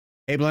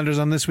Hey,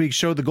 Blenders, on this week's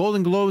show, the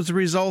Golden Globes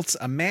results,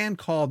 A Man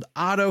Called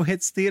Otto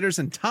hits theaters,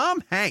 and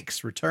Tom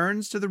Hanks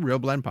returns to the Real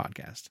Blend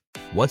podcast.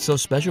 What's so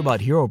special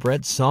about Hero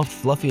Bread's soft,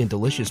 fluffy, and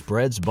delicious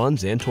breads,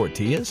 buns, and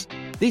tortillas?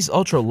 These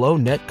ultra-low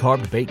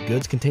net-carb baked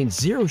goods contain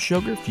zero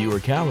sugar, fewer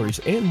calories,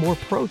 and more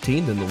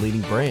protein than the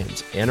leading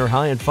brands, and are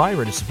high in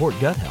fiber to support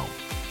gut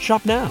health.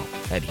 Shop now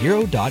at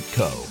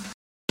hero.co.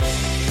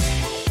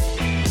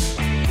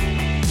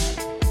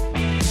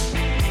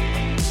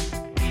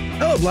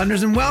 Hello,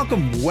 Blenders, and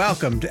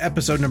welcome to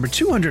episode number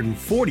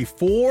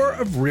 244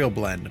 of Real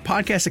Blend, a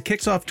podcast that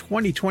kicks off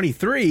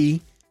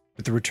 2023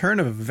 with the return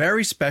of a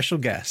very special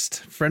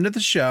guest, friend of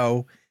the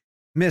show,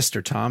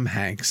 Mr. Tom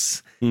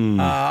Hanks.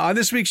 On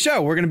this week's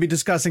show, we're going to be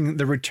discussing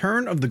the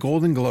return of the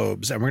Golden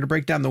Globes, and we're going to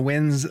break down the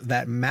wins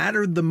that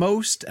mattered the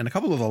most and a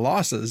couple of the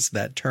losses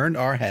that turned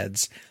our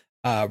heads.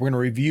 We're going to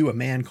review A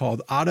Man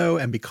Called Otto,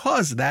 and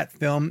because that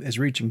film is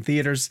reaching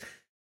theaters,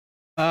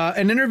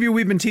 an interview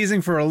we've been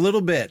teasing for a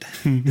little bit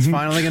is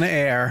finally going to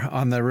air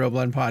on the Real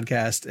Blend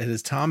podcast. It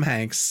is Tom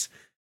Hanks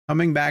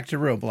coming back to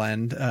Real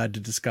Blend to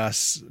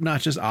discuss not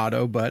just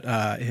Otto, but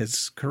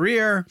his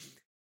career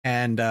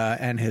and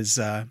his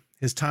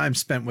time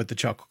spent with the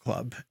Chuckle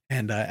Club.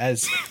 And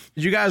as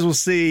you guys will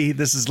see,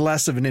 this is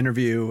less of an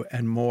interview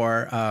and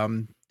more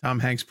Tom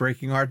Hanks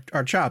breaking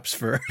our chops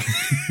for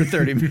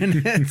 30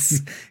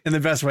 minutes in the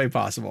best way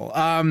possible.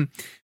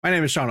 My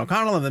name is Sean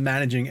O'Connell. I'm the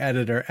managing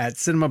editor at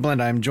Cinema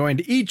Blend. I'm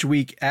joined each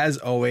week, as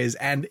always,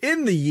 and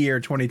in the year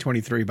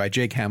 2023 by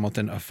Jake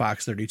Hamilton of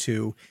Fox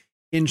 32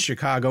 in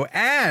Chicago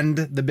and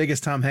the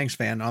biggest Tom Hanks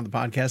fan on the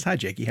podcast. Hi,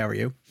 Jakey. How are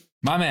you?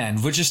 My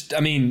man,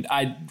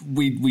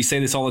 we say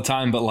this all the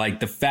time, but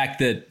like the fact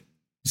that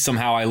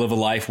somehow I live a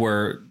life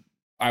where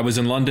I was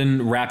in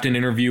London, wrapped an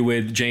interview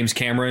with James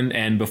Cameron,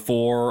 and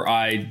before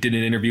I did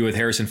an interview with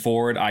Harrison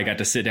Ford, I got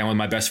to sit down with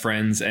my best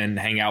friends and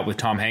hang out with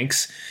Tom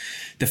Hanks.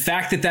 The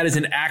fact that is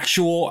an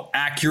actual,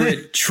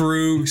 accurate,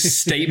 true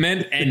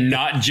statement and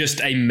not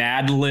just a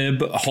Mad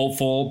Lib,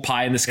 hopeful,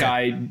 pie in the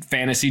sky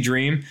fantasy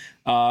dream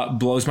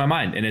blows my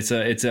mind. And it's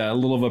a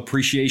little of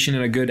appreciation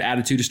and a good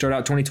attitude to start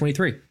out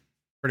 2023.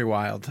 Pretty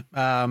wild.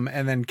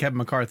 And then Kevin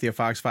McCarthy of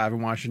Fox 5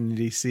 in Washington,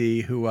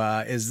 D.C., who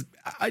is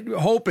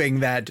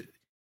hoping that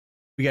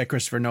we get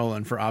Christopher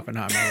Nolan for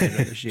Oppenheimer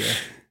later this year.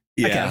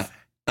 Yeah.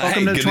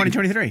 Welcome to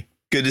 2023.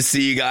 Good to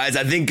see you guys.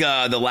 I think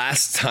the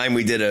last time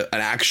we did an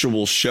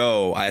actual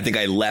show, I think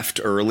I left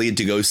early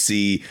to go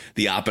see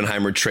the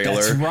Oppenheimer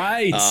trailer. That's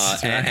right.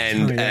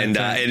 And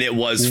it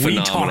was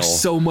phenomenal. We talked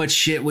so much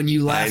shit when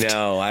you left. I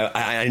know.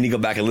 I need to go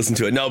back and listen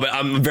to it. No, but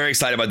I'm very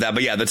excited about that.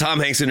 But yeah, the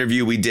Tom Hanks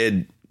interview we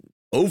did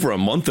over a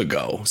month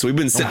ago. So we've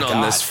been sitting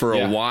on this for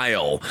a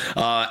while.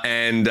 Sean,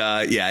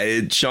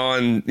 I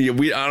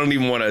don't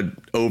even want to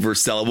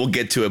oversell it. We'll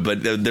get to it,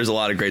 but there's a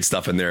lot of great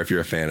stuff in there if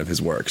you're a fan of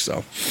his work.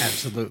 So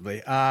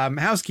absolutely.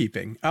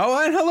 Housekeeping.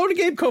 Oh, and hello to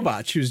Gabe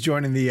Kovach, who's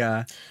joining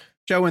the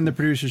show in the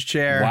producer's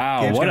chair.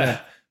 Wow. Gabe's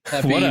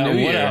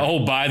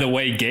oh, by the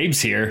way,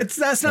 Gabe's here.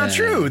 That's not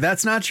true.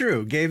 That's not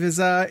true. Gabe is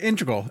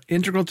integral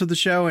to the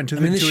show and to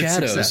I'm in the to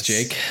shadows, success.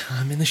 Jake.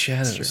 I'm in the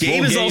shadows.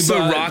 Gabe is also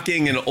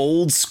rocking an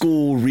old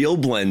school Real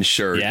Blend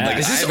shirt. Yeah.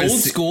 Is this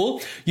old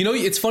school? You know,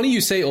 it's funny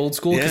you say old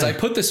school because I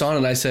put this on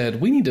and I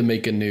said, we need to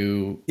make a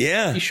new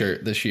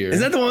t-shirt this year. Is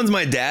that the ones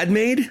my dad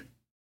made?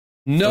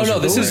 No,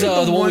 this is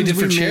the one we did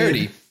for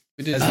charity.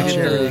 We did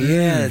charity.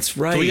 Yeah, that's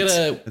right. So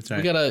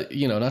we gotta,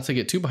 not to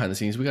get too behind the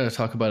scenes, we gotta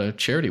talk about a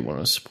charity we want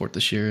to support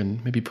this year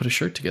and maybe put a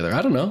shirt together.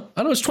 I don't know.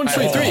 It's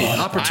 2023.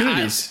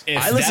 Opportunities.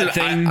 If that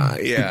thing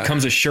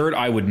becomes a shirt,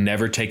 I would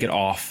never take it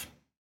off.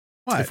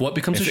 What? If what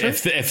becomes a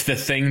shirt? If the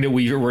thing that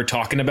we were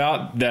talking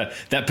about, that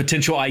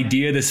potential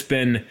idea that's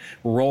been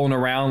rolling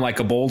around like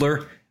a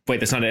boulder.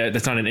 Wait, that's not an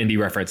indie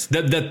reference.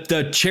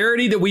 The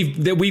charity that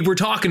we were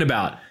talking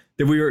about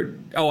that we were.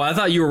 Oh, I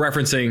thought you were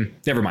referencing.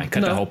 Never mind.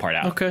 Cut that whole part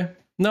out. Okay.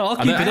 No, I'll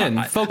keep it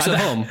in. Folks at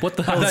home, what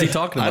the hell is he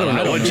talking about? I don't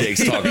know what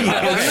Jake's talking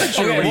about.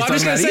 Okay, well, I'm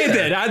just going to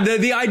say that.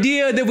 The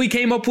idea that we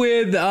came up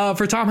with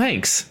for Tom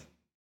Hanks.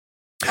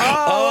 Okay.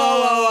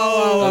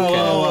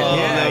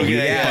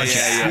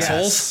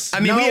 Assholes. I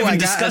mean, we haven't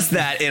discussed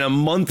that in a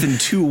month and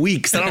 2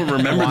 weeks. I don't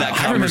remember that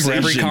conversation. I remember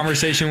every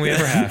conversation we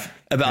ever have.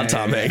 About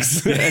Tom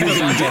Hanks. Anything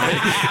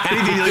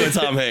to do with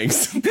Tom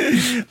Hanks.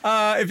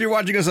 If you're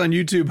watching us on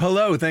YouTube,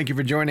 hello. Thank you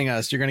for joining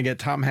us. You're going to get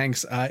Tom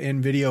Hanks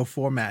in video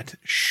format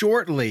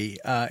shortly.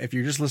 If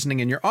you're just listening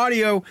in your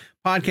audio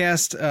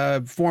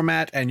podcast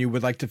format and you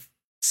would like to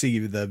see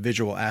the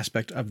visual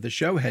aspect of the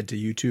show, head to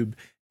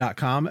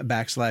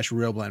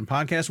youtube.com/Real Blend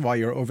Podcast. While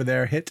you're over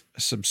there, hit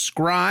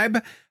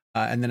subscribe.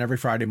 And then every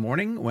Friday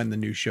morning when the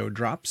new show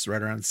drops,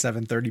 right around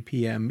 7:30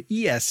 p.m.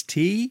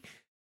 EST,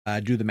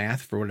 do the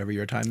math for whatever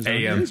your time zone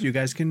is. You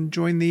guys can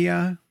join the,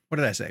 what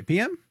did I say,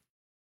 PM?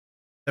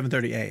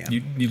 7:30 a.m.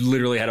 You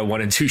literally had a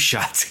 1 and 2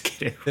 shot to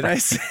get it. Did I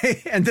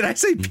say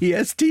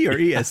PST or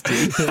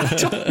EST? I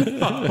don't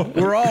know.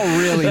 We're all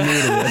really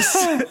new to this.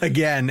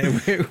 Again,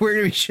 we're going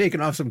to be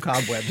shaking off some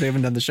cobwebs. We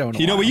haven't done the show in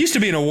a while. We used to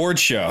be an awards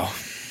show.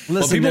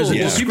 Listen,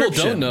 what people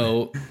don't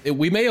know,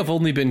 we may have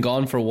only been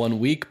gone for 1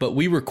 week, but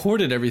we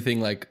recorded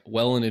everything like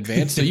well in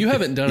advance. So you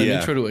haven't done an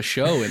intro to a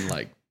show in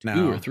like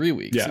 2 or 3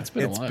 weeks. Yeah. It's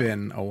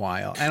been a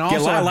while. And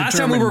also, last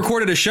time we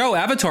recorded a show,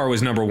 Avatar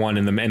was #1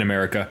 in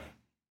America.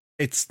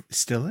 It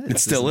still is. It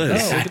still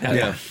is.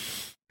 Yeah.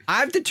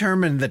 I've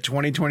determined that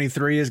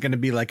 2023 is going to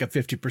be like a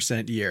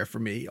 50% year for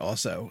me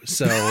also.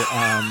 So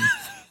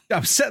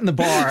I'm setting the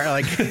bar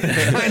like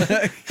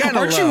kind of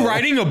Aren't you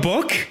writing a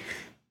book?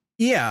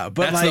 Yeah,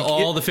 but that's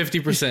all the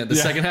 50%. The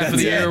second half of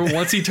the year,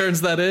 once he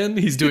turns that in,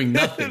 he's doing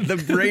nothing. The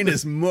brain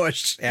is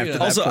mush after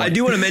that Also, point. I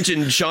do want to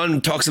mention,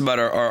 Sean talks about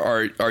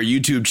our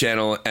YouTube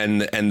channel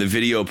and the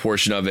video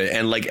portion of it.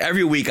 And like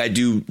every week, I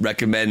do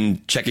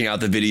recommend checking out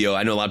the video.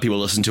 I know a lot of people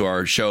listen to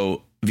our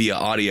show via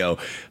audio,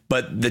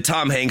 but the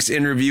Tom Hanks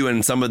interview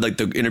and some of like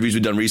the interviews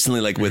we've done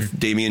recently, like with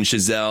Damien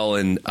Chazelle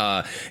and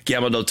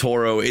Guillermo del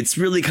Toro, it's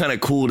really kind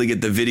of cool to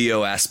get the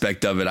video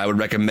aspect of it. I would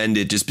recommend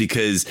it just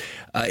because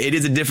it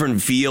is a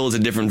different feel, it's a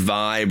different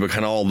vibe. We're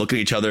kind of all looking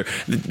at each other.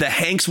 The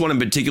Hanks one in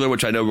particular,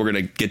 which I know we're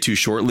going to get to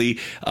shortly,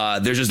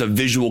 there's just a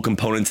visual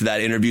component to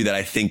that interview that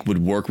I think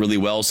would work really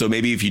well. So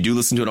maybe if you do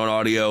listen to it on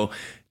audio,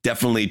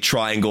 definitely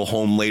try and go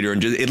home later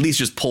and at least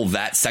just pull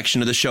that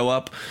section of the show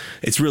up.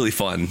 It's really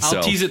fun.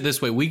 I'll tease it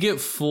this way. We get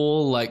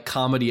full like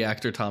comedy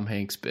actor Tom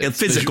Hanks bits.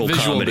 Physical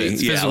comedy.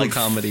 Bits, physical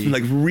comedy.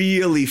 Like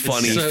really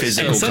funny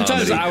physical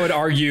sometimes comedy. I would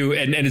argue,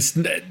 and it's,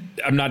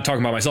 I'm not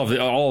talking about myself,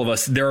 all of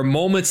us, there are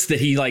moments that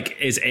he like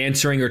is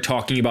answering or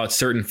talking about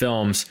certain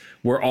films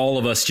where all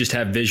of us just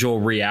have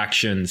visual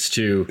reactions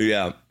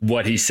to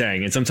what he's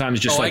saying. And sometimes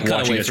just like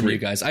watching us you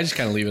guys. I just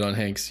kind of leave it on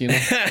Hanks, you know?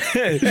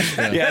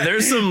 Yeah,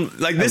 there's some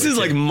like this is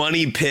like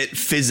Money Pit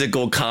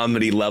physical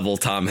comedy level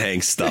Tom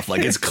Hanks stuff.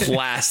 Like it's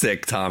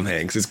classic Tom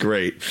Hanks. It's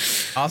great.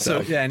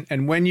 Also,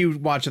 and when you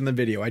watch on the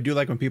video, I do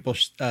like when people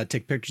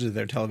take pictures of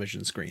their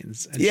television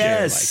screens. And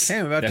share, like, hey,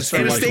 I'm about to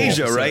start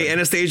Anastasia, cool. right?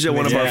 Anastasia,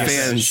 one of our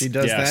fans. She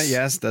does that.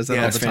 Yes, does that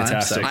all the time.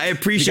 Fantastic. So I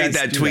appreciate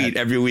that tweet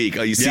every week.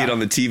 Oh, you see it on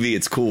the TV.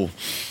 It's cool.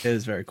 It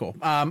is very cool.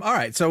 All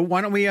right, so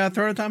why don't we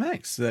throw to Tom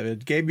Hanks?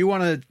 Gabe, you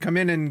want to come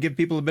in and give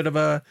people a bit of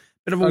a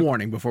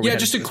warning before we? Yeah,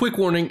 just a quick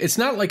warning. It's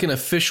not like an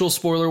official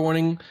spoiler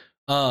warning.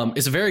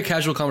 It's a very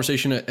casual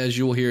conversation, as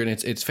you will hear, and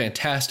it's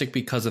fantastic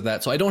because of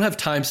that. So I don't have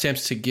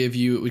timestamps to give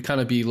you. It would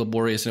kind of be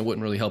laborious, and it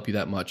wouldn't really help you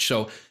that much.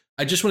 So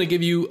I just want to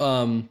give you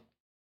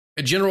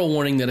a general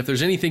warning that if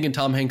there's anything in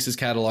Tom Hanks's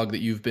catalog that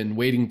you've been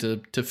waiting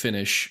to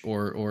finish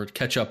or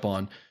catch up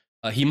on,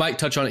 he might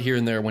touch on it here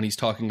and there when he's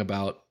talking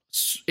about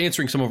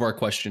answering some of our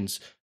questions.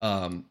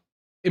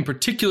 In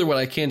particular, what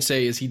I can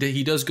say is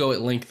he does go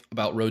at length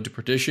about Road to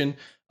Perdition,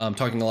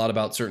 talking a lot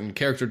about certain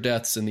character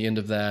deaths and the end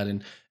of that,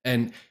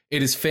 and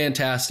it is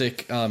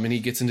fantastic. And he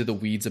gets into the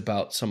weeds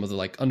about some of the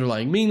like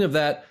underlying meaning of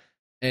that.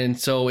 And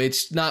so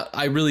it's not,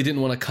 I really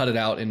didn't want to cut it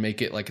out and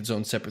make it like its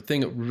own separate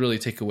thing. It would really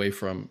take away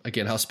from,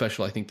 again, how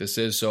special I think this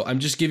is. So I'm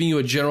just giving you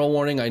a general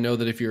warning. I know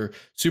that if you're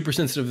super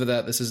sensitive to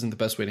that, this isn't the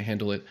best way to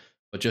handle it,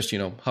 but just,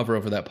 hover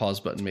over that pause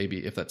button,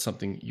 maybe if that's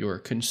something you're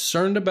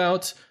concerned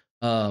about.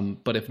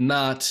 But if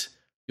not,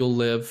 you'll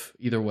live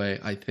either way,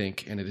 I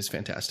think, and it is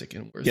fantastic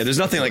and worth. Yeah, there's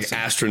nothing like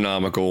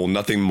astronomical,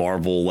 nothing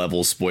Marvel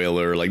level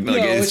spoiler.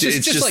 It's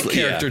just like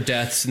character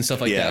deaths and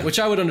stuff like that, which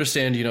I would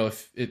understand.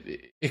 If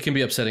it can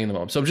be upsetting in the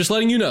moment. So I'm just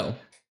letting you know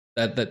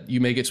that you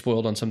may get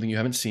spoiled on something you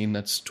haven't seen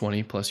that's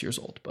 20 plus years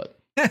old. But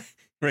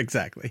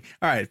exactly.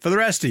 All right, for the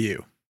rest of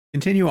you,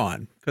 continue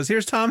on because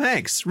here's Tom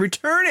Hanks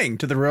returning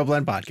to the Real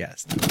Blend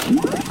podcast.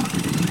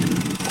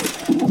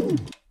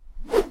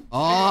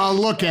 Oh,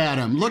 look at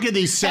him. Look at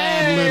these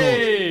sad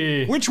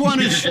little... Which one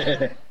is...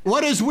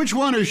 Which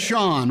one is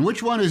Sean?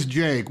 Which one is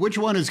Jake? Which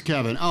one is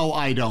Kevin? Oh,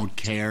 I don't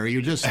care.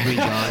 You're just three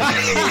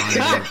guys.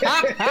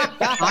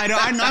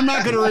 I'm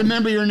not going to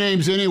remember your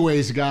names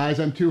anyways, guys.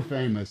 I'm too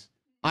famous.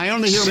 I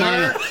only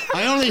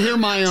hear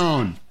my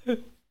own.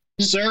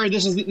 Sir,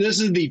 this is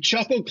the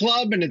Chuckle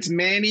Club, and it's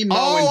Manny,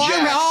 Mo, and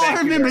Jack.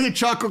 I remember the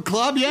Chuckle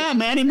Club. Yeah,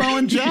 Manny, Mo,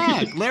 and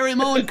Jack. Larry,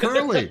 Mo, and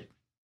Curly.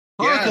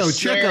 Harco,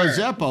 Chico,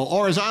 Zeppo,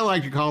 or as I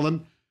like to call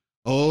them,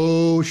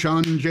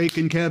 Sean, Jake,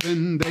 and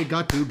Kevin, they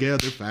got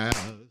together fast.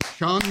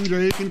 Sean,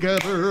 Jake, and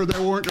Kevin, they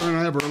weren't going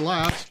to ever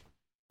last.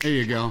 There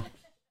you go.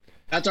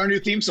 That's our new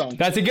theme song.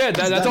 That's good.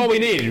 That's all we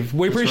need.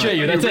 We appreciate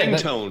you. That's it.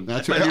 Ringtone.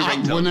 That's right.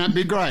 Wouldn't that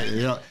be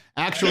great?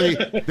 Actually,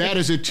 that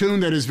is a tune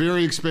that is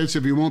very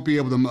expensive. You won't be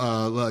able to.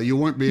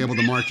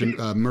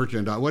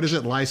 Merchandise. What is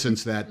it?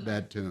 License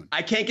that tune.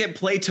 I can't get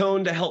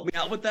Playtone to help me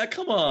out with that.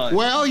 Come on.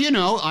 Well,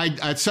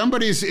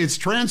 it's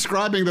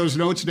transcribing those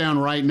notes down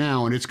right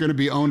now, and it's going to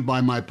be owned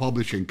by my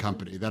publishing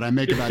company. That I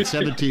make about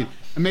 17.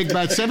 I make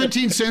about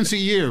 17 cents a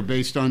year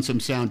based on some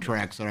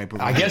soundtracks that I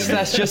provide. I guess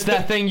that's just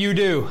that thing you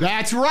do.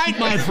 That's right,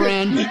 my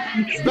friend.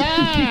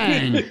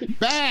 Bang!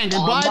 Bang!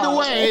 And by the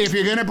way, if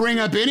you're going to bring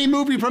up any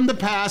movie from the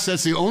past,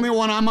 that's the only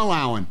one I'm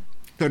allowing.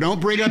 So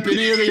don't bring up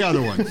any of the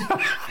other ones.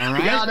 All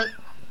right? Got it.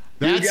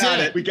 That's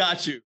it. We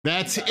got you.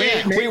 That's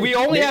it. We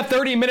only have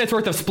 30 minutes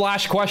worth of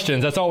splash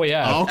questions. That's all we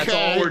have. Okay. That's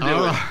all we're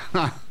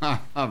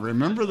doing.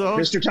 Remember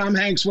those? Mr. Tom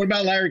Hanks, what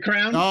about Larry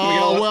Crown?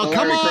 Oh, well,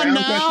 come on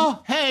now.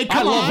 Question? Hey,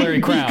 come on. love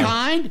Larry Crown. Be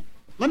kind.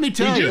 Let me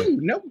tell you.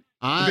 No.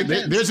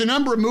 There's a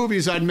number of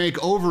movies I'd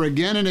make over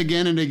again and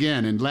again and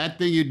again, and That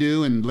Thing You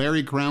Do and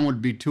Larry Crown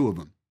would be two of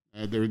them.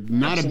 There's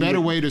not a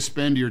better way to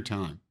spend your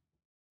time.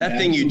 That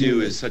Thing You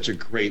Do is such a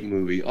great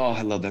movie. Oh,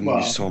 I love that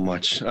movie so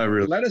much. I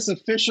really. Let us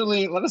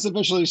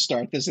officially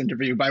start this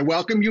interview by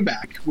welcoming you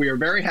back. We are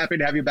very happy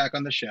to have you back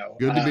on the show.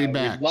 Good to be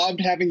back. We loved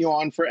having you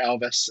on for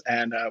Elvis,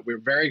 and we're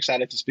very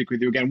excited to speak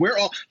with you again.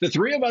 The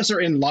three of us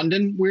are in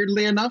London,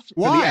 weirdly enough,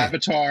 for Why? the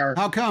Avatar.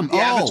 How come?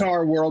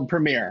 Avatar world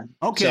premiere.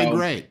 Okay,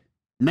 great.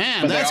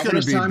 Man, that's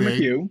going to be time big. with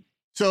you.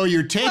 So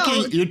you're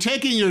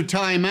taking your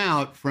time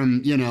out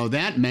from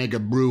that mega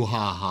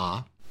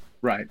brouhaha.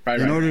 Right.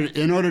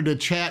 In order to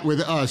chat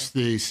with us,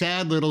 the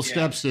sad little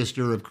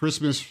stepsister of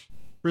Christmas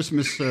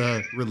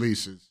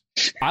releases.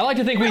 I like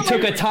to think we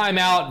took a time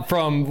out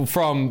from we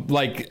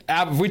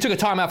took a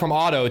time out from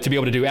Auto to be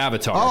able to do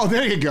Avatar. Oh,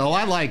 there you go.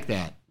 I like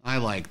that.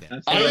 AVATAR.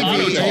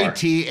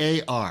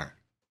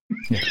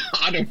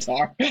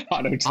 Autotar.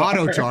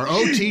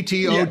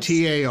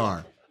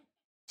 OTTOTAR.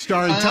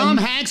 Starring Tom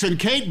Hanks and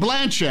Kate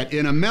Blanchett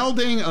in a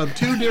melding of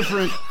two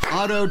different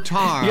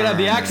Autotar. You gotta have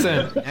the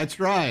accent. That's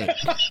right.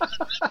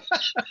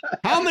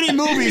 How many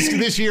movies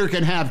this year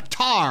can have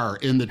tar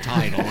in the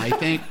title? I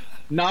think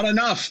not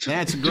enough.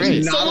 That's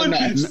great.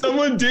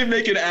 Someone did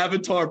make an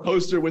Avatar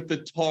poster with the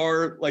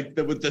tar,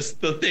 with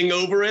the thing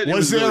over it.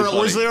 Was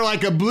there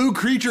like a blue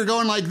creature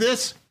going like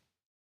this?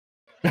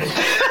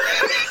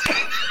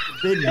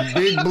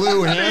 big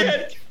blue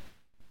head.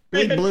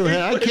 Big blue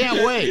head. I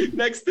can't wait.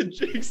 Next to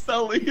Jake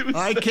Sully.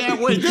 I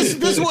can't wait. This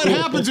is what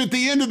happens at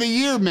the end of the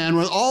year, man,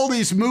 when all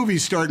these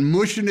movies start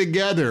mushing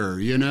together,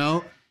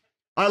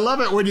 I love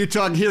it when you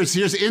talk. Here's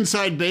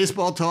inside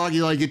baseball talk.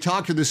 You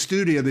talk to the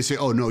studio. They say,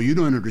 oh, no, you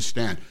don't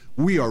understand.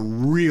 We are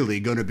really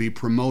going to be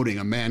promoting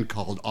A Man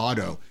Called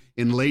Otto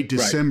in late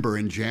December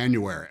and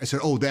January. I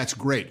said, oh, that's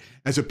great.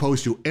 As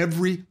opposed to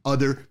every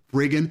other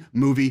friggin'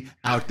 movie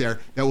out there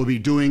that will be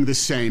doing the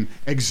same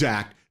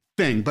exact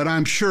thing, but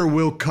I'm sure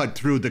we'll cut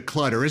through the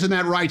clutter. Isn't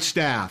that right,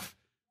 staff?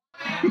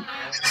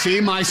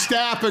 See, my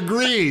staff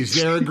agrees.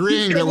 They're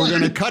agreeing that we're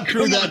going to cut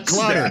through that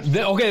clutter.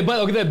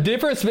 The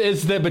difference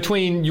is that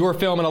between your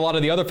film and a lot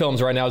of the other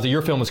films right now is that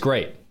your film is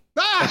great.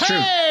 That's true.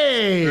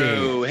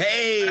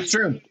 Hey! That's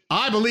true.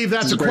 I believe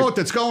that's a quote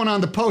that's going on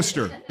the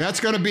poster. That's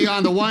going to be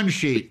on the one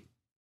sheet.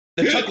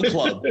 The Chuckle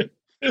Club.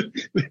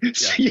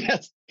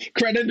 Yes.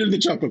 Credit to the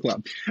Chuckle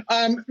Club.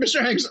 Mr.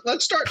 Hanks,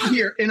 let's start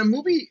here. In a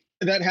movie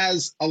that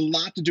has a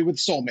lot to do with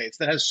soulmates,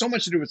 that has so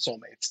much to do with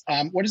soulmates,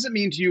 what does it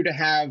mean to you to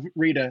have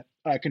Rita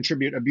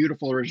contribute a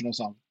beautiful original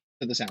song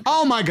to the soundtrack?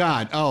 Oh my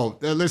God!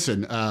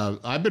 Listen,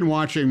 I've been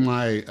watching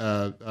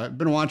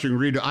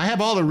Rita. I have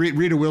all the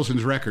Rita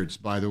Wilson's records,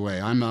 by the way.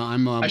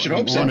 I should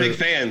hope so. Big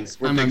fans.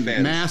 We're big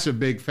fans. Massive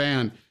big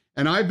fan,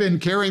 and I've been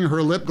carrying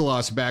her lip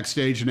gloss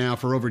backstage now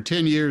for over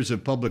 10 years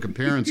of public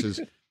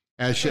appearances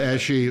as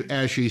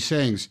she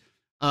sings.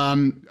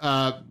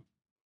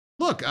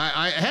 Look,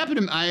 I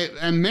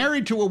am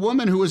married to a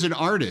woman who is an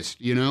artist.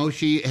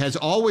 She has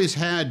always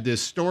had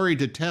this story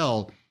to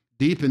tell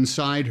deep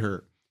inside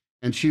her,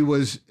 and she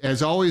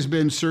has always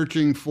been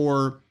searching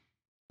for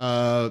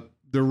the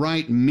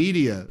right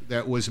media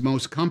that was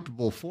most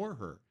comfortable for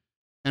her.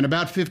 And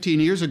about 15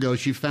 years ago,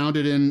 she found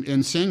it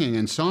in singing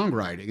and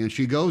songwriting, and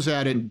she goes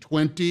at it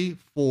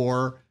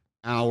 24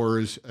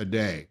 hours a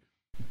day.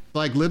 It's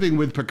like living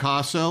with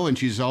Picasso, and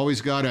she's always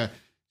got a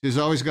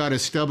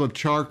stub of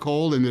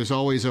charcoal, and there's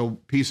always a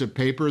piece of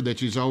paper that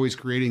she's always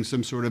creating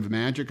some sort of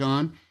magic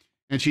on.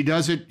 And she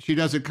does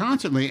it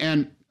constantly.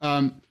 And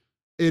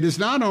it is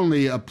not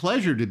only a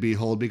pleasure to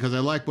behold because I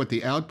like what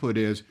the output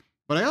is,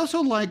 but I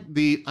also like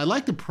the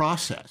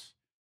process.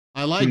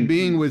 I like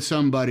being with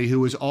somebody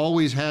who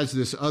always has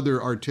this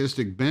other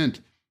artistic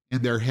bent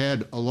in their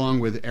head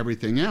along with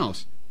everything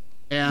else.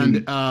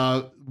 And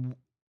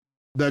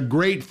the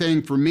great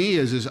thing for me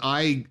is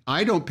I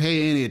don't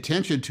pay any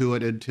attention to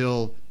it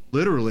until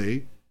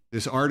literally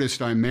this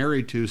artist I'm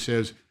married to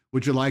says,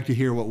 would you like to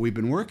hear what we've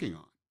been working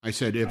on? I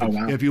said,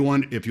 if you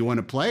want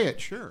to play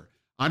it, sure.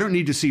 I don't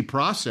need to see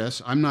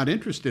process. I'm not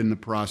interested in the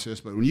process.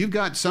 But when you've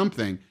got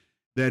something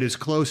that is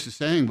close to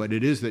saying what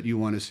it is that you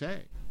want to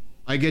say,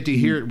 I get to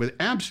hear it with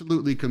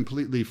absolutely,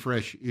 completely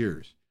fresh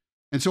ears.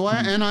 And so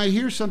I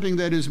hear something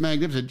that is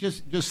magnificent,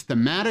 just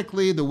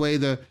thematically, the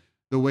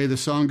way the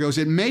song goes.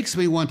 It makes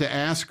me want to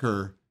ask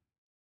her,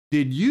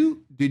 did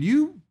you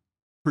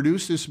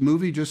produce this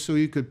movie just so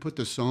you could put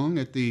the song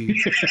at the...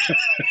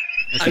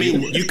 I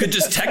mean, you could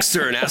just text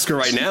her and ask her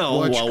right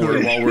now while we're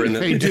in the...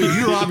 Hey, dude,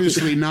 you're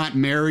obviously not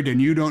married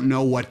and you don't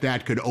know what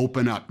that could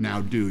open up now,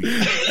 do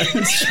you?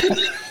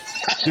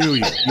 Do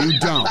you? You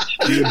don't.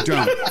 You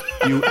don't.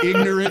 You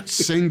ignorant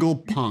single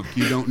punk.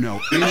 You don't know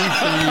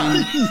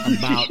anything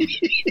about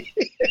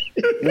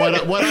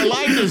it. What I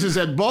like is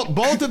that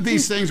both of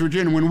these things were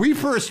genuine. When we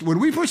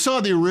first saw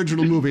the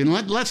original movie, and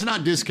let's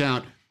not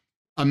discount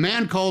A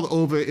Man Called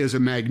Ove is a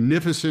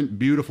magnificent,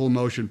 beautiful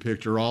motion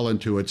picture all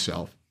into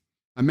itself.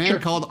 A Man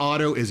Called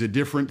Otto is a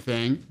different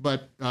thing,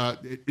 but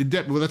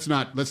let's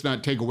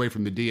not take away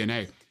from the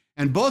DNA.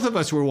 And both of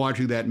us were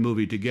watching that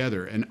movie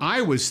together, and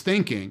I was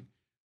thinking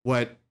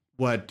what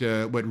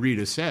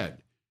Rita said.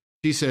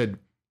 She said,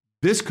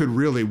 this could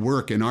really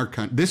work in our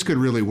country. This could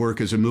really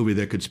work as a movie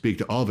that could speak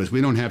to all of us.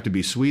 We don't have to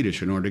be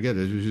Swedish in order to get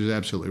it, which is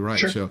absolutely right.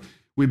 Sure. So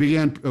we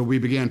began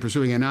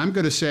pursuing it. And I'm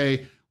going to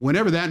say,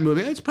 whenever that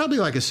movie, it's probably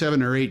like a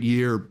 7 or 8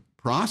 year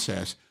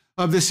process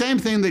of the same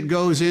thing that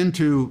goes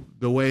into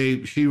the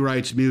way she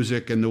writes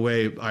music and the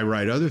way I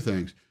write other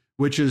things,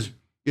 which is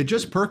it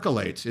just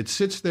percolates. It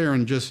sits there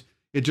and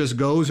it just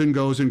goes and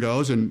goes and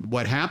goes. And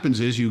what happens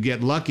is you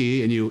get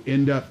lucky and you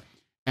end up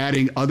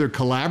adding other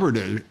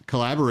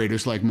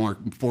collaborators like Mark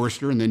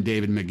Forster and then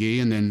David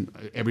McGee and then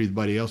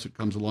everybody else that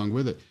comes along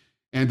with it.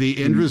 And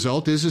the end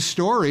result is a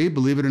story,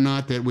 believe it or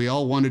not, that we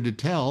all wanted to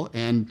tell.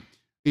 And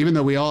even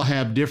though we all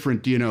have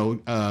different,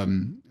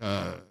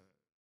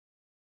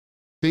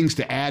 things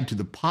to add to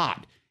the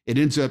pot, it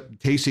ends up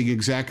tasting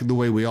exactly the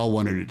way we all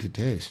wanted it to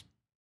taste.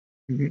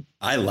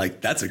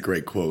 That's a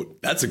great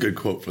quote. That's a good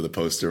quote for the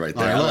poster right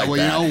there. Right,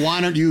 why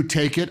don't you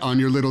take it on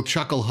your little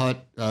Chuckle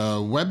Hut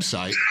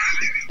website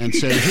and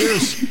say,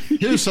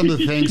 here's some of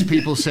the things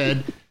people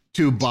said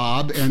to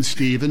Bob and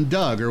Steve and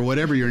Doug, or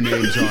whatever your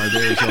names are.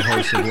 There's a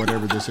host of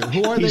whatever this is.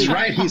 Who are they? He's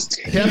right.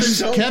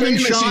 Kevin,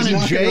 Sean,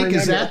 and Jake.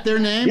 Is that their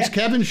names? Yeah.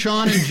 Kevin,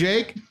 Sean, and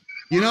Jake.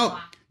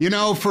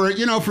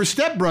 For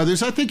Step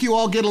Brothers, I think you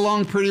all get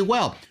along pretty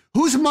well.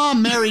 Whose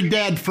mom married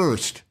Dad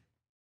first?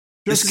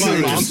 Just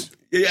curious.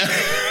 Yeah.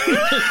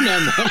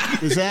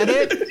 Is that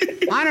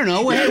it? I don't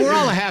know. Hey, we're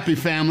all a happy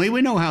family.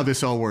 We know how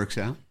this all works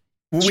out.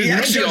 We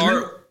actually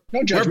are.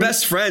 We're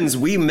best friends.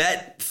 We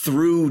met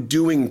through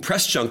doing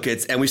press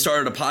junkets, and we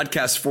started a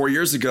podcast 4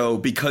 years ago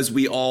because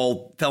we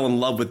all fell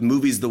in love with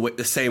movies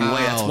the same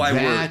way. That's why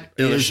we're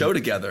in a show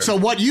together. So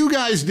what you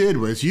guys did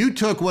was you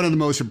took one of the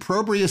most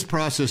appropriate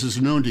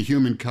processes known to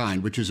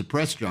humankind, which is a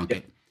press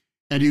junket,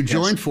 and you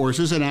joined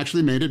forces and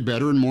actually made it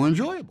better and more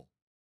enjoyable.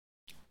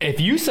 If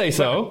you say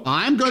so.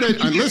 I'm going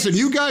to listen.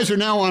 You guys are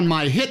now on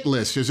my hit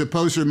list as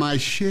opposed to my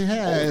shit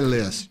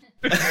list.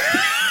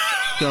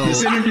 So,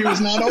 this interview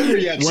is not over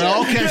yet.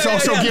 Well, okay, so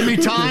give me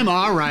time.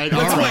 All right.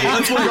 Let's wait.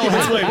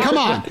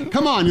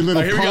 Come on, you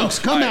little punks.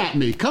 Come at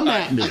me. Come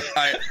on,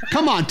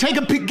 get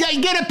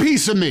a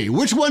piece of me.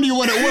 Which one do you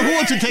want to? Who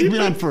wants to take me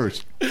on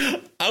first?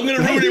 I'm going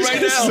to ruin it right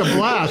now. This is a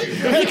blast.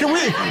 Hey, can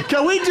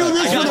we do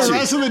this for the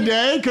rest of the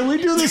day? Can we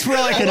do this for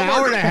like an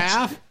hour and a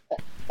half?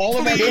 All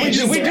of that.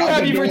 We do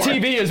have you for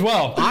TV as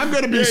well. I'm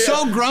going to be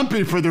so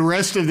grumpy for the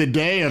rest of the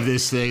day of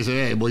this thing.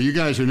 Say, hey, well, you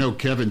guys are no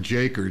Kevin,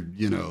 Jake, or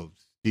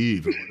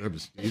Steve or whatever.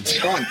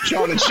 Sean.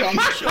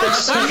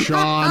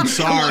 Sean,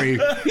 sorry.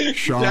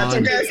 Sean. That's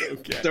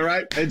okay. It's all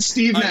right. It's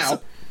Steve now.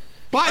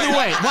 By the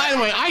way,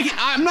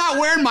 I'm not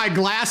wearing my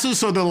glasses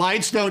so the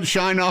lights don't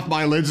shine off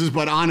my lenses,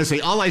 but honestly,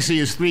 all I see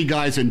is 3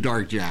 guys in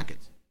dark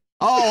jackets.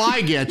 Oh,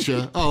 I get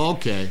you. Oh,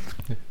 okay.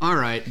 All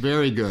right.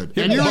 Very good.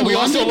 And we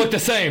also look the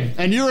same.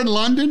 And you're in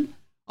London?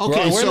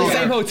 Okay, we're in the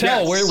same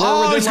hotel. Yes.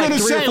 I was going to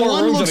say,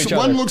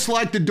 one looks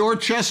like the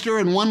Dorchester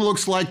and one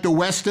looks like the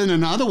Westin,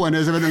 and the other one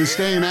has been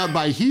staying out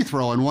by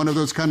Heathrow in one of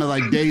those kind of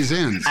like Days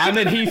Inns. I'm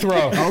in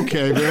Heathrow.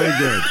 Okay, very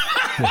good.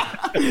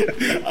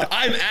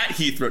 I'm at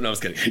Heathrow. No, I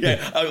was kidding.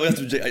 Yeah, I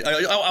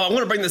want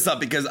to bring this up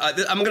because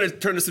I'm going to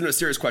turn this into a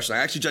serious question. I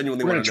actually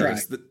genuinely want to know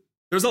this.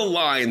 There's a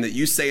line that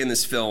you say in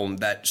this film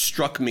that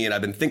struck me, and I've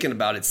been thinking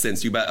about it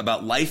since,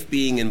 about life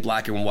being in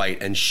black and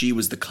white, and she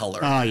was the color.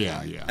 Oh,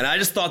 yeah. And I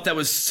just thought that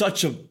was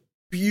such a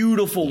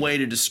beautiful way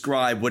to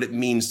describe what it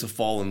means to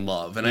fall in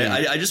love. And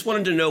I just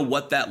wanted to know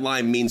what that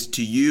line means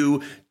to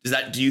you.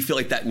 Do you feel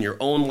like that in your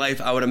own life?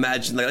 I would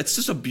imagine it's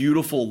just a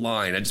beautiful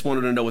line. I just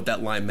wanted to know what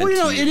that line meant to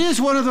you. It is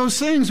one of those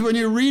things when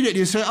you read it,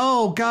 you say,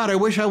 oh God, I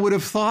wish I would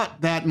have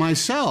thought that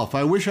myself.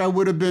 I wish I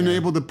would have been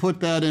able to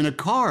put that in a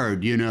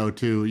card,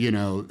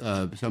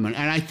 to someone.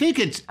 And I think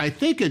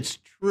it's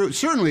true.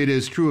 Certainly it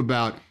is true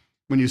about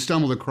when you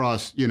stumble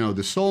across, the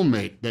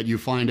soulmate, that you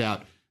find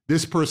out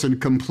this person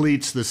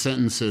completes the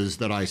sentences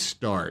that I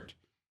start.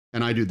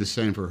 And I do the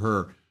same for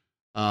her.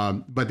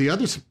 But the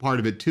other part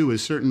of it too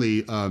is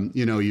certainly,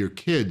 your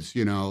kids. If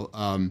you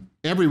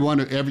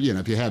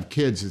have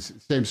kids, it's the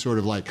same sort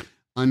of like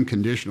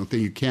unconditional thing.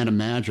 You can't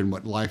imagine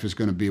what life is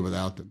going to be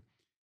without them.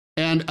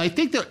 And I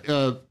think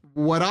that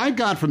what I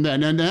got from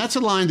that, and that's a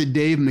line that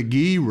Dave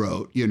McGee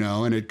wrote,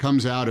 and it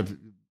comes out of,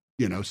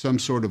 some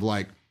sort of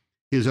like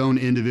his own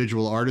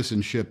individual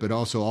artisanship, but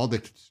also all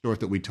the stuff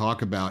that we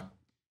talk about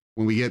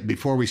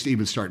before we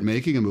even start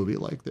making a movie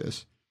like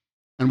this.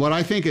 And what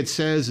I think it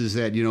says is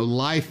that,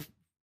 life,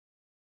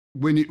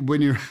 when you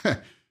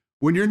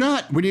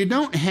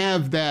don't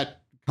have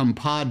that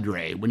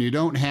compadre, when you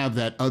don't have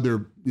that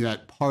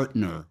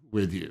partner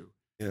with you,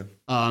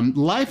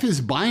 life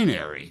is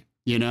binary.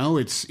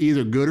 It's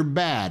either good or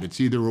bad. It's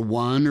either a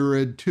 1 or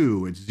a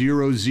 2. It's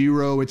 0,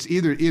 0. It's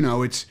either,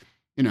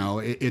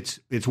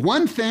 it's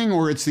one thing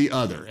or it's the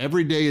other.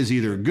 Every day is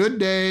either a good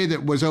day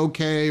that was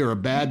okay or a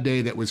bad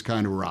day that was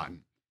kind of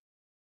rotten.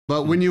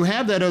 But when you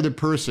have that other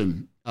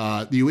person,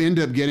 you end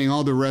up getting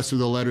all the rest of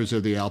the letters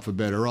of the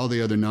alphabet or all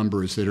the other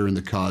numbers that are in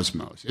the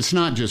cosmos. It's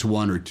not just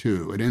one or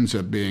two. It ends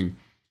up being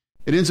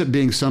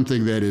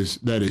something that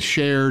is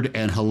shared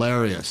and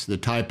hilarious. The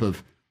type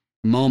of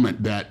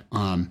moment that,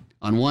 on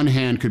one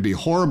hand, could be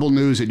horrible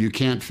news that you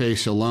can't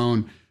face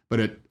alone,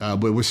 but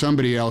with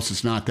somebody else,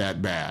 it's not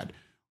that bad.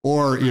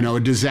 Or, a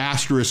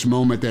disastrous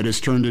moment that has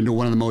turned into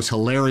one of the most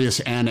hilarious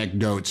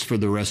anecdotes for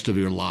the rest of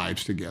your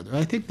lives together.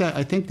 I think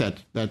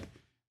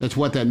that's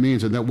what that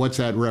means, and what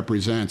that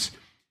represents.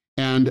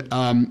 And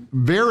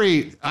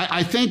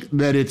I think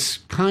that it's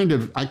kind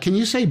of, can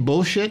you say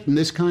bullshit in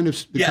this kind of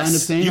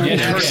thing? You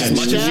can curse as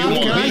much as you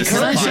want.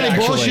 Can I say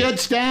bullshit,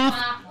 staff?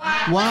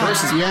 Wow.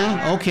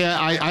 Yeah. Okay.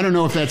 I don't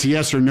know if that's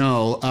yes or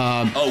no.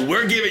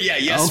 We're giving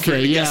yes.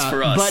 Okay. Yes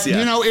for us. But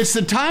it's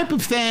the type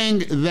of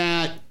thing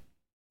that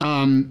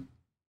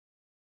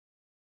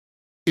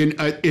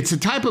it's a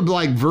type of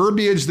like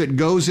verbiage that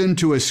goes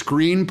into a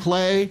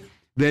screenplay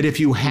that if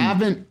you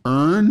haven't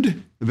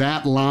earned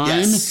that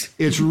line,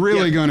 it's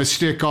really going to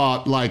stick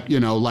off like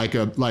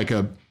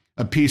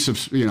a piece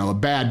of, a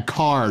bad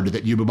card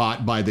that you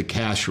bought by the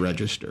cash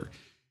register.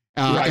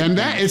 And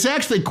that it's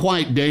actually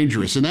quite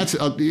dangerous. And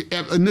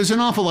and there's an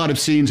awful lot of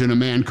scenes in A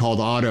Man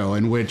Called Otto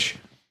in which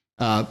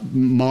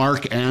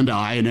Mark and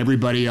I and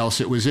everybody else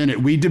that was in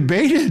it, we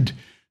debated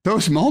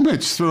those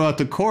moments throughout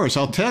the course.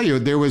 I'll tell you,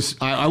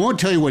 I won't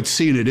tell you what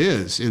scene it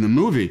is in the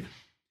movie,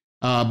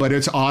 but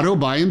it's Otto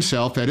by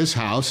himself at his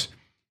house.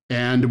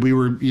 And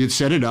you'd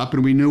set it up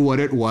and we knew what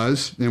it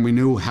was and we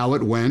knew how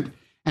it went.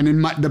 And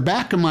in the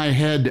back of my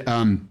head,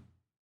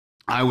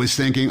 I was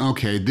thinking,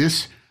 okay,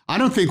 I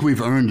don't think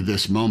we've earned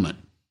this moment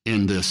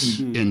in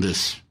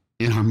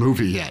our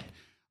movie yet.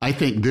 I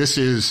think this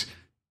is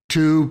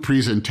too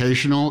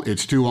presentational.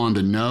 It's too on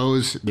the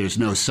nose. There's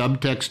no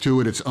subtext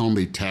to it. It's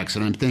only text.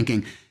 And I'm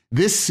thinking,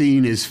 this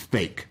scene is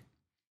fake.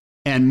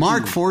 And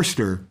Mark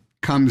Forster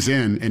comes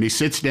in and he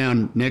sits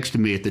down next to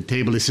me at the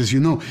table. He says,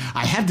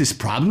 I have this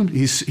problem.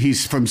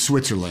 He's from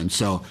Switzerland,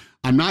 so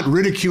I'm not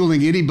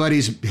ridiculing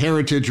anybody's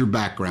heritage or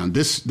background.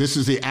 This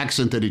is the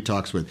accent that he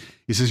talks with.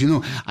 He says,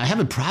 I have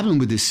a problem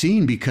with this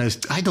scene because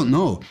I don't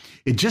know.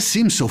 It just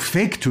seems so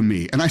fake to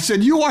me. And I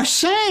said, you are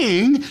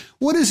saying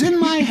what is in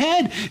my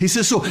head. He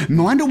says, so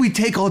why don't we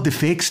take all the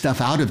fake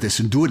stuff out of this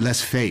and do it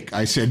less fake?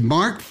 I said,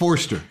 Mark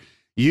Forster,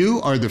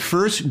 you are the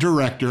first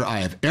director I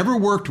have ever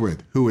worked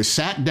with who has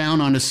sat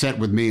down on a set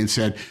with me and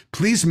said,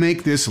 please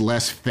make this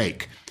less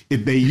fake.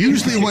 They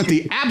usually want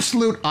the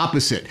absolute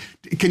opposite.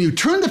 Can you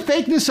turn the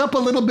fakeness up a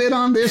little bit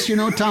on this?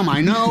 Tom,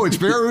 I know it's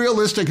very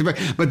realistic,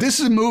 but this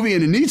is a movie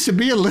and it needs to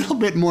be a little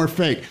bit more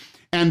fake.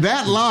 And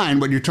that line,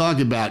 what you're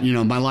talking about,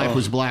 my life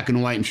was black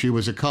and white and she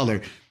was a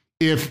color.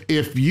 If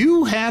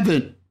you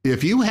haven't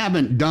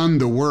done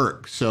the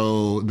work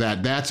so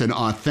that's an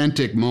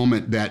authentic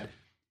moment that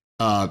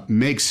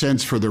makes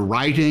sense for the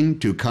writing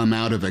to come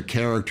out of a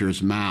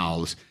character's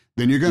mouths,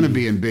 then you're going to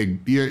be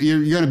you're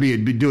going to be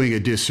doing a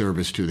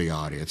disservice to the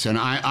audience. And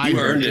I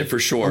earned it for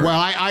sure. Well,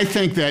 I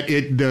think that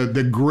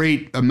the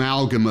great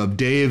amalgam of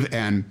Dave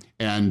and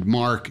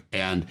Mark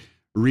and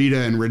Rita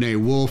and Renee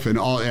Wolf and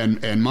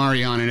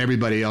Marianne and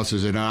everybody else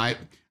is in it.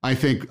 I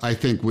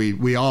think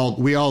we all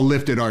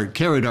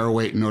carried our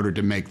weight in order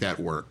to make that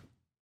work.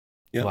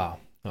 Yeah. Wow.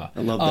 I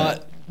love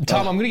that.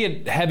 Tom, I'm going to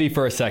get heavy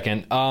for a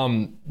second.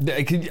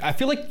 I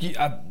feel like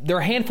there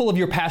are a handful of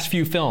your past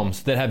few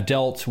films that have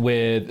dealt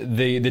with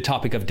the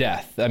topic of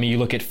death. I mean, you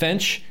look at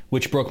Finch,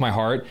 which broke my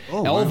heart.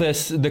 Oh,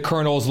 Elvis, wow. The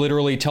Colonel's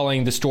literally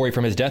telling the story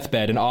from his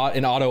deathbed, and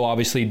Otto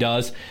obviously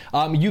does.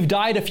 You've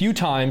died a few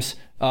times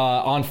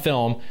on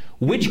film.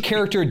 Which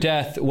character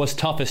death was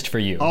toughest for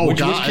you? Oh, which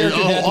character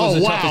death was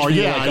the toughest for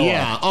you?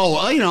 Yeah.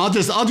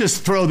 I'll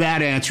just throw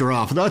that answer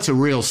off. That's a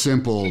real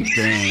simple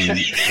thing.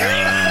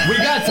 We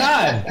got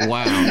time.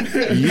 Wow,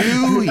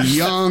 you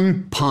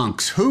young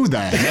punks! Who the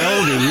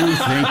hell do you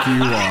think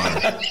you are?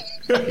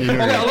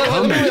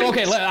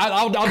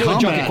 I'll do a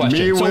junkie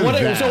question.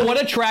 So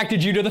what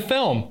attracted you to the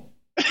film?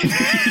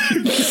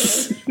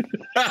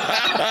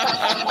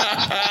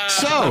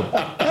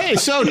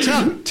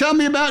 Tell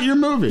me about your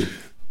movie.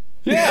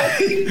 Yeah,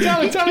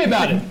 tell me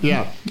about it.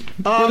 Yeah.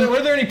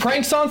 Were there any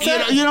pranks on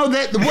set? You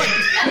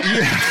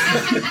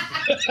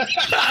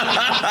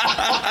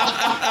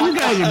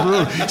guys are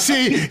brutal.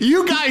 See,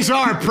 you guys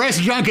are press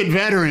junket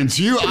veterans.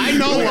 I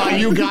know why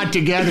you got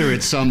together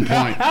at some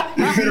point.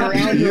 We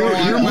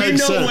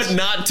know what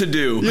not to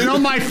do.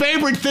 My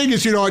favorite thing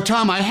is,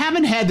 Tom, I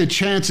haven't had the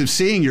chance of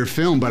seeing your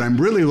film, but I'm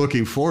really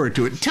looking forward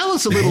to it. Tell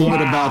us a little bit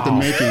about the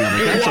making of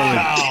it.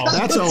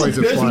 That's always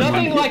a fun one. There's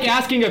nothing like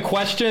asking a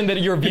question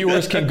that your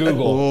viewers can Google.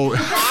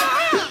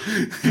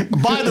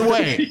 By the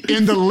way,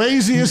 in the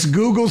laziest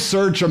Google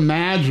search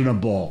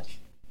imaginable,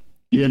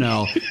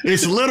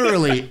 it's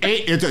literally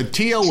 8. It's a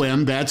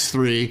TOM. That's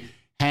 3.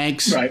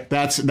 Hanks. Right.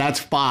 That's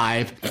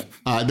 5.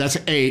 That's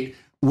 8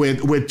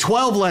 with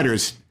 12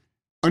 letters.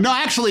 Oh, no,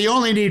 actually, you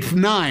only need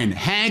 9.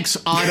 Hanks,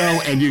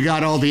 Otto, and you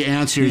got all the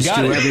answers to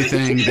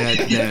everything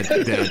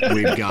that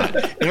we've got.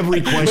 Every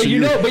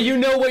question. But you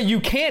know what you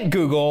can't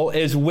Google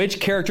is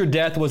which character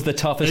death was the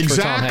toughest for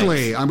Tom Hanks.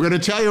 Exactly. I'm going to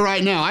tell you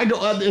right now.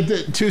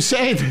 To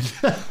say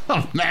that,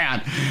 oh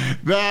man,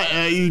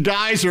 you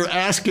guys are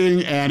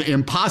asking an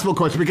impossible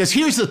question because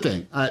here's the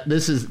thing.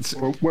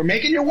 We're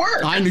making your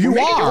work. You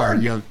are.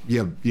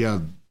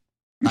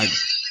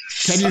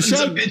 Can you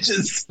say of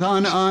bitches.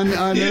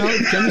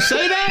 Can you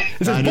say that?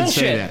 This is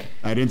bullshit.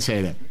 I didn't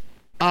say that.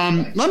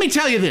 Let me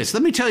tell you this.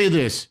 Look,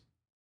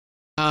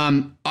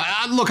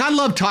 I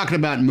love talking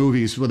about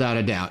movies without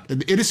a doubt.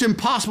 It is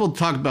impossible to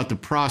talk about the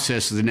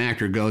process that an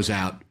actor goes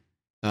out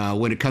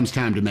when it comes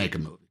time to make a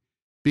movie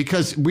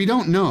because we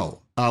don't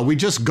know. We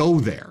just go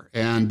there,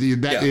 and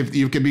if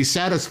you can be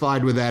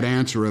satisfied with that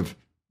answer of,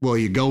 well,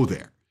 you go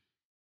there.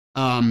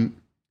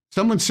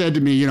 Someone said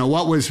to me,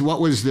 what was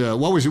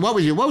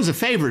the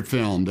favorite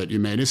film that you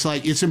made? It's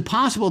like, it's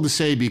impossible to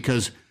say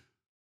because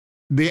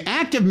the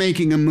act of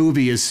making a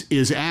movie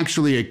is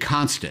actually a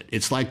constant.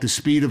 It's like the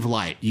speed of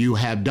light. You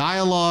have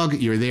dialogue,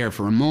 you're there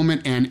for a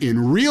moment, and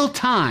in real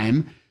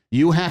time,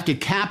 you have to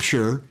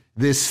capture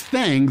this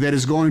thing that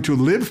is going to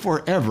live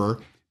forever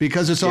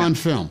because it's on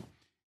film.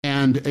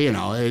 And,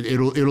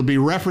 it'll be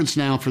referenced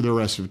now for the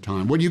rest of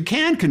time. What you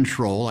can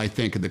control, I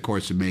think, in the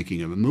course of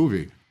making of a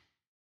movie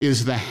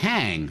is the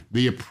hang,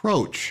 the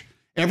approach,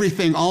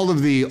 everything, all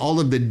of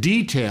the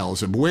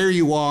details of where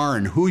you are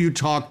and who you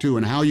talk to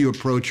and how you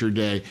approach your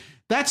day.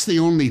 That's the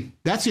only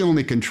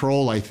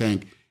control I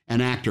think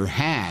an actor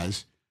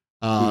has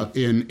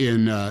in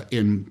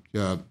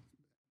the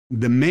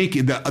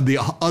making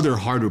the other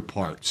harder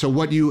part. So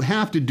what you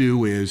have to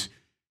do is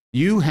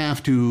you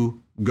have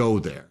to go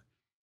there,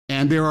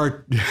 and there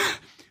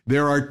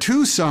are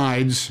 2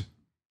 sides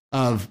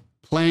of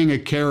playing a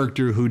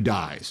character who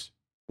dies.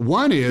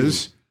 One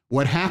is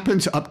what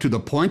happens up to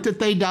the point that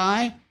they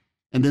die,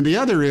 and then the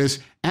other is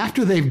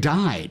after they've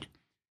died.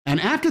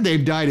 And after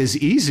they've died is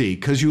easy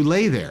because you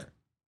lay there.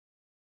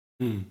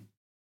 And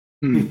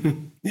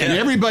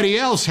everybody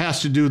else has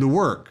to do the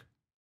work.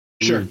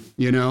 Sure.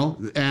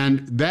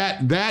 And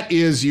that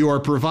is you're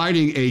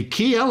providing a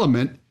key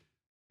element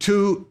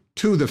to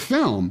the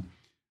film.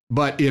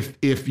 But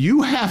if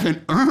you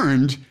haven't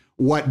earned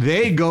what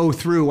they go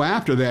through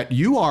after that,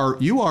 you are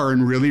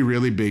in really,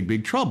 really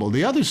big trouble.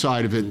 The other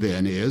side of it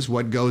then is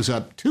what goes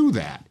up to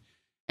that.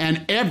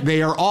 And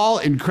they are all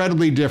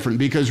incredibly different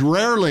because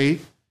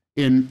rarely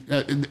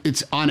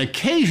it's on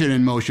occasion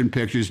in motion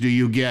pictures do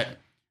you get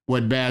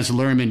what Baz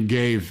Luhrmann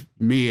gave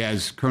me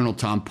as Colonel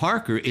Tom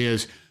Parker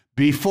is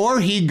before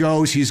he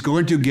goes, he's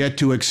going to get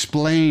to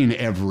explain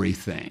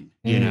everything.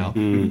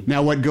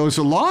 Now, what goes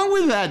along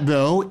with that,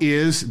 though,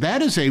 is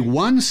that is a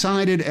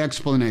one-sided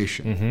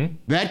explanation.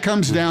 That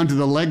comes down to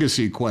the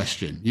legacy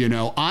question.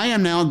 I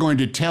am now going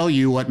to tell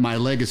you what my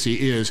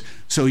legacy is,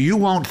 so you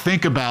won't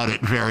think about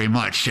it very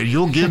much. So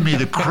you'll give me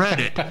the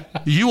credit.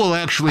 You will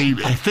actually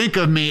think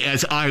of me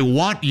as I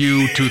want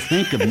you to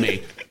think of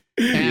me.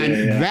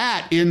 And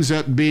that ends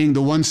up being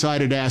the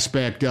one-sided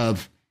aspect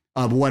of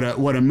what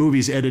a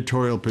movie's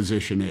editorial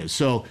position is.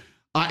 So,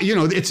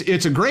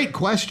 it's a great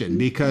question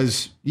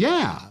because,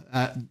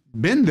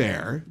 been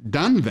there,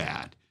 done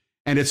that.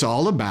 And it's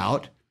all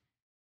about,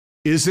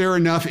 is there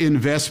enough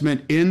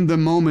investment in the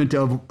moment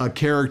of a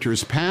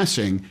character's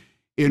passing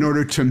in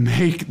order to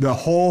make the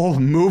whole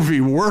movie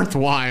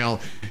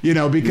worthwhile?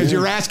 Because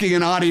you're asking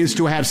an audience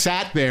to have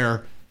sat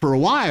there for a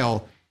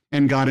while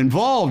and got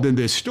involved in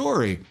this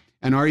story.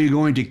 And are you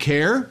going to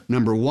care,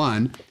 number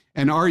one?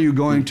 And are you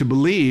going to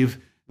believe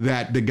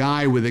that the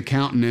guy with the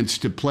countenance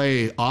to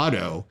play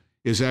Otto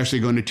is actually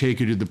going to take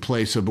you to the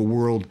place of a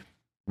world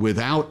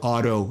without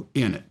Otto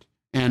in it?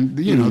 And,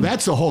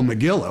 that's the whole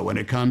Megillah when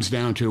it comes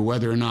down to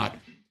whether or not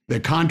the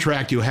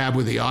contract you have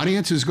with the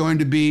audience is going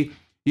to be,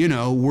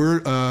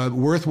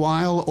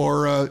 worthwhile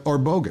or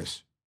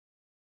bogus.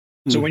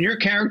 So when your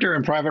character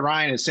in Private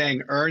Ryan is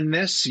saying, earn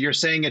this, you're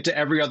saying it to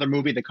every other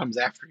movie that comes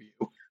after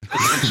you,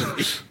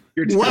 essentially.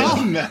 You're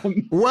telling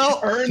them,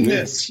 earn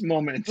this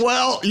moment.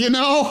 Well,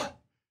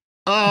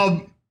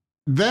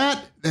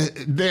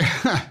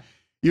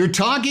 you're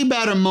talking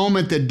about a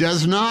moment that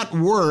does not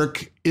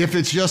work if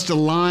it's just a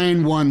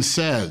line one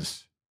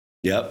says.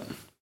 Yep.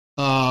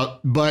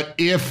 But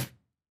if,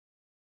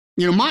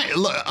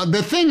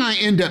 the thing I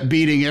end up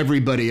beating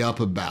everybody up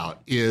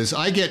about is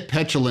I get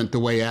petulant the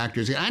way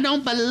actors get. I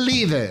don't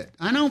believe it.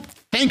 I don't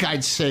think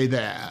I'd say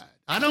that.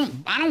 I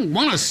don't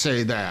want to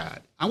say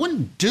that. I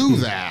wouldn't do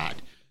that.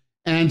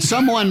 And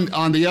someone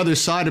on the other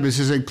side of it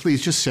says, hey,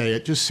 please just say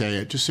it. Just say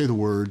it. Just say the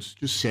words.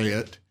 Just say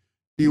it.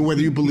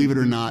 Whether you believe it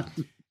or not.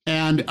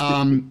 And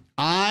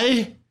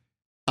I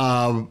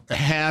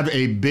have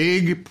a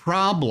big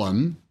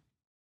problem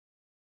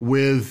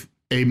with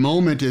a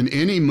moment in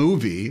any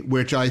movie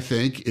which I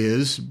think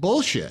is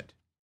bullshit.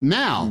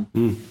 Now,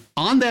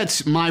 on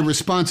that, my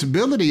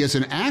responsibility as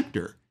an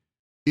actor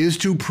is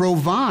to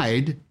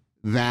provide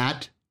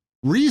that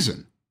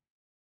reason.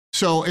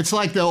 So it's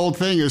like the old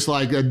thing is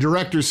like a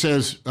director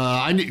says,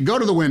 go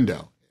to the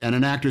window. and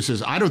an actor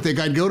says, I don't think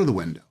I'd go to the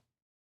window.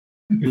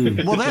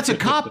 Well, that's a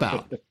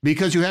cop-out,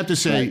 because you have to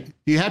say,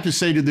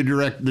 to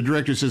the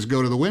director says,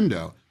 go to the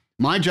window.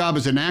 My job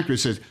as an actor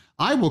says,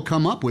 I will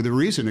come up with a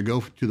reason to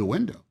go to the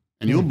window.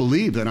 And you'll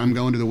believe that I'm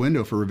going to the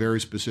window for a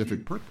very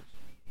specific purpose.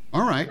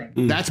 All right.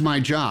 That's my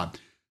job.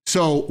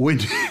 So when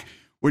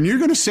you're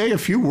going to say a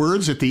few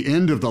words at the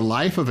end of the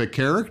life of a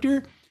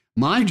character,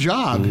 my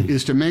job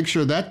is to make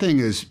sure that thing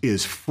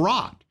is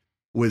fraught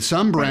with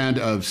some brand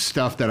of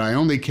stuff that I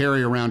only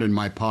carry around in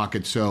my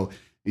pocket. So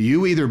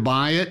you either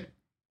buy it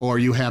or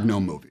you have no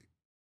movie.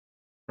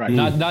 Right.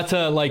 Not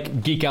to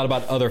like geek out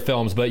about other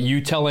films, but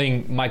you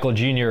telling Michael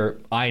Jr.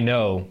 I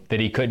know that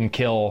he couldn't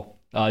kill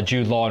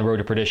Jude Law in Road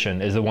to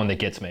Perdition is the one that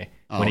gets me.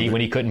 When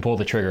he couldn't pull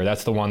the trigger,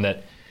 that's the one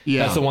that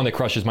that's the one that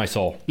crushes my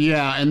soul.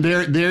 Yeah, and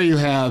there you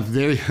have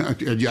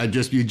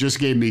you just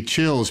gave me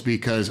chills,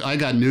 because I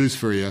got news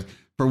for you.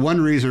 For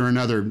one reason or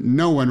another,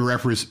 no one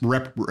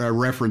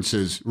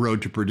references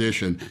Road to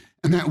Perdition.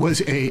 And that was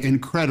a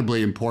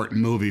incredibly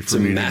important movie for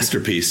me.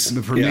 Masterpiece.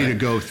 For me to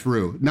go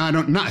through.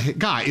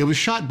 Guy, it was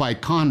shot by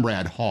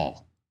Conrad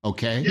Hall,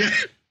 okay?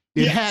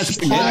 It has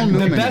Paul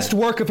Newman. The best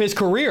work of his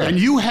career. And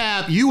you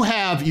have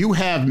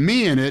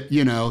me in it,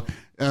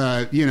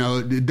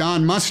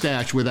 Don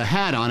Mustache with a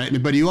hat on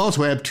it, but you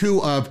also have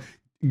two of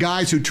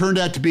guys who turned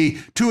out to be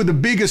two of the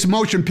biggest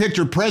motion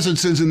picture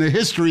presences in the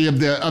history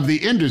of the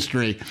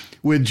industry,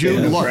 with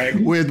Jude Law,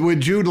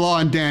 with Jude Law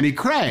and Danny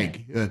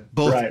Craig,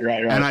 both.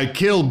 Right. And I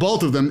killed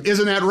both of them.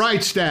 Isn't that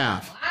right,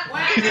 staff? That's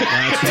right.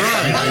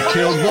 I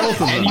killed both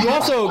of them.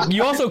 And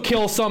you also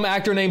kill some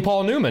actor named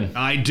Paul Newman.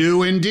 I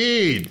do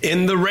indeed.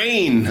 In the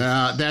Rain.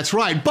 That's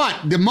right.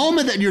 But the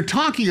moment that you're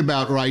talking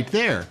about right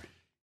there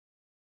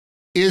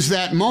is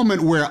that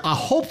moment where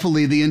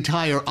hopefully the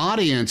entire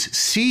audience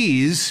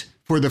sees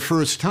for the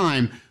first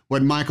time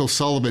what Michael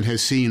Sullivan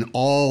has seen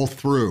all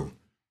through.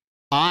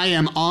 I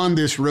am on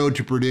this road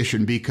to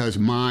perdition because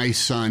my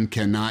son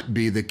cannot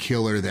be the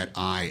killer that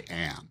I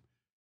am.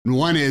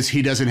 One is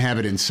he doesn't have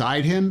it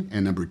inside him.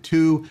 And number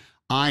two,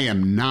 I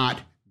am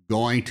not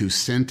going to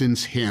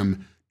sentence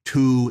him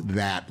to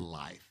that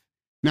life.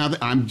 Now,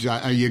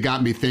 you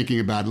got me thinking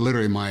about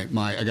literally my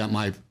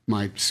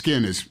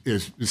skin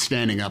is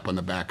standing up on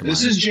the back of my head.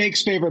 This is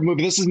Jake's favorite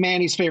movie. This is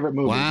Manny's favorite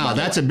movie. Wow,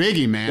 that's a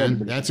biggie, man.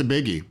 That's a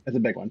biggie. That's a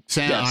big one.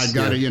 I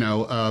got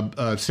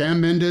it. Sam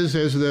Mendes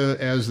as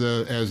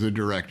the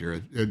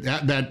director.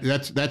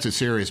 That's a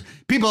serious.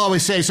 People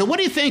always say, so what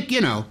do you think?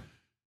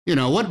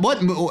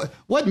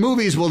 What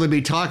movies will they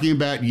be talking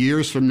about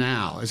years from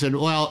now? I said,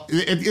 well,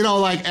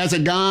 like as a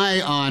guy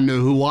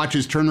who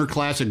watches Turner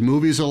Classic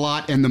Movies a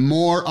lot, and the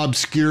more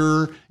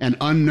obscure and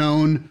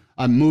unknown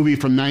a movie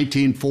from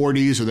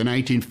 1940s or the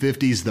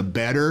 1950s, the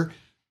better,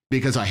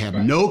 because I have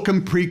no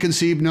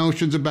preconceived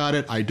notions about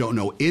it. I don't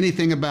know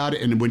anything about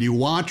it. And when you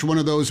watch one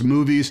of those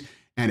movies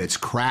and it's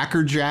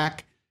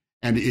crackerjack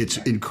and it's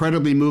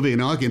incredibly moving,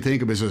 and all I can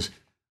think of is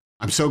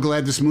I'm so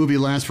glad this movie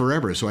lasts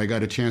forever, so I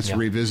got a chance to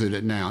revisit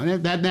it now.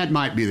 And that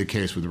might be the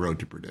case with Road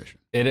to Perdition.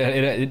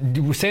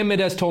 Sam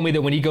Mendes told me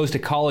that when he goes to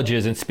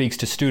colleges and speaks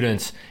to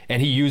students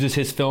and he uses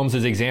his films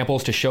as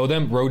examples to show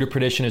them, Road to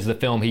Perdition is the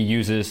film he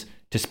uses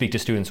to speak to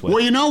students with.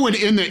 Well, in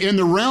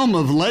the realm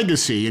of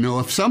legacy,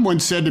 if someone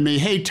said to me,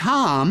 hey,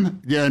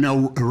 Tom,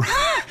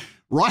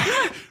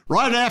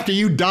 right after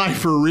you die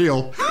for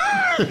real,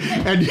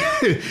 and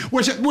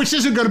which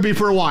isn't going to be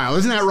for a while,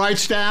 isn't that right,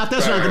 staff?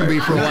 That's not going to be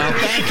for a while.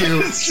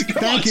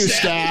 Thank you,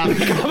 staff.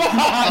 Come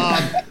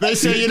on. They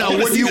say,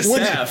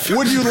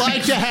 would you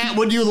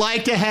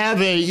like to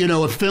have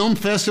a film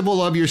festival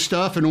of your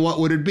stuff, and what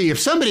would it be? If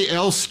somebody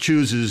else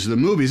chooses the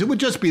movies, it would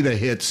just be the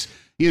hits,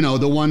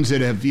 the ones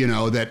that have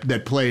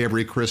that play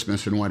every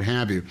Christmas and what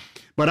have you.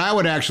 But I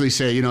would actually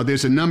say,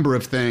 there's a number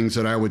of things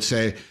that I would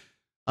say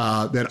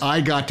that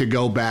I got to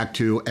go back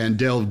to and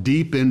delve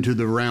deep into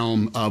the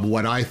realm of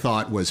what I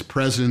thought was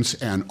presence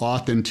and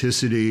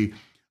authenticity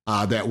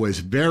that was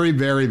very,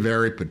 very,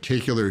 very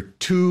particular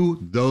to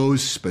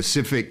those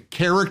specific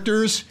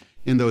characters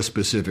in those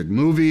specific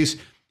movies.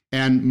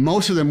 And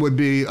most of them would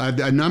be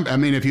a number. I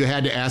mean, if you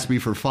had to ask me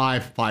for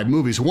five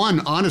movies, one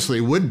honestly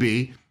would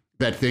be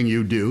That Thing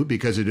You Do,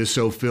 because it is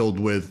so filled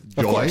with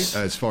joy,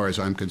 as far as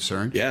I'm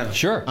concerned. Yeah,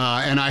 sure.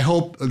 And I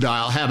hope that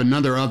I'll have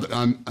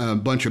a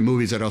bunch of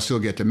movies that I'll still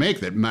get to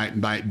make that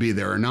might be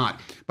there or not.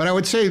 But I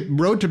would say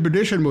Road to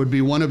Perdition would be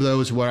one of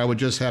those where I would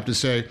just have to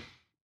say,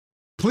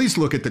 please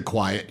look at the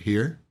quiet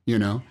here,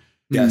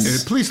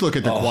 Yes. Please look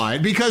at the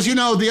quiet, because,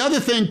 the other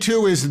thing,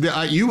 too, is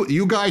that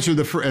you guys are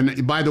the first,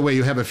 and by the way,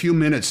 you have a few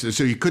minutes,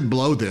 so you could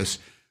blow this,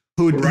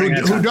 who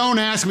don't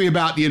ask me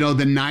about,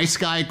 the nice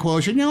guy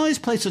quotient. I always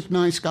play such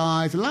nice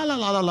guys, la, la,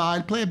 la, la, la,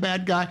 I play a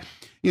bad guy.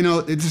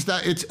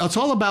 It's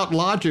all about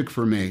logic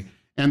for me.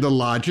 And the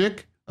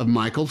logic of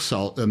Michael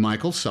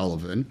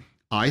Sullivan,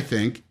 I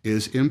think,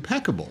 is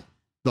impeccable.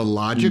 The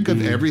logic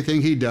of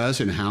everything he does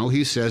and how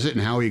he says it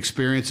and how he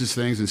experiences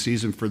things and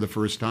sees them for the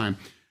first time.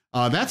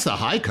 That's the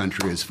high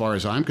country as far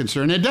as I'm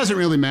concerned. It doesn't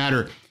really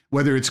matter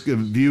whether it's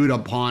viewed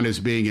upon as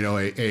being,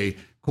 a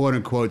quote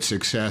unquote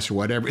success or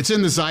whatever. It's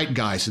in the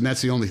zeitgeist, and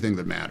that's the only thing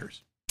that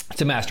matters.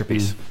 It's a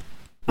masterpiece.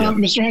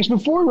 Mr. Hanks,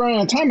 before we run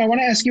out of time, I want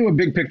to ask you a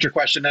big picture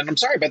question, and I'm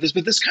sorry about this,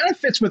 but this kind of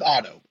fits with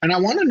Otto. And I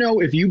want to know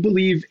if you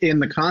believe in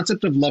the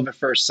concept of love at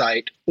first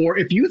sight, or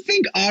if you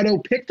think Otto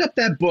picked up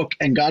that book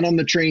and got on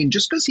the train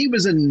just because he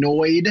was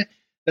annoyed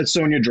that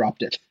Sonia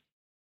dropped it.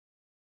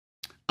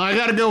 I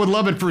got to go with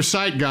love at first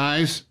sight,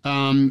 guys,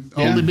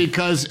 only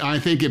because I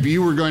think if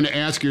you were going to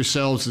ask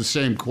yourselves the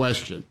same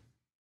question,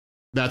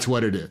 that's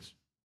what it is.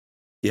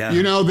 Yeah.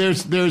 You know,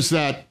 there's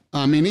that.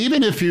 I mean,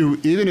 even if you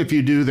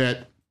do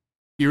that,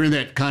 you're in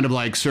that kind of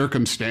like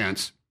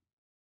circumstance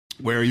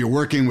where you're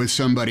working with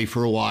somebody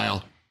for a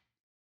while,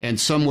 and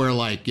somewhere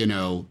like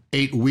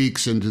 8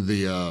 weeks into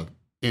the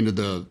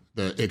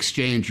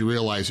exchange, you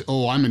realize,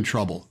 oh, I'm in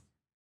trouble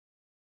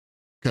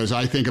because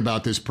I think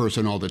about this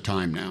person all the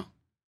time now.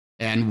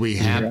 And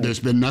there's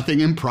been nothing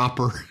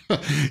improper.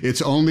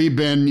 It's only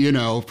been,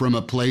 from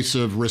a place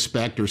of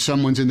respect, or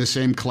someone's in the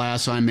same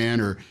class I'm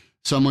in, or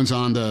someone's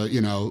on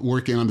the,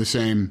 working on the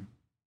same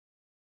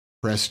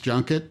press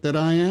junket that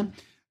I am.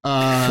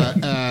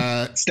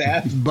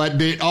 Staff. But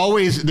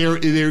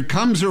there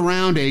comes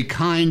around a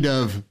kind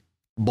of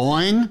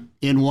boing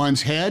in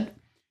one's head.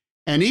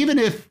 And even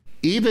if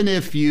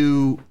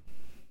you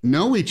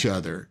know each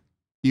other,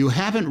 you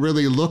haven't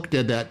really looked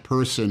at that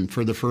person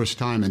for the first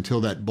time until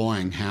that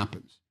boing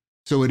happens.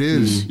 So it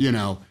is,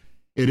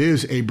 it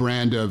is a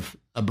brand of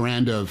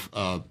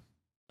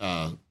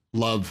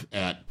love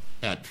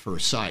at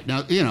first sight.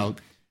 Now,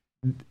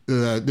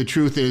 the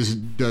truth is,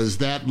 does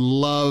that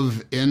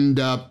love end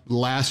up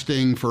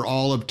lasting for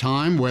all of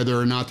time, whether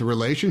or not the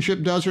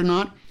relationship does or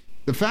not?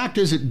 The fact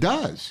is it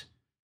does,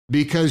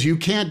 because you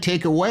can't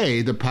take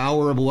away the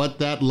power of what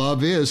that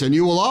love is, and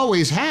you will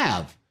always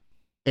have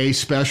a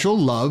special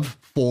love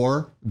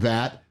for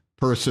that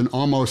person,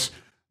 almost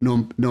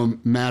no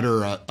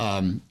matter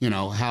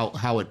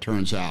how it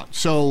turns out.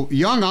 So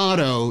young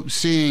Otto,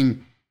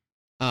 seeing,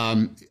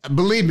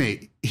 believe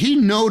me, he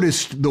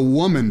noticed the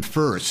woman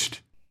first,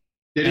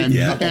 and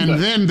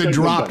then the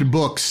dropped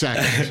book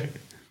second.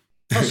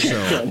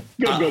 Okay,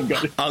 good.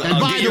 And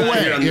by the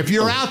way, if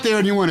you're out there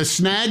and you want to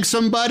snag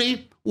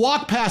somebody,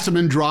 walk past them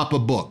and drop a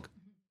book.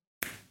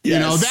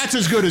 Yes. That's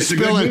as good as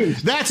spilling.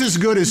 That's as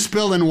good as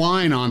spilling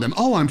wine on them.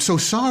 Oh, I'm so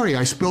sorry,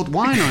 I spilled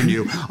wine on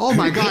you. Oh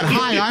my God!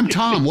 Hi, I'm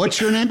Tom. What's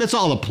your name? It's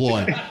all a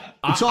ploy.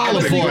 It's all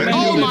a ploy.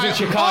 Oh my!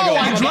 Chicago.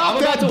 I dropped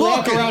that book.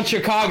 Walk around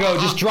Chicago,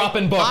 just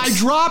dropping books. I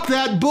dropped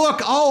that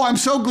book. Oh, I'm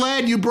so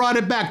glad you brought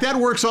it back. That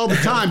works all the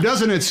time,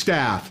 doesn't it,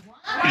 staff?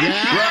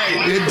 Yeah,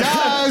 right. It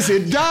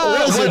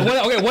does.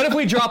 What if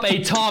we drop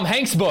a Tom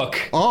Hanks book?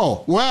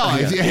 Oh, well,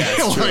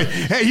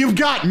 hey, you've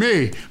got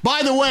me.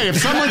 By the way, if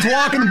someone's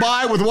walking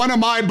by with one of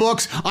my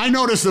books, I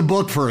notice the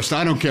book first.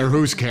 I don't care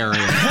who's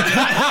carrying it.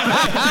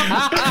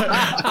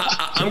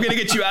 I'm going to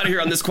get you out of here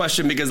on this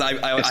question because I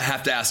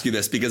have to ask you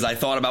this, because I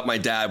thought about my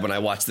dad when I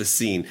watched this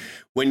scene.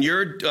 When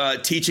you're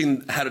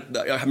teaching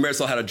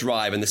Marisol how to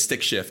drive and the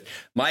stick shift,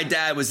 my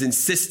dad was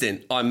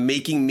insistent on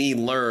making me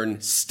learn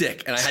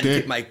stick, and I had to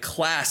get my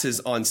classes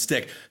on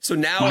stick. So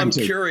now I'm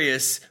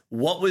curious,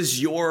 what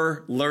was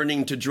your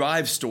learning to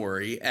drive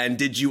story, and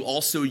did you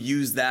also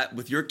use that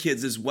with your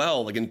kids as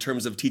well, like in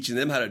terms of teaching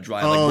them how to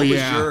drive? How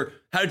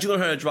did you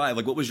learn how to drive?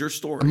 Like, what was your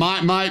story?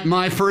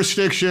 My first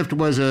stick shift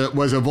was a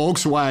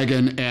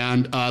Volkswagen,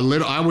 and I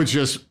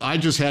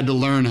just had to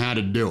learn how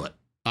to do it.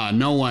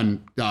 No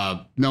one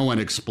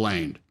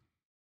explained.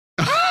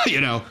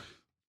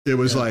 It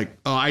was like,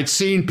 I'd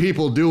seen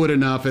people do it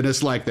enough, and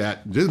it's like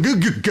that.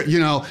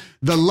 The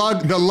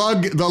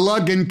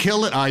lug and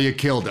kill it. You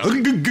killed it.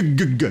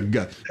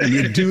 And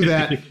you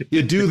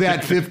do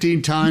that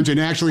 15 times, and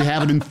actually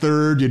have it in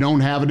third. You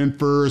don't have it in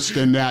first,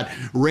 and that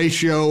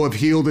ratio of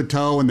heel to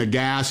toe and the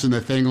gas and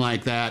the thing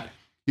like that.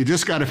 You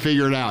just got to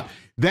figure it out.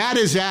 That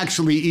is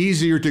actually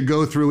easier to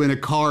go through in a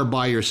car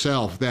by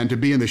yourself than to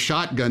be in the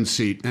shotgun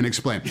seat and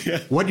explain.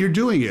 What you're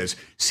doing is,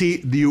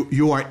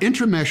 you are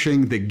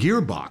intermeshing the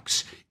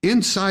gearbox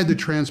inside the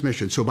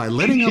transmission. So by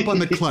letting up on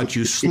the clutch,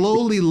 you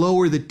slowly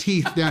lower the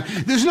teeth down.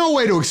 There's no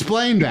way to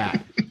explain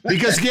that,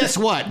 because guess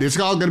what? It's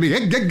all going to be,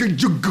 okay.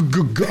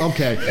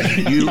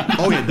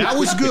 That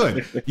was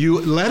good. You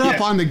let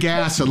up on the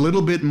gas a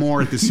little bit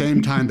more at the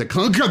same time the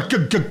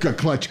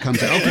clutch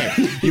comes out.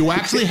 Okay, you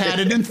actually had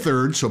it in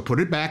third, so put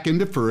it back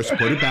into first,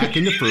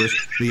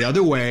 the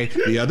other way,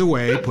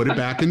 put it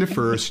back into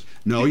first.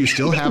 No, you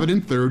still have it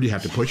in third. You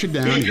have to push it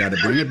down. You got to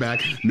bring it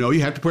back. No, you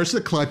have to push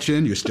the clutch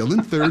in. You're still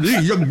in third. No,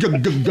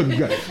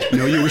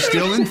 you were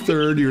still in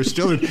third. You're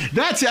still in.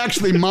 That's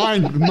actually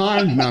mind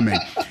numbing.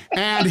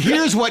 And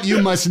here's what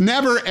you must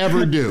never,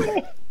 ever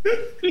do.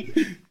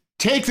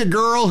 Take the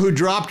girl who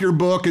dropped your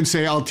book and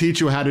say, I'll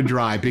teach you how to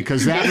drive,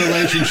 because that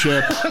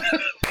relationship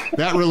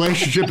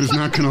is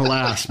not going to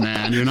last,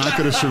 man. You're not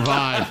going to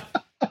survive.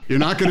 You're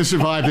not going to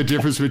survive the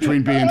difference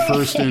between being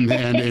first and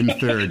in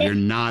third. You're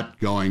not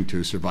going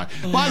to survive.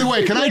 By the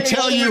way, can I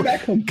tell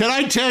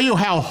you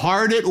how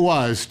hard it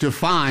was to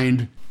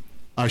find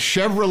a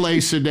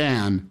Chevrolet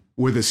sedan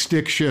with a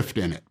stick shift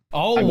in it?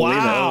 Oh,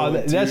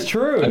 wow. That's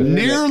true.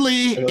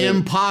 Nearly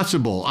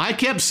impossible. I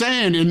kept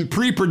saying in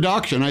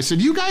pre-production, I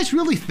said, you guys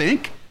really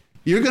think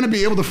you're going to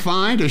be able to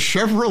find a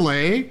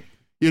Chevrolet,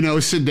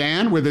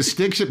 sedan with a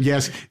stick shift?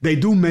 Yes, they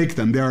do make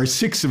them. There are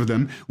 6 of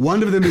them.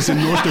 One of them is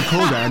in North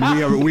Dakota,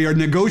 and we are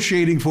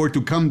negotiating for it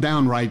to come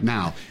down right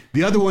now.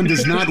 The other one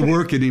does not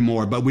work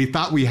anymore, but we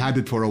thought we had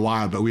it for a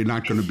while, but we're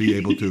not going to be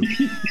able to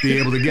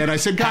get. I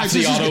said, guys,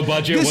 this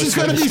is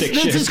going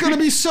to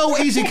be so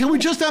easy. Can we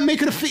just not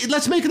make it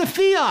let's make it a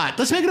Fiat.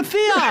 Let's make it a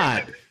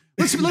Fiat.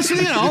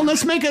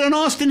 Let's make it an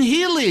Austin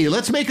Healey.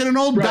 Let's make it an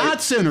old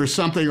Datsun or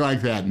something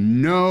like that.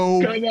 No,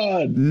 come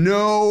on,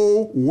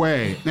 no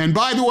way. And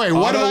by the way,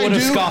 what did I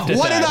do?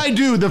 What did I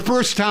do the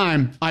first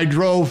time I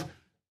drove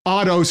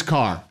Otto's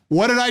car?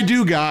 What did I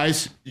do,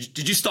 guys?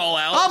 Did you stall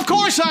out? Of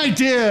course I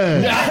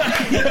did.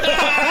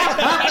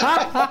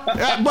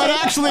 But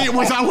actually,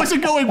 I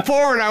wasn't going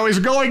forward. I was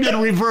going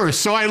in reverse.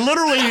 So I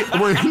literally,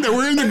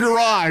 we're in the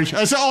garage.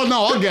 I said, "Oh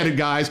no, I'll get it,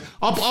 guys.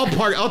 I'll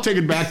park. I'll take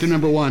it back to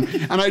number 1."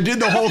 And I did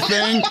the whole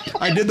thing.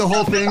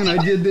 And I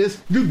did this.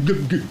 And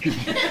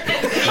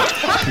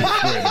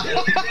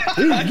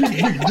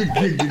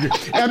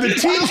the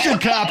Teamster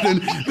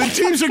captain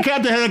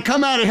had to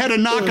come out and had a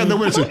knock on the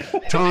window.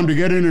 Tom, to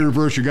get in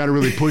reverse, you got to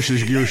really push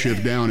this gear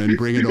shift down and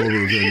bring it over.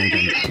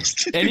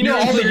 And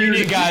all the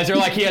union guys are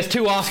like, he has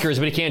 2 Oscars,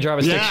 but he can't drive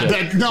a stick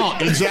shift. No,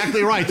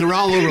 exactly right. They're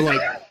all over like...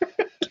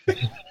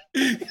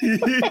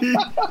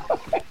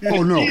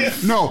 Oh, no.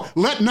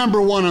 Let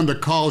number 1 on the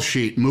call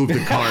sheet move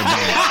the car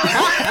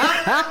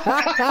back.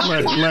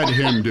 Let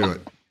him do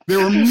it. They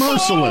were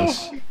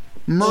merciless.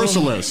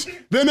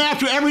 Then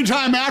every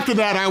time after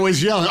that, I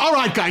was yelling, all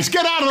right, guys,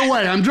 get out of the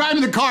way. I'm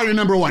driving the car to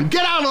number 1.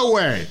 Get out of the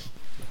way.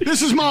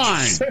 This is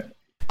mine.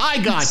 I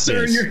got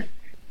this.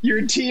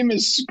 Your team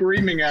is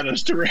screaming at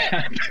us to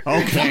wrap.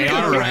 Okay,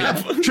 all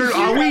right. Sure,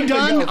 are we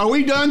done? Are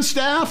we done,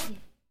 staff?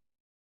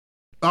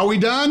 Are we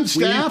done,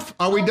 staff?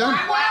 Are we done?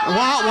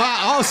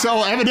 Wow. Oh,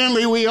 so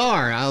evidently we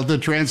are. I'll have to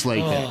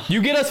translate that. You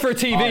get us for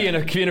TV in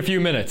a few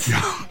minutes.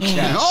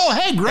 Oh,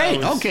 hey,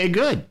 great. Okay,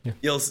 good.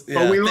 We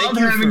love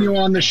having you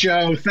on the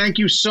show. Thank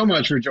you so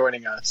much for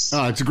joining us.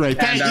 Oh, it's great.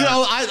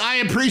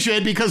 I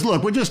appreciate it because,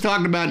 look, we're just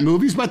talking about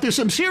movies, but there's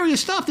some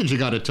serious stuff that you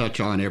got to touch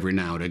on every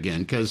now and again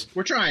because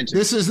we're trying to.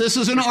 This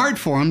is an art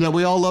form that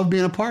we all love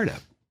being a part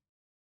of.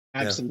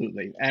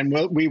 Absolutely. And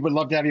we would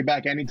love to have you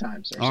back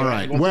anytime, sir. All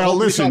right. Well,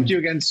 listen. Talk to you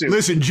again soon.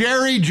 Listen,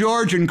 Jerry,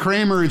 George, and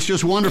Kramer, it's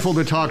just wonderful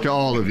to talk to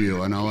all of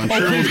you. I'm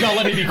sure please don't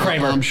let me be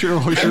Kramer. I'm sure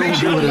we'll do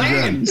it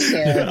again.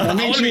 I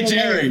want to be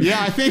Jerry.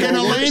 Yeah, I think an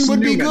Elaine would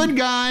be good,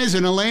 guys.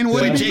 And Elaine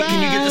wouldn't be Jake, bad.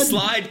 Can you get the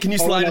slide? Can you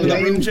slide into the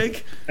room,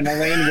 Jake? And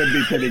Elaine would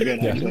be pretty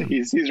good, actually.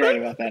 He's right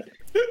about that.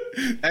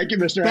 Thank you,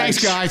 Mr. Thanks,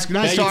 guys.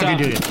 Nice talking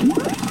to you.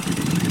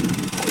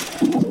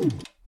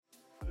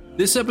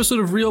 This episode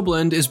of Real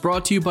Blend is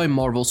brought to you by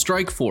Marvel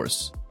Strike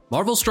Force.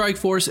 Marvel Strike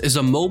Force is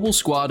a mobile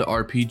squad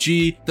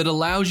RPG that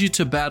allows you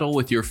to battle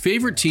with your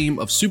favorite team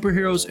of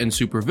superheroes and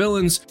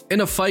supervillains in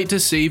a fight to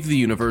save the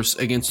universe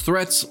against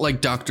threats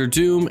like Doctor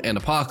Doom and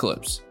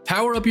Apocalypse.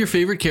 Power up your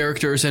favorite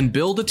characters and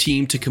build a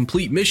team to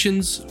complete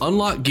missions,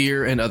 unlock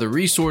gear and other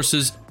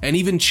resources, and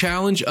even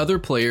challenge other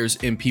players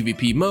in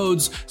PvP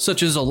modes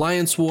such as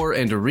Alliance War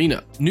and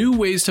Arena. New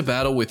ways to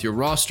battle with your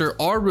roster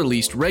are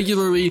released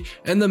regularly,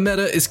 and the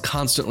meta is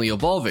constantly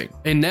evolving.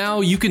 And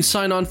now you can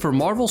sign on for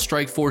Marvel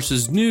Strike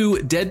Force's new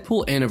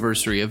Deadpool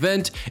Anniversary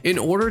event in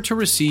order to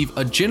receive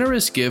a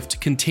generous gift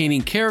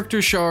containing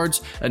character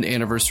shards, an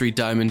anniversary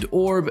diamond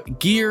orb,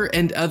 gear,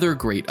 and other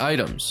great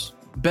items.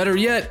 Better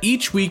yet,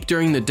 each week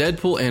during the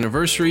Deadpool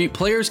Anniversary,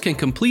 players can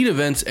complete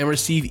events and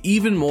receive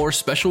even more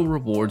special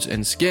rewards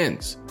and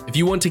skins. If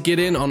you want to get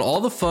in on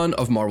all the fun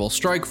of Marvel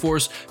Strike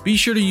Force, be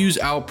sure to use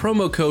our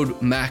promo code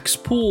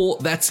MAXPOOL,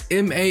 that's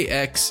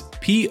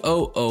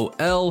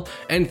MAXPOOL,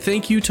 and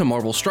thank you to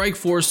Marvel Strike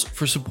Force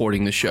for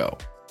supporting the show.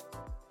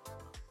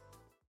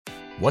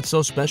 What's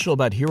so special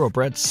about Hero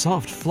Bread's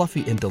soft,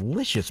 fluffy, and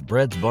delicious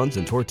breads, buns,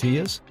 and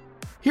tortillas?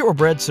 Hero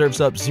Bread serves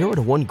up 0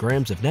 to 1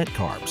 grams of net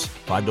carbs,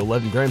 5 to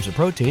 11 grams of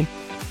protein,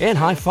 and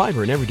high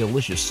fiber in every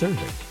delicious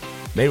serving.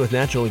 Made with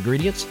natural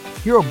ingredients,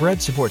 Hero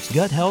Bread supports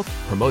gut health,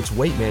 promotes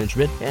weight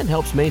management, and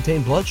helps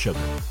maintain blood sugar.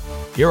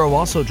 Hero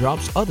also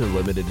drops other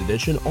limited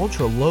edition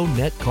ultra-low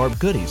net carb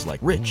goodies like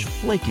rich,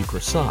 flaky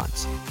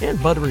croissants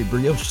and buttery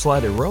brioche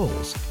slider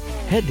rolls.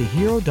 Head to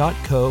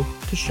hero.co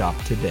to shop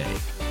today.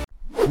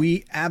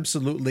 We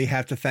absolutely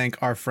have to thank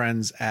our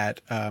friends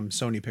at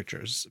Sony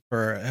Pictures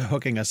for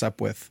hooking us up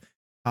with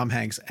Tom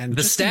Hanks and the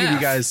just staff. to give you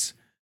guys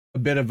a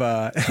bit of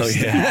a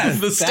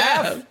the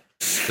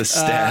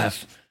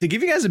staff. To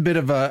give you guys a bit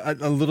of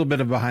a little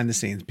bit of behind the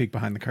scenes, peek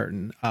behind the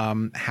curtain,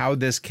 how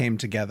this came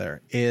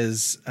together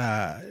is,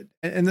 and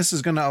this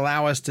is going to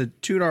allow us to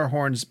toot our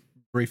horns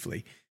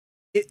briefly,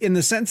 in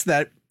the sense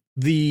that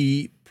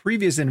the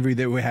previous interview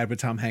that we had with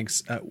Tom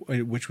Hanks,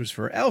 which was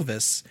for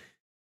Elvis,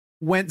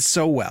 went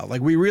so well.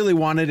 Like, we really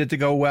wanted it to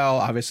go well.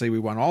 Obviously, we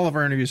want all of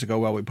our interviews to go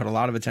well. We put a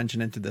lot of attention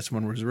into this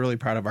one. We was really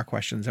proud of our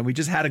questions, and we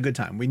just had a good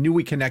time. We knew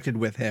we connected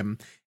with him,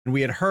 and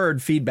we had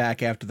heard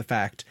feedback after the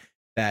fact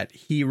that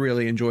he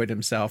really enjoyed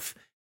himself.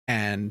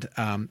 And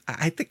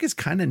I think is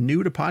kind of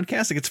new to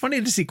podcasting. It's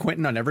funny to see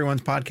Quentin on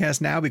everyone's podcast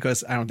now,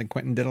 because I don't think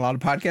Quentin did a lot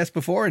of podcasts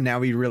before, and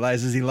now he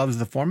realizes he loves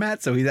the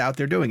format, so he's out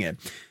there doing it.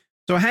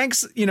 So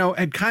Hanks,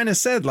 had kind of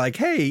said like,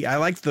 hey, I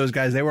liked those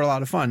guys. They were a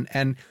lot of fun.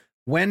 And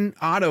when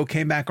Otto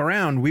came back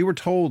around, we were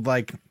told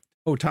like,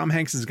 oh, Tom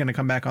Hanks is going to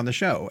come back on the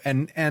show.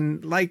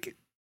 And like,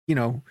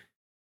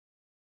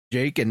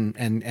 Jake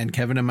and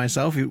Kevin and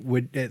myself,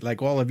 would,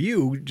 like all of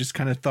you, just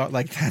kind of thought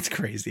like, that's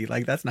crazy.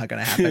 Like, that's not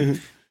going to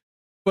happen.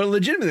 But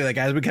legitimately, like,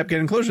 as we kept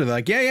getting closer, they're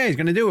like, yeah, he's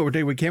going to do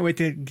it. We can't wait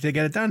to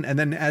get it done. And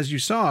then as you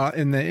saw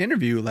in the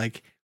interview,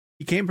 like,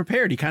 he came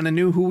prepared. He kind of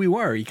knew who we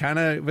were.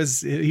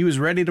 He was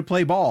ready to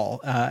play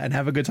ball and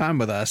have a good time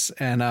with us.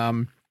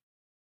 And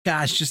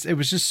gosh, it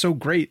was just so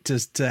great to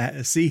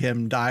see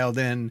him dialed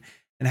in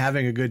and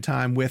having a good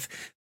time with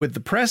the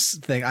press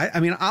thing.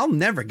 I mean, I'll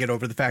never get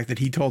over the fact that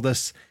he told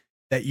us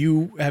that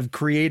you have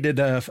created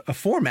a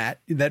format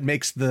that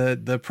makes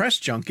the press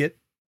junket,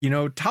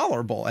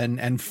 tolerable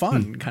and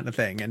fun kind of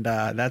thing. And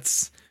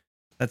that's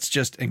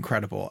just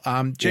incredible.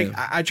 Jake,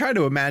 yeah. I try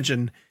to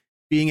imagine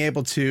being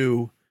able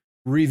to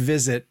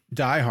revisit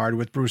Die Hard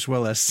with Bruce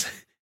Willis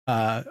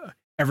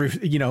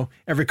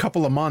every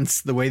couple of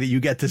months, the way that you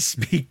get to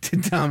speak to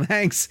Tom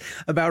Hanks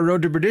about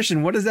Road to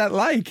Perdition. What is that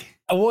like?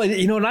 Well,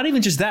 not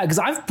even just that, because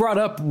I've brought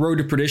up Road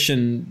to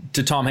Perdition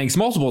to Tom Hanks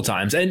multiple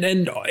times, and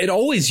it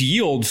always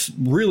yields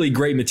really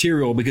great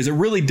material, because it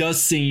really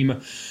does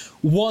seem,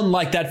 one,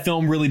 like that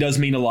film really does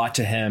mean a lot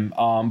to him,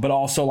 but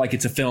also like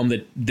it's a film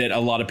that a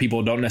lot of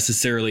people don't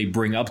necessarily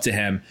bring up to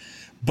him.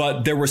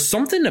 But there was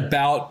something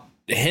about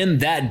him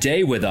that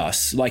day with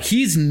us. Like,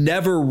 he's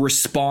never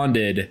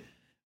responded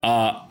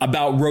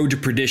about Road to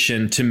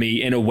Perdition to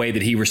me in a way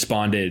that he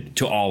responded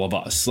to all of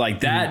us.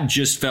 Like, that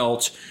just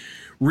felt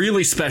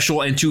really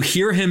special. And to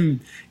hear him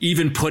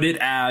even put it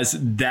as,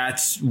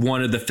 that's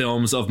one of the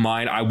films of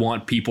mine I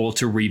want people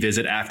to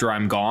revisit after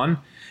I'm gone,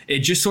 it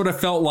just sort of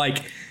felt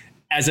like,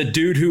 as a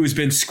dude who has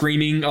been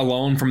screaming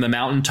alone from the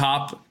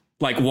mountaintop,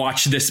 like,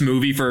 watch this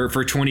movie for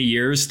 20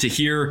 years, to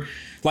hear,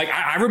 like,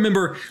 I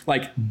remember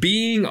like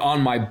being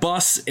on my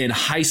bus in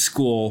high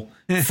school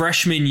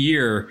freshman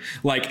year,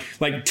 like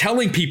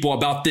telling people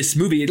about this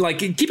movie. Like,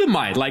 keep in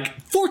mind,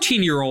 like,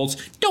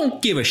 14-year-olds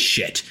don't give a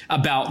shit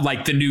about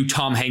like the new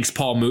Tom Hanks,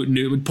 Paul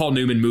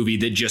Newman movie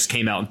that just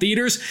came out in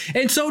theaters.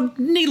 And so,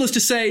 needless to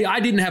say, I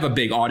didn't have a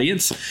big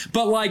audience,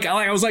 but like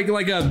I was like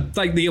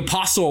the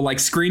apostle, like,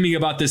 screaming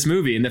about this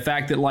movie. And the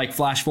fact that, like,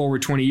 flash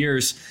forward 20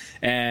 years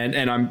and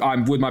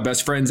I'm with my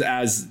best friends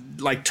as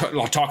like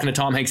talking to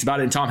Tom Hanks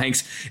about it, and Tom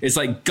Hanks is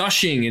like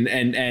gushing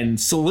and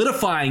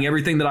solidifying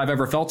everything that I've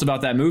ever felt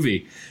about that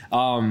movie.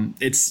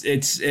 It's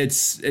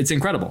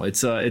incredible.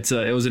 It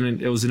was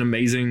an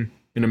amazing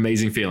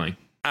feeling.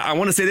 I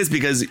want to say this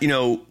because,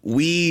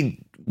 we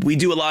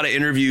do a lot of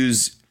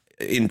interviews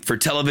for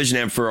television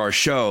and for our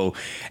show.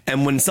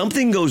 And when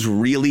something goes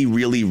really,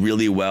 really,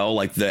 really well,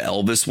 like the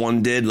Elvis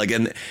one did, like,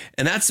 and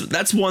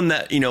that's one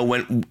that,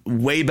 went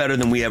way better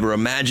than we ever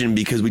imagined,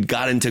 because we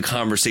got into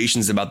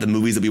conversations about the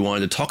movies that we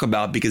wanted to talk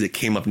about because it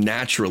came up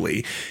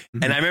naturally.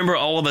 Mm-hmm. And I remember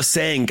all of us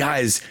saying,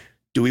 guys,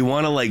 do we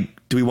want to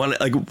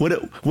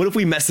what if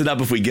we mess it up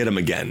if we get him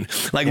again?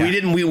 Like, yeah. we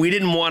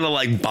didn't want to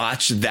like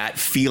botch that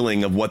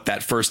feeling of what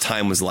that first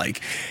time was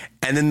like.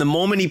 And then the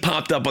moment he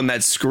popped up on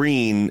that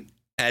screen,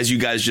 as you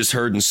guys just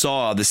heard and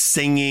saw, the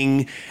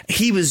singing,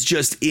 he was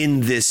just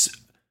in this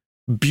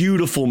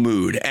beautiful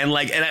mood. And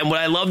what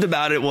I loved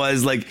about it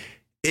was like,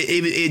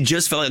 it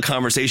just felt like a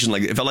conversation.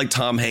 Like, it felt like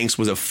Tom Hanks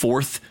was a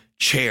fourth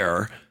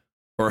chair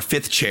or a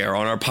fifth chair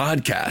on our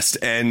podcast.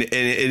 And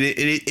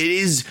it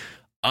is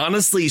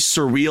honestly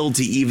surreal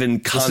to even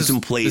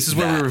contemplate. This is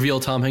where we reveal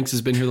Tom Hanks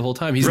has been here the whole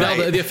time. He's right.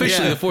 Now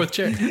officially the fourth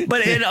chair.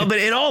 But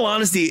in all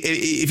honesty,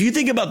 if you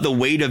think about the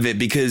weight of it,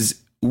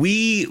 because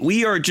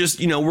we are just,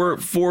 we're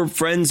four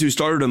friends who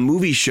started a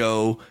movie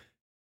show.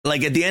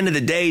 Like, at the end of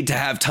the day, to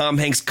have Tom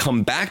Hanks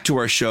come back to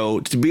our show,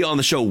 to be on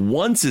the show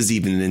once, is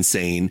even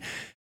insane.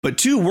 But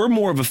two, we're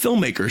more of a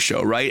filmmaker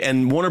show, right?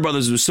 And Warner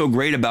Brothers was so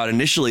great about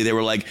initially. They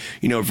were like,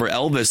 for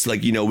Elvis,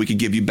 like, we could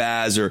give you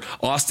Baz or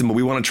Austin, but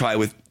we want to try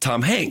with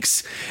Tom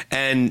Hanks.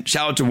 And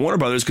shout out to Warner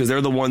Brothers, because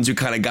they're the ones who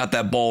kind of got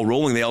that ball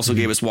rolling. They also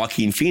gave us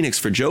Joaquin Phoenix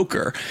for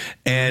Joker.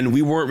 And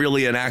we weren't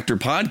really an actor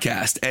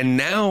podcast. And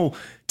now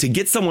to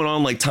get someone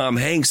on like Tom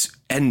Hanks,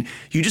 and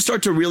you just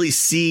start to really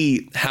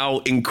see how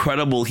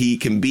incredible he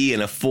can be in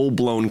a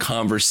full-blown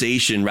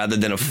conversation rather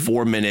than a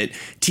 4-minute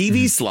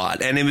TV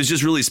slot. And it was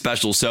just really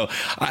special. So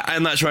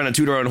I'm not trying to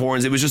toot our own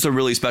horns. It was just a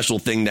really special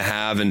thing to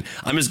have. And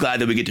I'm just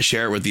glad that we get to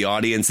share it with the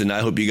audience. And I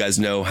hope you guys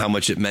know how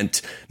much it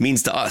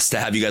means to us to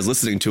have you guys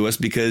listening to us,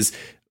 because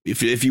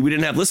if we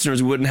didn't have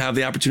listeners, we wouldn't have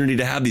the opportunity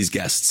to have these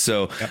guests.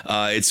 So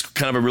it's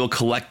kind of a real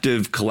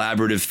collective,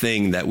 collaborative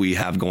thing that we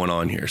have going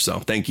on here. So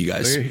thank you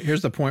guys. So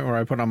here's the point where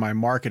I put on my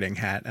marketing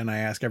hat and I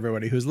ask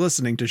everybody who's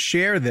listening to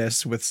share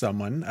this with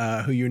someone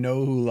who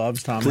who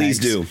loves Tom Hanks. Please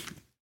do.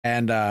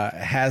 and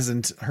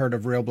hasn't heard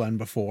of Real Blend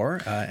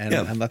before,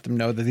 and let them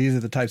know that these are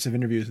the types of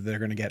interviews that they're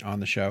going to get on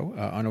the show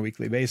on a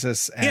weekly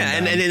basis.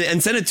 And,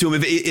 and send it to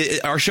them.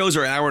 If our shows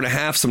are an hour and a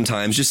half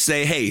sometimes, just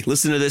say, hey,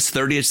 listen to this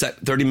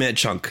 30-minute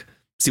chunk.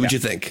 See what you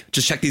think.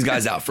 Just check these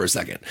guys out for a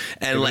second.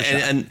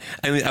 And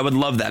I would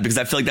love that, because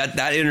I feel like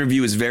that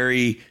interview is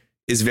very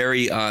it's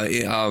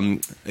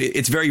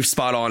very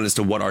spot on as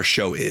to what our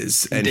show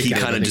is. And he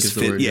kind of just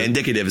fit.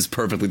 Indicative is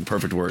perfectly the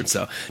perfect word.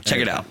 So check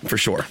it out for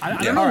sure.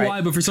 I don't know why,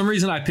 but for some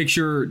reason I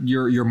picture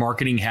your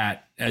marketing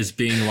hat as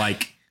being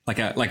like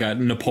a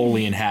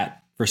Napoleon hat.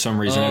 For some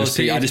reason,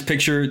 I just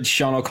pictured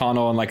Sean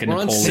O'Connell on like a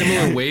Napoleon. On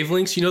similar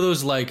wavelengths. You know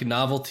those like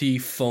novelty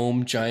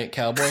foam giant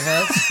cowboy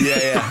hats?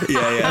 Yeah.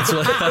 That's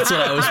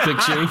what I was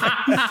picturing.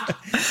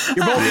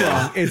 You're both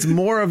wrong. It's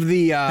more of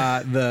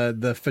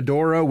the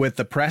fedora with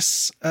the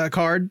press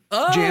card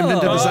jammed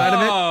into the side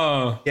of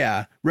it.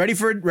 Yeah, ready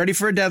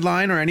for a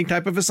deadline or any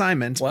type of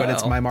assignment. Wow. But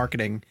it's my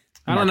marketing.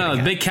 I don't know.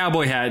 The big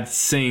cowboy hat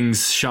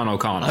sings Sean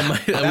O'Onnell.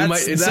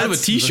 Instead of a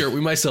T-shirt,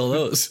 we might sell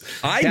those.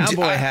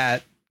 Cowboy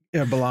hat.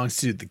 It belongs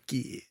to the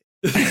kid.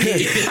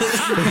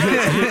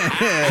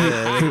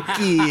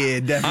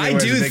 I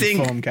do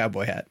think foam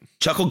cowboy hat.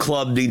 Chuckle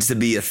Club needs to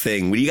be a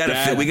thing. We got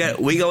to figure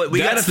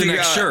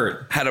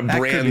out how to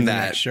brand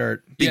that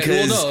shirt.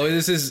 Because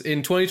this is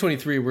in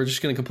 2023. We're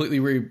just going to completely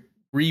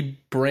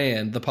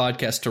rebrand the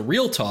podcast to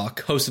Real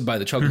Talk, hosted by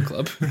the Chuckle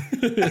Club.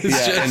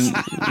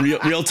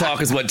 And Real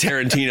Talk is what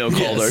Tarantino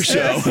called our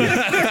show.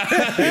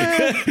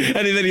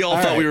 And then he all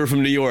thought we were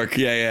from New York.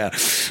 Yeah.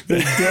 The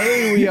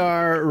day we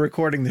are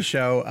recording the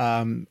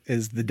show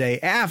is the day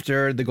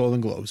after the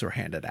Golden Globes were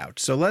handed out.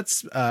 So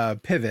let's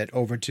pivot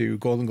over to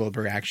Golden Globe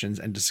reactions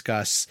and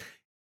discuss.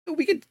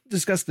 We could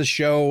discuss the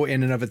show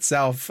in and of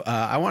itself.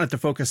 I wanted to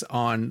focus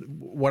on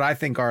what I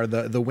think are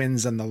the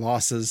wins and the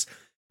losses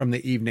from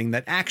the evening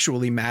that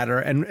actually matter.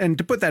 And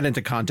to put that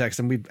into context,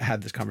 and we've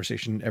had this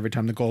conversation every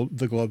time the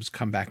Globes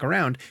come back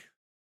around,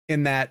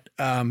 in that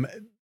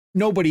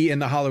nobody in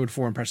the Hollywood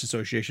Foreign Press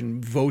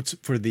Association votes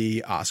for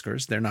the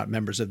Oscars. They're not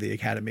members of the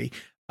Academy.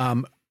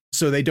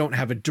 So they don't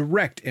have a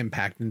direct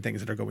impact in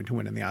things that are going to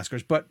win in the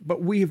Oscars.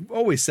 But we've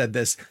always said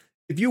this.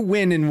 If you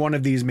win in one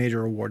of these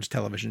major awards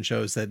television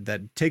shows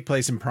that take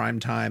place in prime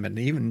time, and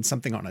even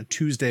something on a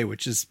Tuesday,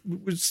 which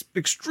was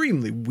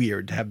extremely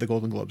weird to have the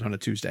Golden Globes on a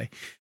Tuesday,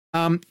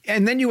 and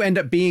then you end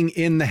up being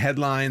in the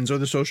headlines or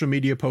the social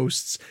media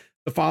posts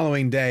the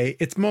following day,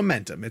 it's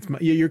momentum.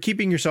 You're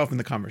keeping yourself in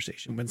the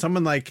conversation. When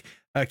someone like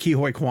Ke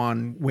Huy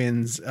Quan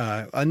wins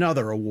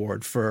another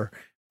award for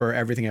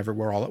Everything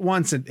Everywhere All at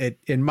Once, it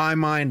in my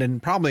mind,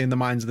 and probably in the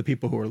minds of the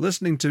people who are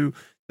listening to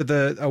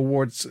the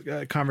awards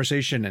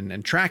conversation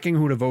and tracking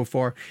who to vote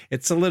for,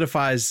 it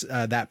solidifies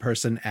that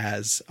person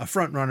as a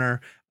front runner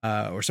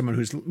or someone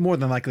who's more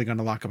than likely going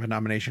to lock up a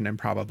nomination and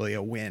probably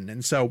a win.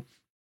 And so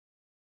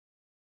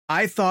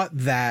I thought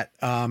that,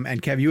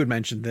 and Kev, you had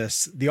mentioned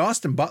this, the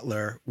Austin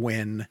Butler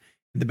win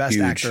in the Best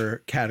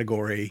Actor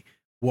category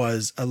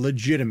was a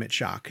legitimate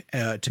shock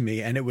to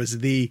me. And it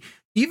was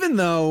even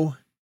though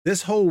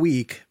this whole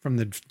week from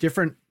the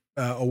different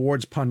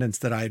awards pundits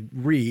that I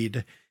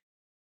read,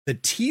 the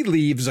tea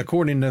leaves,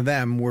 according to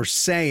them, were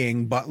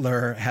saying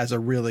Butler has a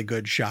really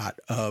good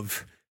shot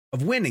of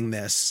winning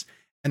this,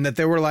 and that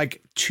there were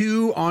like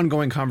two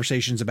ongoing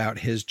conversations about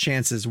his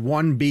chances.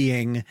 One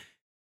being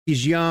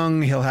he's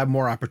young, he'll have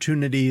more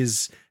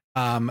opportunities.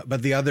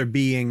 But the other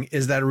being,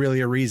 is that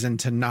really a reason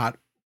to not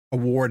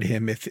award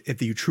him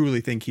if you truly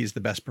think he's the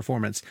best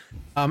performance?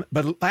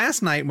 But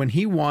last night when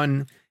he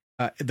won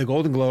the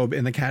Golden Globe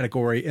in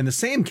the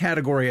same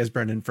category as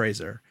Brendan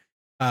Fraser,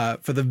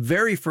 for the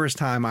very first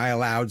time, I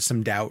allowed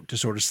some doubt to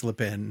sort of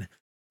slip in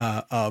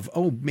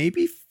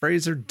maybe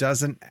Fraser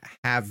doesn't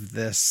have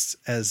this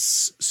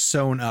as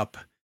sewn up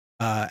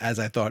as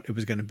I thought it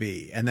was going to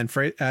be. And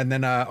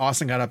then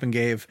Austin got up and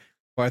gave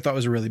what I thought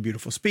was a really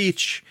beautiful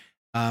speech.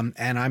 And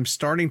I'm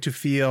starting to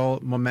feel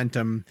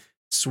momentum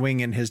swing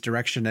in his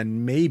direction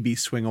and maybe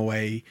swing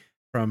away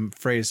from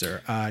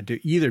Fraser. Do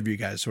either of you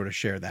guys sort of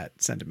share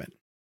that sentiment?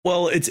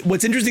 Well,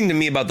 what's interesting to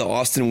me about the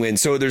Austin win.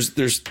 So I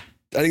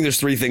think there's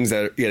three things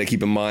that you got to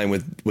keep in mind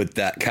with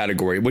that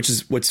category, which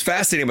is what's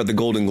fascinating about the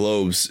Golden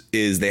Globes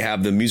is they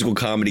have the musical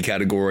comedy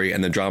category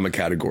and the drama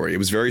category. It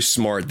was very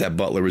smart that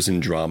Butler was in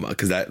drama,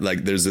 because that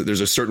there's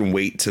a certain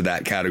weight to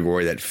that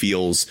category that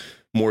feels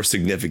more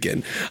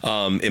significant,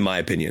 in my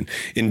opinion,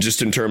 in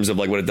terms of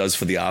like what it does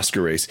for the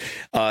Oscar race.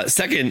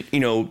 Second,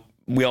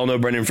 we all know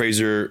Brendan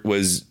Fraser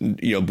was,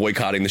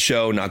 boycotting the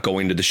show, not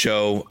going to the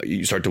show.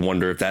 You start to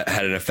wonder if that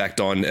had an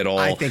effect on it all.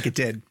 I think it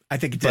did.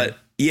 But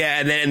yeah,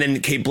 and then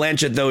Cate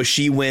Blanchett, though,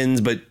 she wins,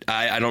 but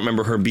I don't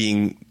remember her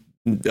being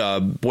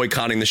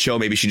boycotting the show.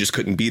 Maybe she just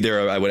couldn't be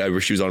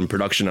there. She was on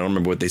production. I don't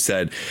remember what they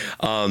said.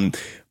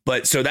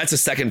 But so that's a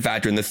second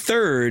factor. And the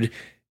third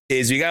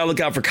is you got to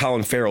look out for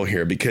Colin Farrell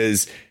here,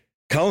 because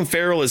Colin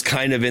Farrell is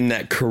kind of in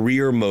that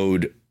career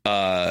mode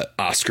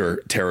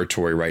Oscar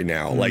territory right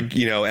now. Like,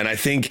 you know, and I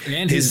think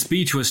his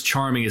speech was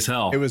charming as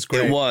hell. It was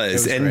great. It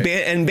was. And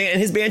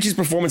his Banshees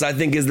performance, I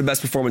think, is the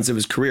best performance of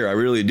his career. I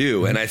really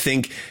do. And I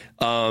think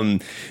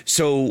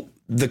so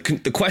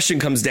the question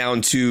comes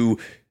down to,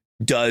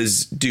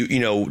 does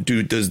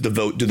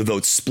the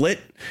vote split?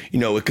 You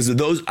know, because of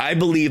those, I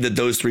believe that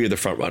those three are the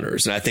front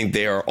runners, and I think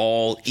they are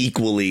all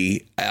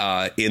equally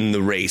in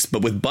the race.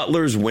 But with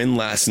Butler's win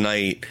last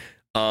night,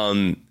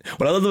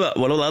 what I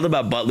love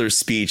about Butler's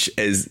speech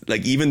is,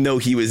 like, even though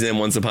he was in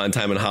Once Upon a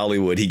Time in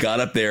Hollywood, he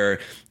got up there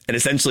and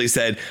essentially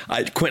said,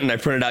 Quentin, I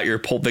printed out your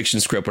Pulp Fiction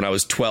script when I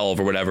was 12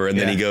 or whatever. And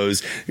then he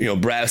goes, you know,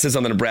 Brad says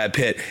something to Brad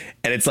Pitt.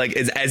 And it's like,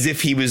 it's as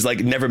if he was like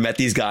never met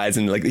these guys.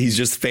 And like, he's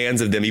just fans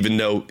of them, even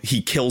though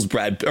he kills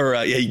Brad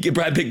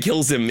Pitt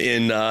kills him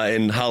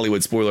in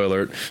Hollywood. Spoiler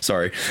alert.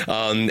 Sorry.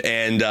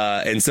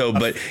 And so,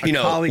 but you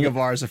know, a colleague of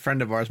ours, a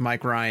friend of ours,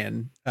 Mike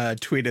Ryan,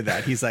 tweeted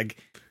that. He's like,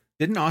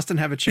 didn't Austin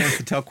have a chance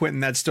to tell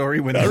Quentin that story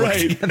when they were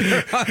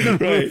together on the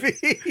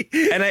movie?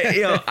 And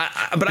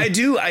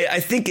I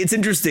think it's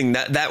interesting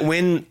that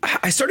when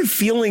I started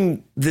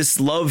feeling this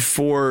love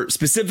for,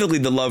 specifically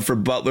the love for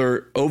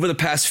Butler over the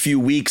past few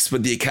weeks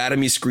with the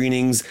Academy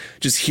screenings,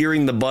 just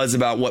hearing the buzz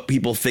about what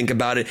people think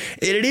about it.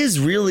 It is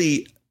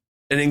really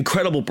an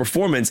incredible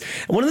performance.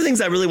 And one of the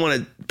things I really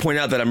want to point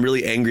out that I'm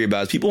really angry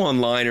about is people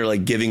online are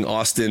like giving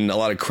Austin a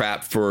lot of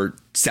crap for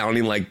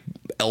sounding like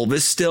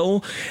Elvis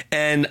still.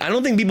 And I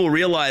don't think people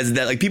realize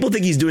that, like, people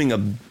think he's doing a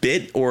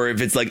bit, or if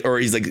it's like, or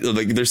he's like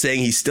they're saying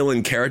he's still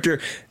in character.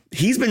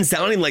 He's been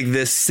sounding like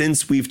this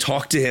since we've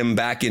talked to him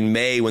back in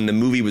May when the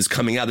movie was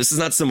coming out. This is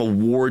not some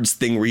awards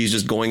thing where he's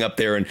just going up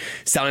there and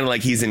sounding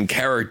like he's in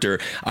character.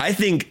 I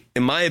think,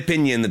 in my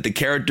opinion, that the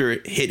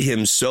character hit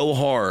him so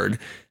hard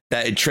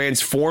that it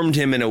transformed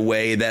him in a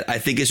way that I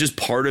think is just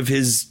part of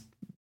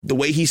the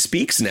way he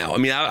speaks now. I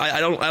mean, I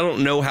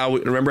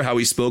don't remember how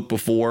he spoke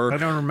before. I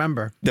don't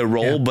remember the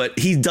role, but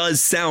he does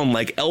sound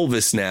like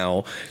Elvis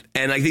now.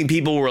 And I think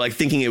people were like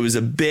thinking it was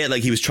a bit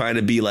like he was trying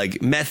to be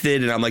like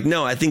method. And I'm like,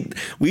 no, I think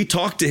we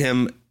talked to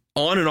him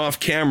on and off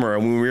camera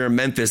when we were in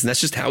Memphis, and that's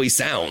just how he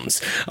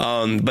sounds.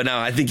 But now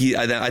I think he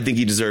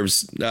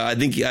deserves. I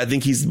think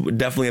he's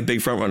definitely a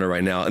big front runner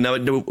right now. Now,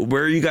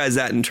 where are you guys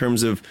at in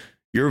terms of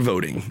your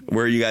voting?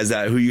 Where are you guys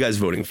at? Who are you guys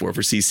voting for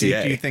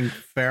CCA? Do you think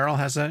Farrell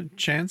has a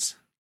chance?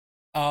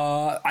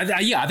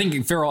 I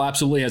think Farrell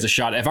absolutely has a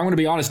shot. If I'm going to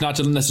be honest, not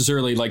to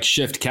necessarily like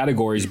shift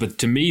categories, but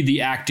to me,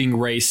 the acting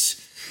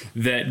race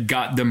that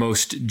got the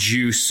most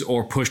juice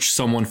or pushed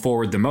someone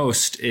forward the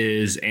most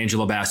is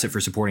Angela Bassett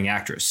for supporting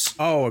actress.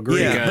 Oh,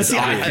 agreed. Yeah, but see,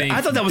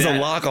 I thought that was a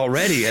lock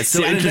already. It's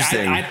so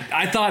interesting.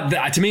 I thought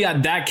that, to me,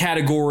 that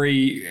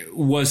category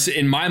was,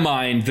 in my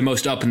mind, the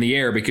most up in the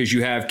air, because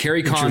you have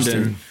Kerry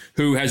Condon,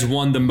 who has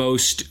won the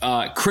most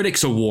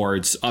critics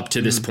awards up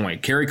to this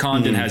point. Kerry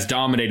Condon has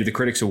dominated the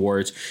critics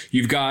awards.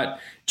 You've got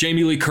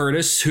Jamie Lee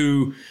Curtis,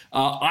 who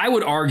I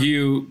would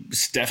argue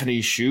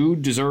Stephanie Hsu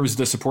deserves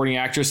the supporting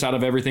actress out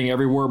of Everything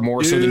Everywhere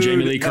more so than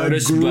Jamie Lee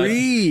Curtis.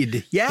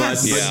 Agreed.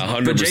 Yes.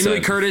 But Jamie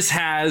Lee Curtis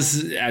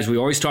has, as we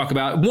always talk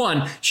about,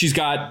 one, she's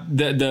got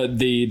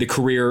the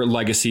career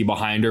legacy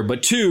behind her,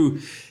 but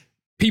two,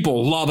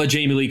 people love a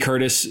Jamie Lee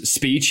Curtis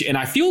speech. And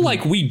I feel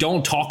like we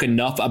don't talk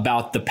enough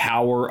about the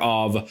power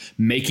of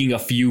making a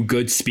few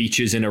good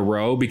speeches in a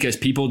row, because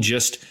people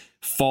just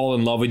fall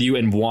in love with you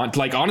and want,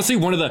 like, honestly,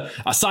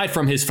 aside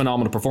from his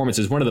phenomenal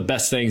performances, one of the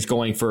best things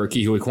going for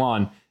Ke Huy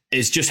Quan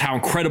is just how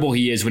incredible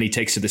he is when he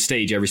takes to the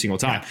stage every single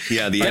time.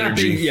 Yeah, the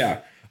energy.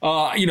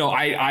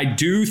 I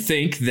do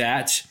think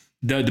that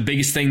the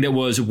biggest thing that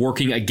was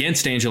working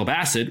against Angela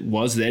Bassett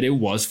was that it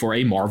was for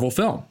a Marvel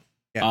film.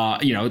 Yeah.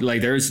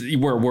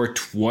 We're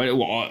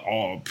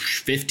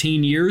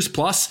 15 years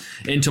plus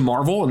into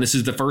Marvel, and this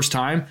is the first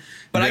time.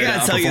 But I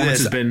gotta tell you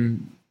this, I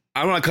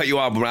don't want to cut you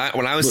off, but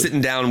when I was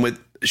sitting down with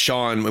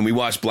Sean when we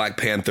watched Black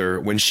Panther,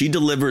 when she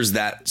delivers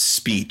that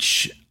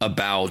speech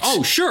about,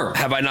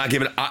 have I not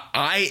given,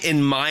 I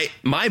in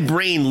my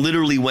brain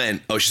literally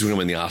went, oh, she's going to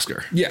win the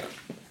Oscar. Yeah.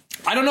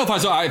 I don't know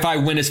if I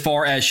went as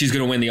far as she's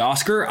going to win the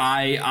Oscar.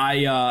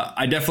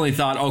 I definitely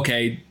thought,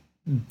 okay,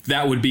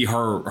 that would be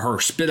her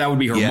that would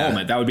be her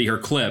moment. That would be her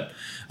clip.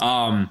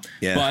 But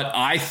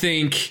I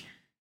think,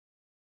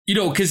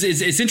 because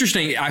it's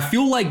interesting. I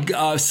feel like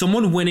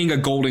someone winning a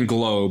Golden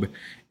Globe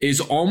is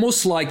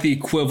almost like the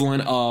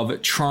equivalent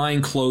of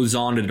trying clothes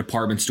on at a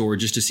department store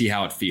just to see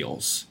how it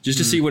feels, just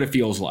to see what it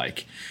feels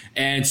like.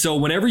 And so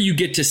whenever you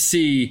get to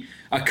see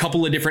a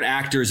couple of different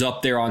actors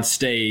up there on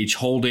stage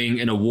holding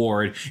an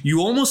award,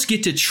 you almost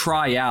get to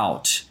try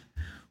out,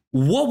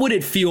 what would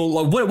it feel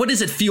like? What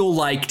does it feel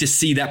like to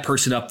see that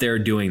person up there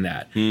doing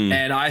that?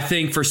 And I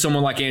think for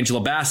someone like Angela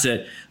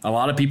Bassett, for a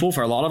lot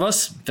of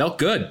us, felt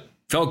good.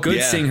 Felt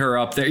good seeing her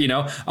up there.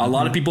 A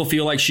lot of people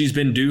feel like she's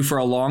been due for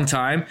a long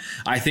time.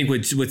 I think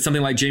with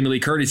something like Jamie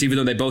Lee Curtis, even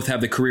though they both have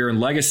the career and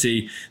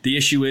legacy, the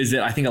issue is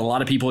that I think a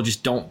lot of people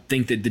just don't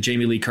think that the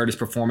Jamie Lee Curtis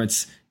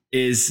performance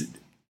is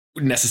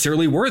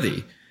necessarily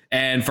worthy.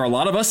 And for a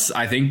lot of us,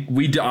 I think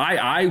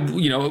I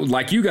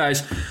like you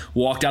guys,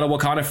 walked out of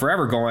Wakanda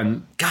Forever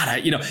going, God,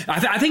 God,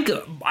 I think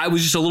I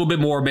was just a little bit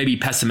more maybe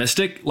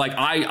pessimistic. Like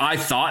I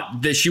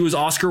thought that she was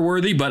Oscar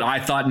worthy, but I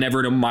thought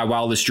never in my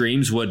wildest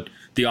dreams would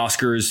the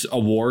Oscars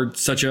award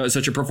such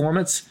a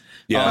performance.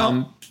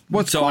 Yeah.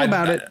 What's cool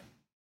about it?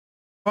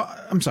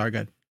 I'm sorry, go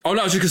ahead. Oh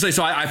no, I was just gonna say.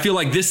 So I feel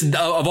like this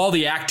of all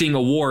the acting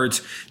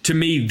awards, to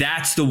me,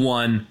 that's the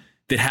one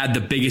that had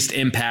the biggest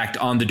impact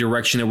on the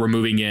direction that we're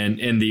moving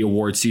in the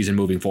award season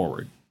moving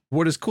forward.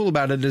 What is cool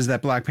about it is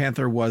that Black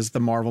Panther was the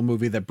Marvel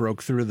movie that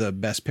broke through the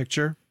Best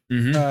Picture.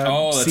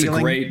 That's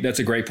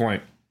a great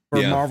point.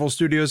 For Marvel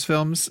Studios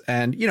films,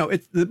 and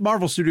the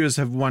Marvel Studios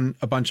have won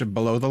a bunch of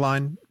below the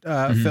line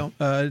film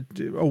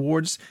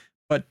awards,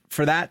 but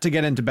for that to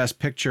get into Best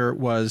Picture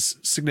was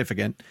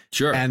significant.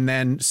 Sure. And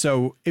then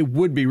so it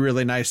would be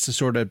really nice to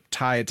sort of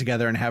tie it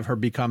together and have her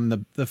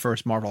become the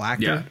first Marvel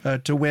actor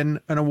to win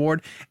an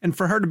award, and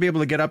for her to be able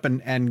to get up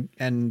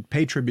and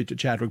pay tribute to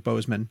Chadwick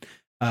Boseman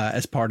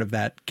as part of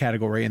that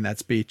category in that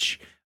speech,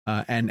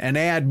 and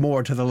add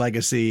more to the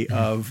legacy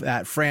of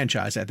that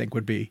franchise, I think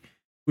would be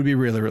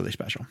really, really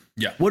special.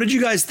 Yeah. What did you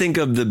guys think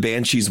of the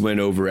Banshees win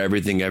over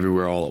Everything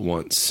Everywhere All at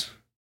Once?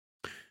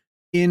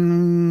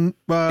 In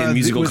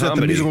musical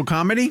comedy. The musical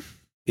comedy?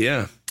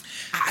 Yeah.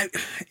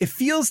 It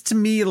feels to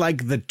me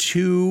like the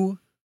two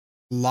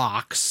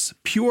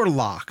pure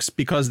locks,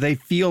 because they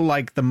feel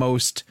like the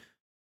most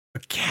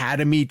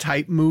Academy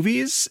type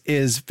movies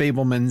is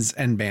Fabelmans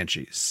and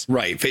Banshees.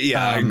 Right.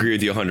 Yeah, I agree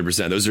with you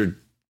 100%. Those are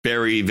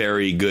very,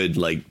 very good,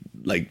 like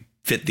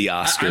fit the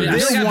Oscars. I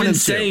feel like I've been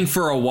saying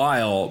for a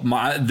while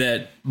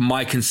that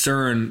my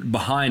concern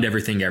behind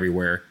Everything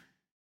Everywhere,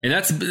 and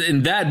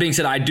that being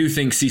said, I do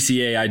think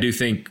CCA, I do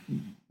think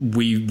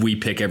we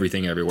pick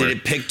Everything Everywhere. Did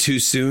it pick too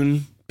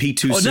soon? Too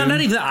soon? No,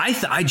 not even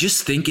that. I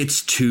just think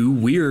it's too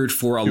weird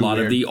for a lot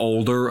of the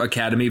older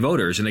Academy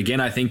voters. And again,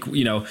 I think,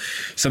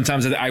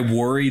 sometimes I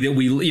worry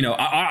that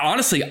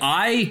honestly,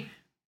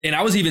 and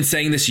I was even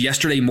saying this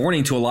yesterday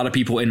morning to a lot of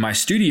people in my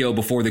studio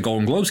before the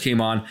Golden Globes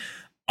came on.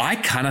 I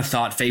kind of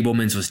thought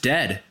Fabelmans was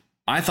dead.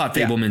 I thought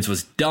Fabelmans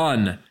was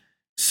done.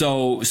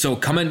 So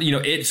coming,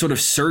 it sort of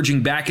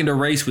surging back into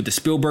race with the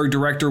Spielberg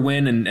director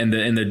win and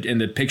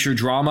the picture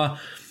drama.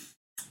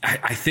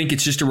 I think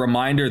it's just a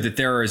reminder that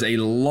there is a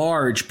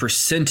large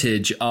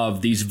percentage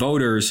of these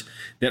voters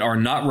that are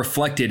not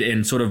reflected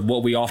in sort of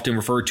what we often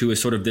refer to as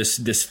sort of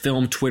this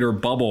film Twitter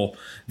bubble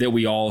that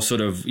we all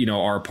sort of,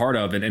 are a part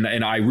of.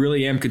 And I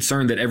really am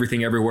concerned that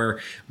Everything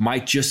Everywhere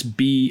might just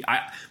be,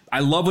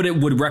 I love what it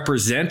would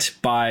represent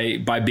by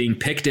being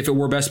picked if it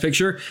were Best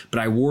Picture,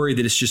 but I worry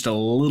that it's just a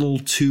little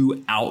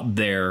too out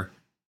there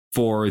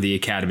for the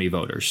Academy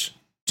voters.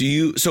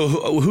 So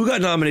who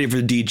got nominated for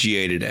the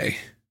DGA today?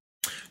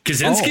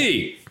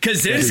 Kaczynski.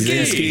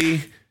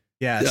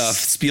 Yes.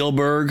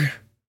 Spielberg.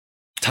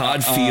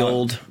 Todd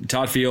Field.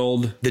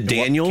 The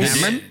Daniels.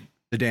 Cameron.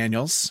 The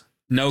Daniels.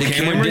 No,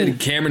 Cameron did.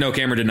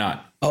 Cameron did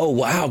not. Oh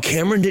wow,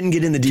 Cameron didn't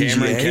get in the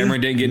DGA. Cameron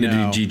didn't get into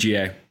the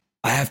DGA.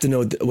 I have to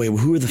know. Wait,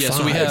 who are the five?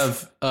 So we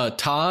have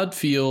Todd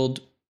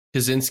Field,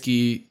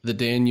 Kaczynski, the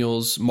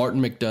Daniels,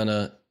 Martin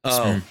McDonagh,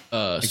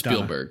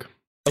 Spielberg.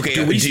 Okay,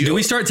 do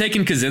we start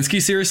taking Kaczynski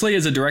seriously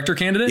as a director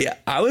candidate? Yeah,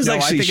 I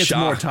think it's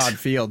more Todd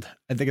Field.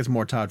 I think it's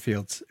more Todd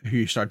Fields who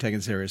you start taking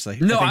seriously.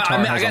 No, I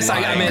mean, not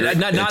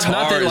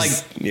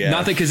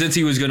that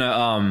Kaczynski was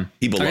gonna.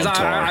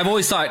 I've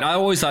always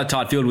thought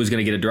Todd Field was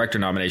gonna get a director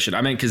nomination.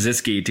 I meant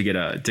Kaczynski to get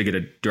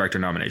a director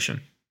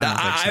nomination.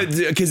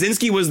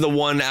 Kaczynski was the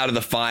one out of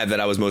the five that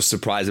I was most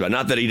surprised about.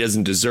 Not that he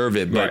doesn't deserve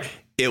it, but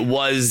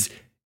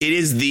it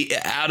is the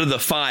out of the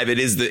five. It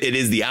is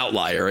the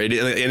outlier.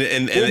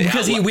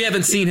 Because we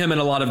haven't seen him in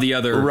a lot of the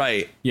other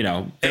right.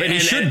 And he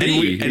should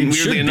be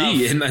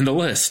in the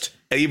list.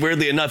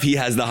 Weirdly enough, he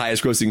has the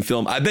highest grossing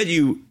film. I bet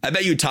you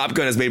Top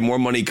Gun has made more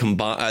money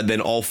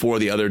than all four of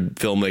the other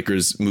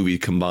filmmakers' movie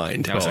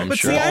combined. I think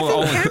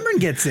Cameron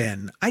gets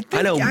in. I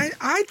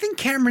think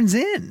Cameron's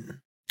in.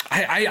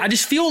 I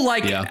just feel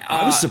like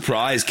I was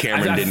surprised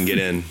Cameron didn't get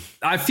in.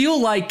 I feel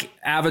like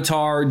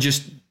Avatar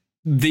just.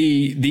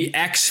 The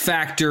X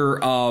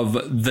factor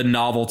of the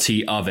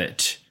novelty of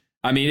it.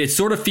 I mean, it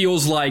sort of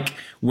feels like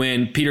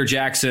when Peter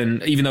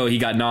Jackson, even though he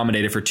got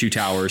nominated for Two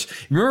Towers,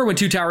 remember when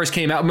Two Towers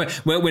came out,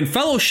 when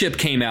Fellowship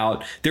came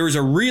out, there was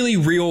a really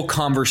real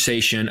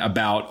conversation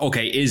about,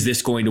 okay, is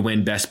this going to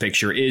win Best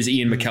Picture? Is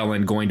Ian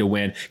McKellen going to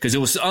win? Because it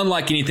was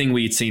unlike anything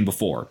we had seen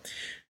before.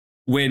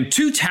 When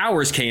Two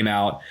Towers came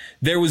out,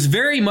 there was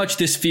very much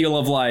this feel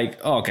of like,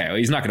 oh, okay, well,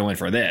 he's not going to win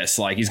for this.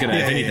 Like if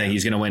anything,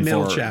 he's going to win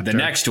for the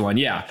next one.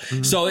 Yeah.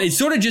 Mm-hmm. So it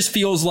sort of just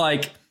feels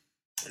like,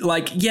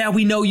 yeah,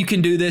 we know you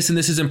can do this and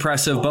this is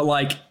impressive, but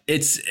like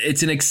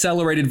it's an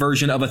accelerated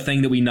version of a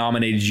thing that we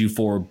nominated you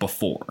for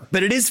before.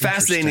 But it is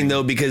fascinating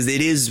though, because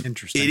it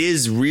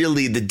is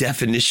really the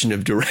definition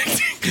of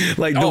directing.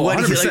 Like when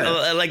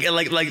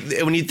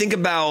you think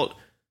about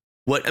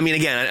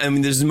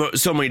there's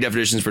so many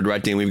definitions for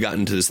directing. We've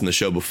gotten to this in the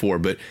show before,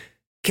 but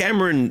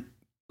Cameron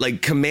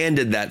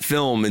commanded that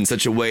film in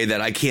such a way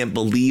that I can't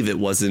believe it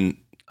wasn't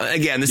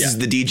Again, this is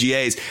the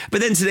DGAs.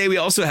 But then today we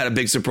also had a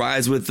big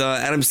surprise with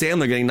Adam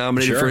Sandler getting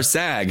nominated for a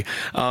SAG.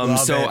 I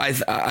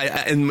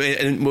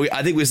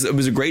think it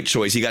was a great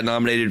choice. He got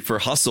nominated for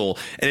Hustle,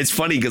 and it's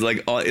funny because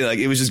like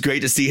it was just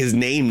great to see his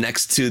name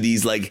next to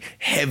these like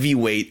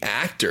heavyweight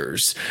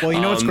actors. Well,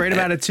 you know what's great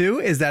about it too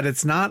is that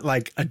it's not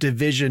like a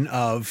division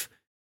of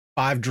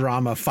 5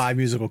 drama, 5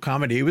 musical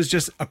comedy. It was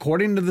just,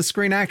 according to the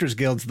Screen Actors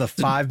Guild, the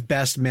 5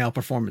 best male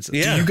performances.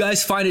 Yeah. Do you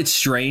guys find it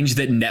strange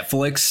that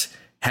Netflix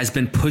has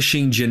been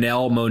pushing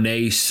Janelle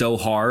Monáe so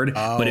hard,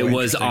 but it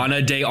was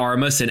Ana de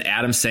Armas and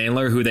Adam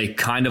Sandler who they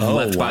kind of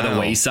left by the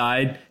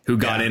wayside, who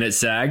got in at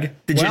SAG?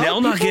 Did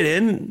Janelle not get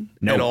in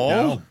at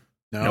all?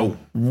 No.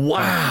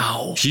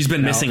 Wow. She's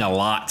been missing a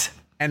lot.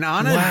 And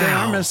Ana de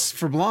Armas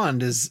for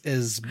Blonde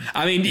is.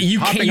 I mean, you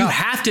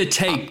have to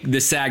take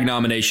the SAG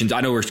nominations.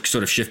 I know we're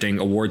sort of shifting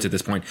awards at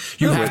this point.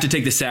 You have to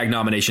take the SAG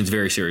nominations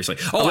very seriously.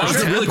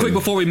 Really quick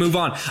before we move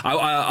on,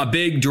 a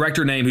big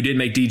director name who didn't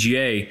make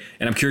DGA,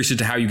 and I'm curious as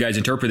to how you guys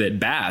interpret it.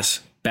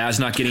 Baz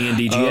not getting in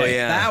DGA. Oh,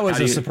 yeah. That was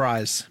a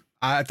surprise.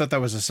 I thought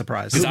that was a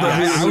surprise.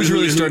 I was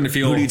really starting to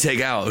feel. Who do you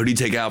take out? Who do you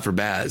take out for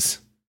Baz?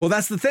 Well,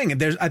 that's the thing.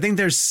 I think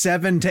there's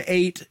 7 to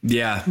 8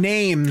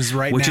 names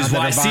right Which now. Which is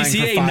why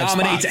CCA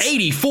nominates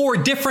 84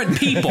 different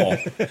people.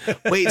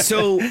 Wait,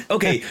 so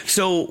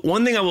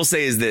one thing I will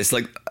say is this,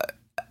 like,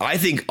 I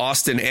think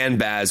Austin and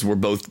Baz were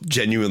both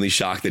genuinely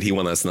shocked that he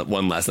won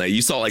last night.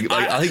 You saw I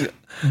think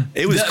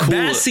it was cool.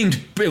 Baz seemed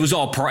it was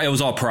all pride.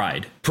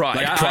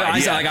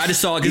 I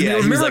just saw it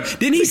because remember,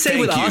 didn't he say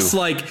with us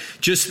like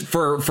just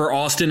for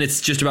Austin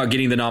it's just about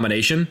getting the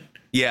nomination?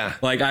 Yeah.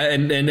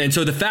 And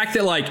so the fact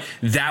that like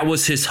that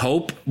was his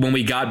hope when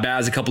we got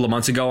Baz a couple of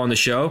months ago on the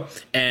show,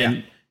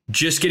 and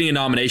just getting a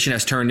nomination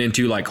has turned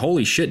into like,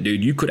 holy shit,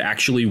 dude, you could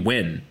actually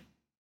win.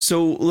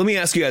 So let me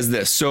ask you guys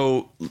this.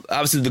 So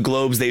obviously the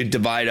Globes, they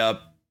divide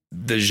up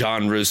the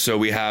genres. So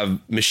we have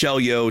Michelle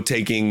Yeoh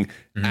taking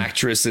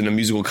actress in a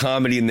musical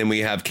comedy, and then we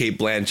have Cate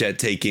Blanchett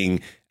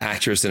taking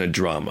actress in a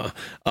drama.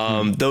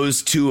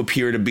 Those two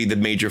appear to be the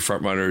major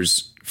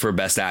frontrunners for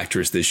Best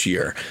Actress this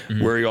year.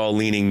 Where are y'all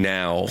leaning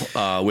now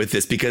with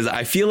this? Because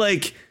I feel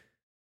like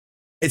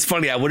it's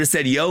funny. I would have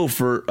said Yeoh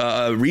for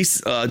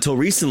until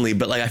recently,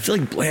 but like I feel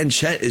like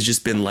Blanchett has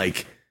just been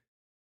like,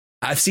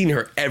 I've seen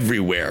her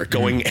everywhere,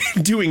 going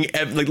doing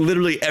like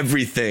literally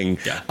everything.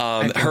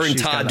 Her and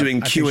Todd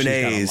doing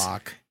Q&As.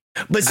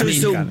 But do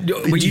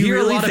you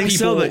really think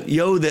so? That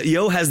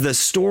Yeoh has the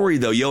story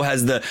though. Yeoh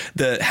has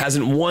the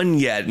hasn't won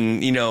yet,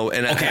 and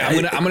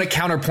I'm gonna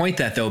counterpoint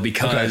that though,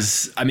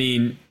 because I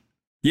mean,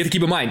 you have to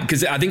keep in mind,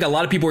 because I think a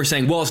lot of people are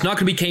saying, well, it's not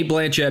going to be Cate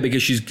Blanchett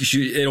because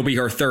it'll be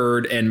her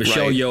third, and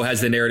Michelle Yeoh has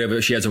the narrative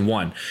that she hasn't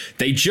won.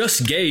 They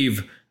just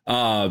gave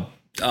 3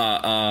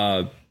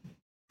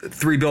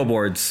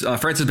 Billboards,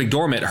 Frances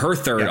McDormand, her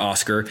third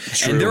Oscar.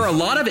 And there are a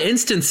lot of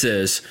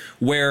instances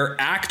where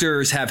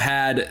actors have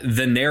had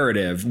the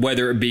narrative,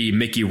 whether it be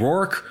Mickey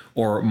Rourke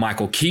or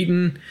Michael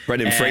Keaton,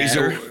 Brendan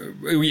Fraser.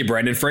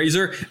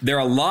 There are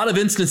a lot of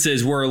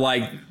instances where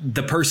like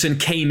the person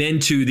came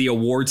into the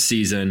award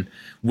season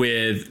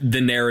with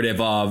the narrative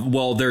of,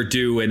 well, they're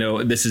due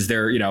and this is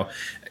their,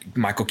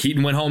 Michael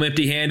Keaton went home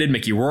empty-handed.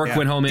 Mickey Rourke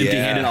went home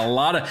empty-handed. A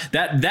lot of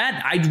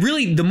that I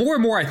really, the more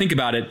and more I think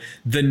about it,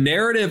 the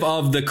narrative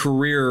of the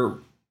career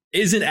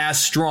isn't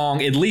as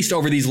strong, at least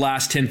over these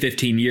last 10,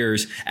 15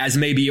 years, as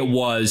maybe it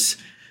was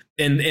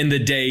in the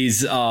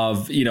days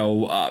of, in the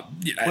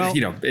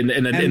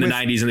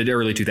 90s and the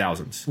early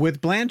 2000s.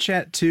 With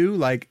Blanchett too,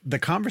 like the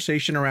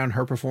conversation around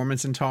her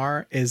performance in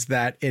Tar is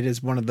that it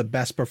is one of the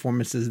best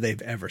performances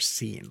they've ever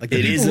seen. Like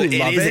it is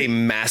a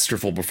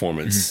masterful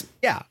performance.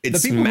 Yeah. The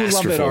people who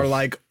love it are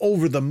like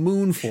over the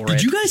moon for it.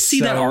 Did you guys see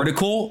that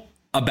article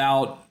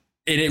about,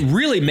 and it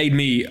really made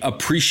me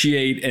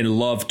appreciate and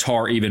love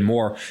Tar even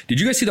more. Did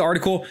you guys see the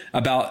article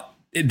about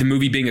the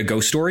movie being a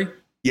ghost story?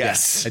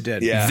 Yes, I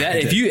did. Yeah,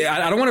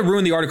 I don't want to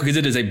ruin the article because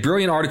it is a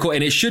brilliant article,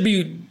 and it should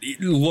be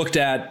looked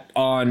at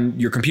on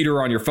your computer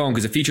or on your phone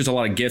because it features a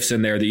lot of GIFs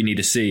in there that you need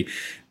to see.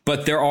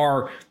 But there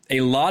are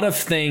a lot of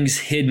things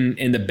hidden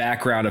in the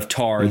background of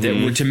Tar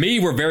that to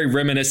me were very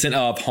reminiscent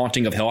of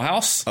Haunting of Hill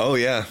House. Oh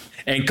yeah,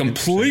 and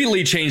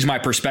completely changed my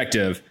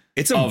perspective.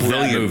 It's a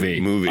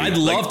brilliant movie. I'd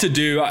love to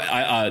do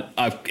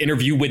a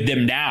interview with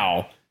them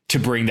now to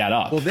bring that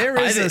up. Well, there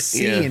is a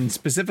scene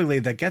specifically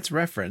that gets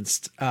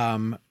referenced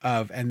and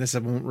this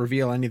won't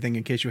reveal anything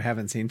in case you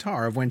haven't seen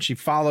Tar, of when she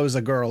follows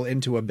a girl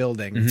into a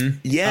building.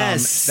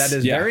 Yes. That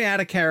is very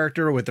out of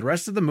character with the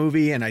rest of the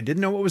movie, and I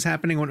didn't know what was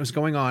happening when it was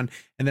going on.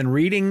 And then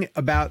reading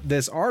about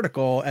this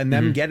article and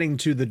them getting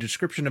to the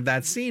description of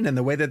that scene and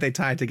the way that they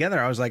tie it together,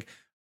 I was like,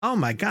 oh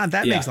my God,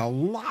 that makes a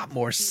lot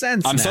more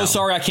sense. I'm so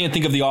sorry I can't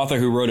think of the author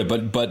who wrote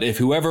it, but if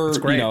whoever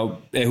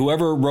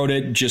whoever wrote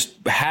it, just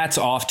hats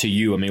off to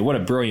you. I mean, what a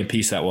brilliant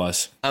piece that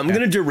was. I'm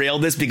gonna derail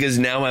this because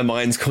now my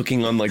mind's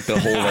cooking on like the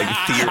whole like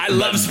theory. I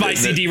love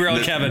spicy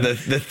derail, Kevin.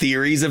 The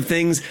theories of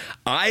things.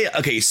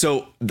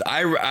 So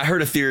I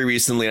heard a theory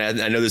recently,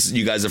 and I know this,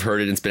 you guys have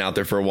heard it, and it's been out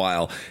there for a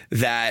while,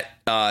 that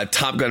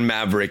Top Gun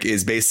Maverick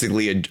is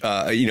basically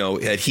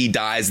that he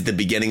dies at the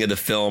beginning of the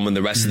film, and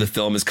the rest of the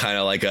film is kind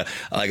of like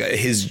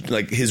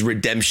his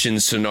redemption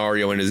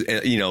scenario,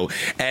 and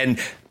and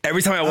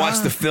every time I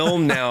watch the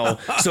film now,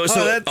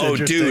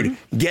 dude,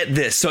 get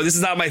this. So this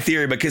is not my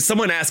theory, because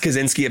someone asked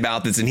Kaczynski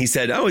about this, and he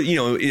said,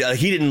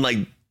 he didn't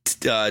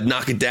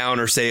knock it down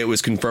or say it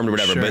was confirmed or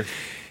whatever, but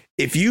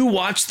if you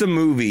watch the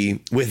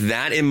movie with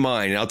that in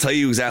mind, and I'll tell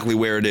you exactly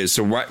where it is.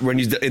 So right when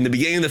he's in the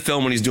beginning of the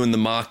film, when he's doing the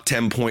Mach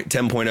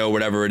 10.0,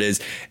 whatever it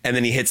is, and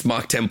then he hits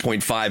Mach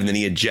 10.5 and then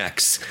he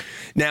ejects.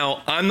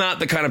 Now, I'm not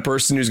the kind of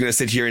person who's going to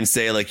sit here and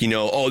say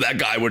that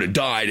guy would have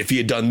died if he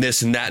had done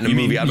this and that in a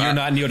movie. You're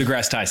not Neil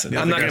deGrasse Tyson.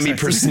 I'm not going to be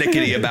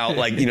persnickety about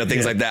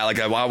things like that. Like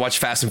I watch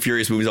Fast and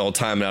Furious movies all the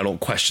time, and I don't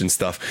question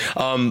stuff.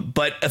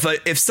 But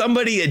if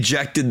somebody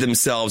ejected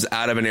themselves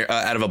out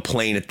of a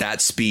plane at that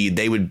speed,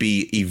 they would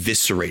be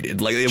eviscerated.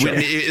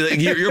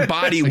 Your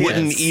body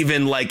wouldn't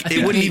even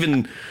it wouldn't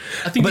even.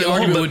 I think the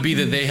argument would be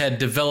that they had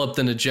developed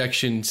an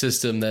ejection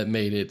system that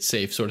made it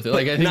safe, sort of thing.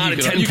 Like I think not a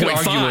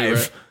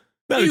 10.5.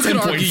 You could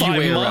argue your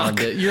way around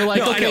it. You're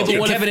like, but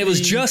what Kevin, it was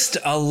just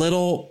a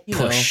little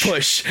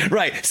push.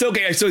 Right. So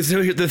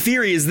the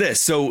theory is this.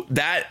 So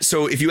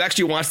if you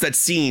actually watch that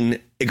scene,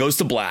 it goes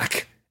to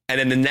black. And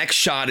then the next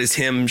shot is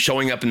him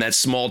showing up in that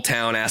small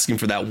town asking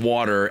for that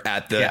water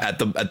at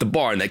the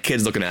bar, and that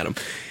kid's looking at him.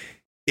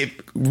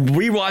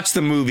 Rewatch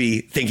the movie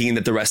thinking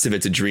that the rest of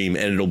it's a dream,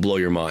 and it'll blow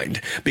your mind,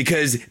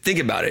 because think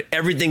about it.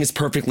 Everything is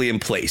perfectly in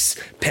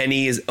place.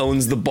 Penny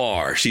owns the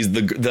bar. She's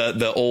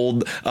the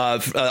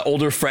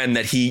older friend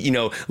that he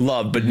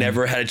loved but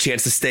never had a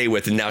chance to stay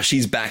with, and now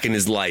she's back in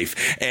his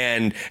life.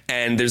 And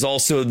there's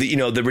also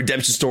the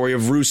redemption story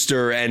of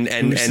Rooster and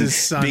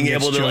being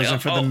able to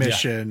for the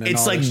mission.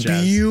 It's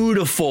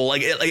beautiful.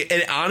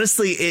 And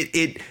honestly,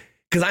 it.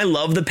 Because I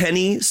love the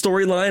Penny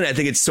storyline. I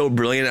think it's so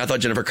brilliant. I thought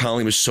Jennifer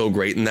Connelly was so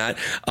great in that.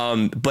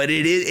 But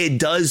it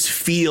does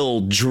feel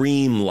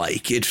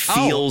dreamlike. It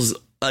feels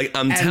like,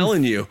 I'm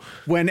telling you.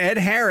 When Ed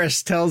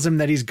Harris tells him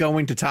that he's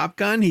going to Top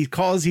Gun, he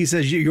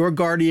says, your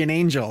guardian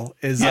angel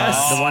is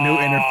the one who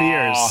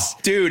interferes.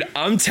 Dude,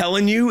 I'm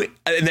telling you,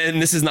 and then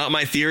this is not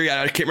my theory.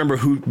 I can't remember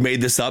who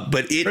made this up,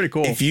 but pretty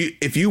cool.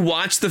 If you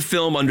watch the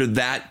film under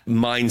that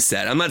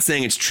mindset, I'm not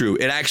saying it's true.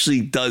 It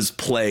actually does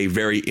play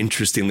very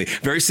interestingly,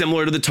 very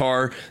similar to the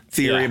Tar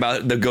theory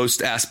about the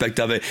ghost aspect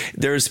of it.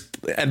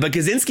 But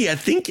Kaczynski,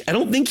 I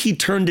don't think he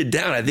turned it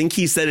down. I think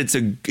he said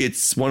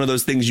it's one of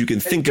those things you can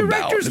think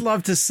about. Directors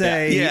love to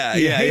say,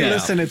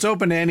 listen, it's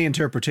open to any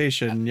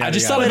interpretation. I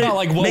just thought about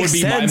what would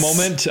be my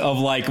moment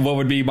of what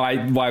would be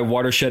my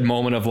watershed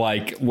moment of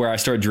where I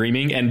start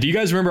dreaming. And do you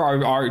guys remember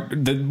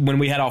when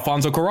we had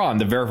Alfonso Cuarón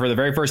for the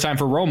very first time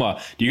for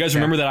Roma? Do you guys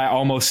remember that I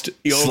almost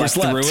slept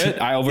through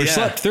it? I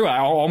overslept through it. I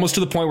almost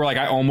to the point where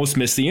I almost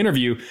missed the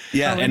interview.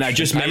 Yeah, and I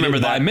just made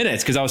it 5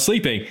 minutes because I was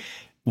sleeping.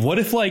 What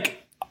if the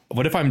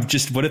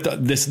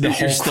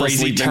whole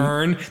crazy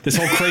turn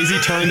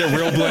that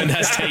Real Blend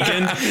has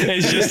taken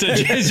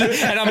is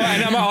and I'm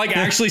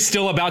actually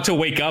still about to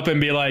wake up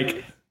and be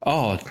like,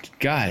 oh,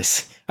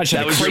 guys, I just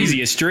had the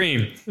craziest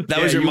dream.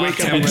 That was your Mach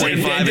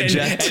 10.5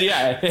 eject.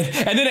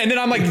 And then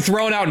I'm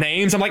throwing out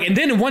names. I'm like, and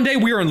then one day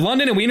we were in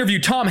London and we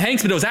interviewed Tom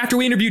Hanks, but it was after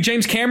we interviewed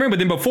James Cameron. But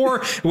then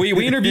before we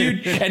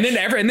interviewed, and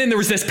then there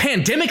was this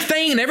pandemic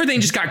thing and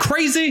everything just got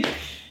crazy.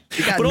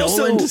 You got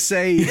Nolan to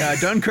say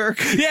Dunkirk.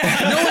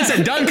 Nolan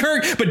said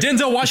Dunkirk, but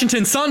Denzel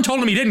Washington's son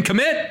told him he didn't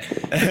commit.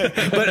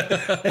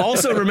 But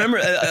also remember,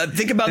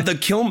 think about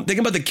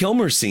the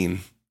Kilmer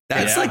scene.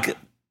 That's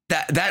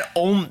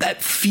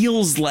that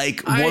feels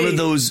like one of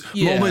those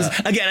moments.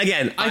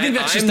 Again. I think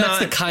that's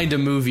the kind of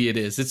movie it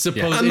is. It's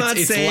supposed. I'm not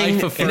saying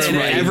life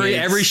affirming.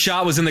 Every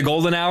shot was in the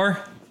golden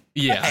hour.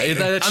 Yeah,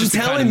 that's I'm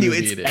telling you,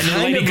 it's and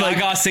then Lady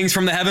Gaga sings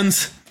from the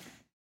heavens.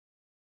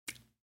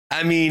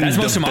 I mean, that's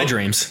most of my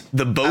dreams.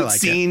 The boat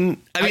scene.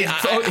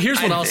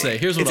 Here's what I'll say.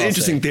 It's an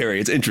interesting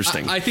theory. It's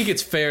interesting. I think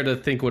it's fair to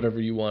think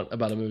whatever you want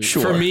about a movie.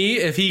 Sure. For me,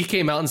 if he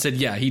came out and said,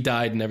 "Yeah, he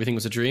died and everything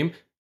was a dream,"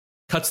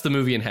 cuts the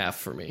movie in half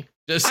for me.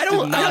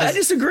 I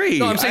disagree.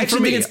 No, I'm saying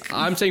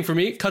for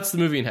me, it cuts the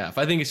movie in half.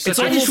 I think it's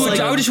I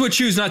just would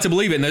choose not to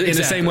believe it in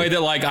the same way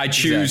that I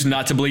choose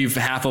not to believe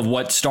half of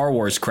what Star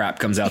Wars crap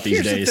comes out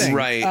these days.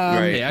 Right.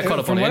 Hey, I caught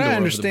up on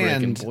Andor over the break,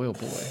 and boy.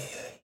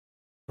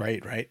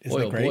 Right.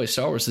 Boy,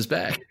 Star Wars is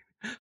back.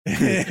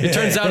 It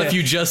turns out if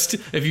you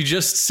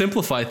just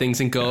simplify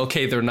things and go,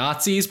 okay, they're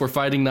Nazis, we're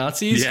fighting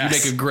Nazis, you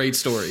make a great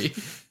story.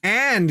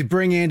 And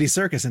bring Andy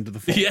Serkis into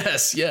the fold.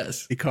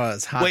 Yes.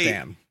 Because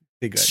damn.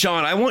 Be good.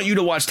 Sean, I want you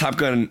to watch Top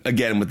Gun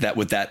again with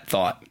that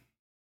thought.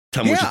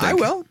 Tell me what you think. I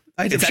will.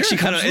 It's actually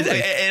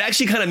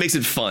kind of makes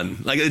it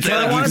fun.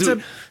 I want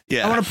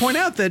to point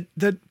out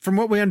that from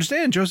what we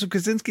understand, Joseph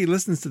Kaczynski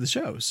listens to the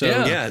show.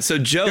 So So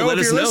Joe, let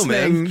us know,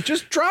 man.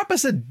 Just drop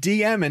us a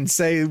DM and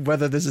say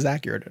whether this is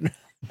accurate or not.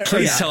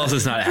 Please tell us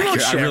it's not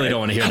accurate. I really don't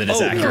want to hear that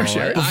it's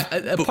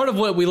accurate. Part of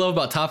what we love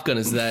about Top Gun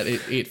is that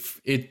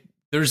it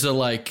there's a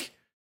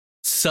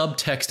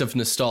subtext of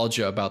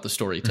nostalgia about the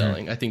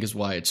storytelling, I think is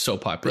why it's so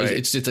popular. Right.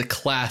 It's a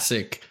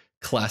classic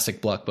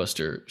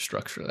blockbuster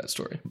structure of that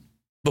story.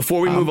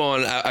 Before we move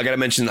on, I got to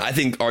mention, I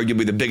think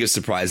arguably the biggest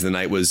surprise of the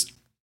night was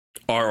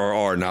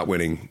RRR not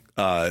winning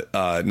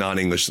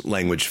non-English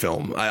language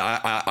film.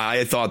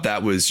 I thought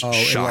that was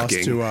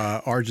shocking. It lost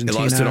to Argentina.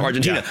 It lost to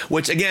Argentina,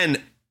 which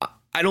again,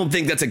 I don't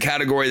think that's a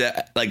category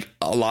that like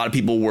a lot of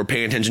people were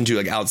paying attention to,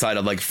 like outside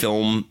of like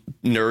film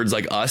nerds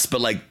like us.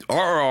 But like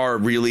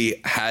RRR really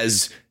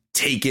has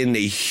taken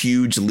a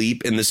huge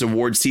leap in this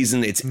award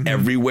season. It's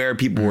everywhere.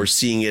 People were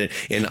seeing it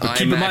in IMAX.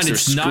 Keep in mind,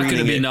 it's not going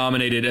to be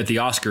nominated at the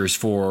Oscars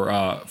for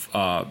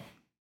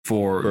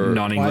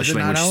non-English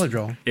language. Not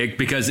eligible?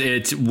 Because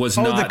it was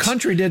not. The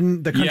country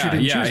didn't. The country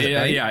didn't choose it.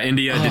 Right? Yeah.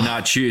 India did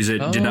not choose it.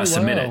 Did not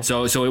submit it.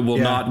 So it will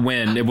not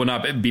win. It will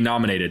not be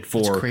nominated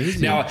for. That's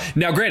crazy.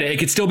 Now, granted, it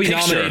could still be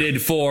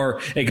nominated for.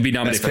 It could be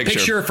nominated for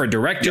picture, for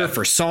director,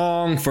 for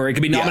song, for. It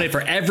could be nominated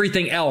for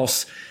everything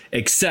else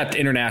except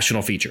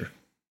international feature.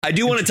 I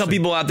do want to tell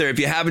people out there, if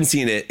you haven't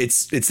seen it,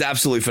 it's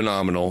absolutely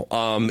phenomenal.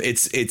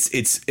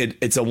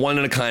 It's a one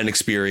in a kind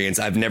experience.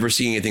 I've never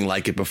seen anything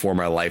like it before in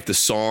my life. The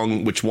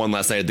song, which won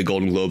last night at the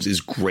Golden Globes,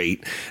 is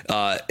great.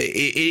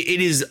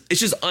 It's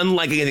just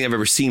unlike anything I've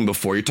ever seen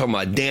before. You're talking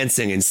about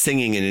dancing and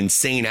singing and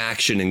insane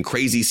action and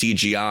crazy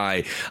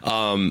CGI.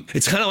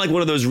 It's kind of like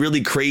one of those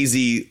really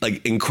crazy,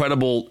 like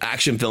incredible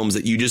action films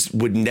that you just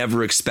would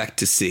never expect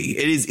to see.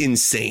 It is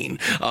insane.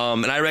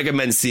 And I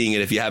recommend seeing it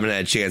if you haven't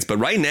had a chance. But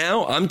right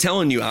now, I'm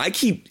telling you, I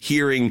keep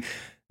hearing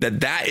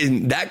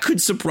that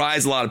could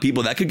surprise a lot of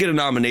people. That could get a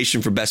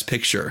nomination for Best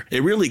Picture.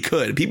 It really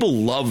could. People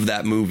love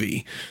that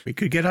movie. We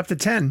could get up to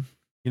 10.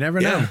 You never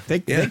know.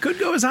 They could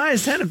go as high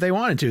as 10 if they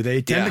wanted to.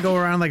 They tend to go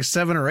around like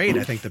 7 or 8,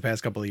 I think, the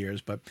past couple of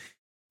years. But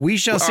we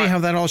shall see how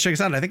that all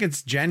shakes out. I think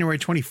it's January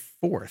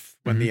 24th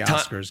when the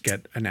Oscars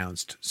get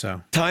announced.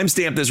 So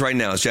timestamp this right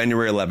now. It's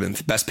January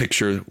 11th. Best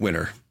Picture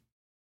winner.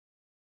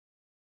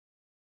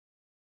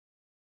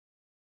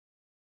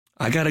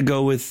 I got to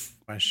go with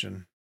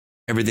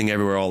Everything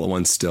Everywhere All at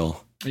Once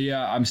still.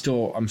 Yeah, I'm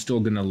still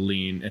gonna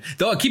lean.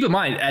 Though keep in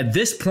mind, at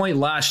this point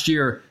last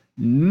year,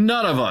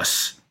 none of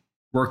us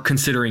were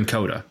considering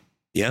Coda.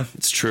 Yeah,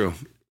 it's true.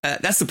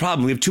 That's the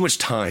problem. We have too much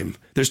time.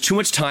 There's too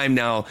much time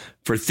now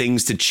for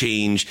things to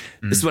change.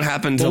 This is what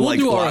happened to We'll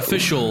do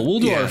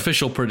our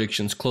official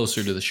predictions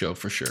closer to the show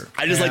for sure.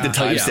 I just like the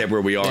timestamp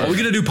where we are. Are we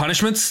gonna do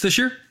punishments this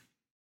year?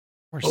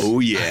 Oh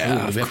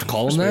yeah. Do we have to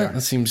call them that?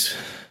 That seems.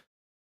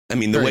 I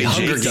mean, the way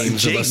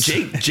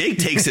Jake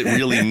takes it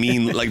really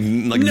mean, like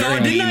very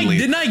meanly.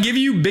 Didn't I give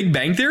you Big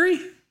Bang Theory?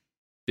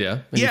 Yeah.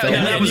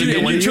 That was a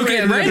good one. You took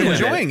it and ran with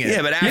enjoying it.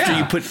 Yeah, but after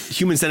you put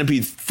Human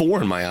Centipede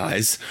 4 in my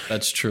eyes.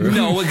 That's true.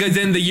 No, because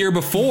then the year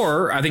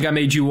before, I think I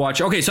made you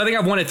watch. Okay, so I think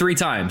I've won it 3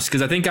 times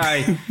because I think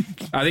I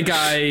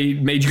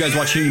made you guys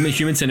watch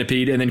Human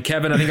Centipede, and then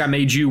Kevin, I think I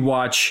made you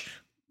watch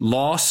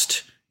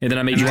Lost, and then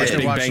I made you watch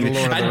Big Bang. The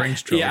Lord of the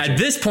Rings trilogy. At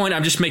this point,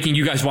 I'm just making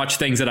you guys watch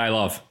things that I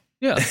love.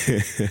 Yeah,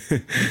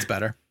 it's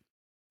better.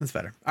 That's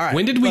better. All right.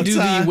 When did we do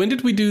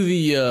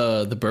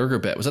the burger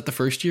bet? Was that the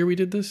first year we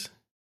did this?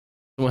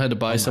 Someone had to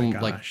buy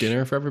like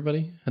dinner for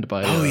everybody. Had to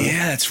buy.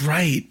 Yeah, that's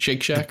right.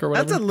 Shake Shack or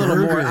whatever. That's a little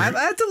more.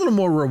 That's a little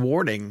more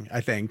rewarding. I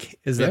think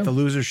is that the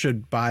loser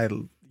should buy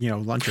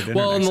lunch or dinner.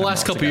 Well, in the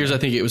last couple of years, I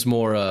think it was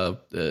more.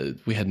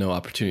 We had no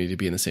opportunity to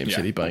be in the same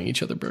city buying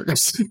each other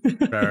burgers.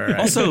 Right.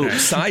 Also,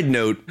 side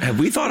note: have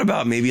we thought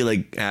about maybe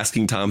like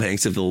asking Tom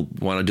Hanks if they'll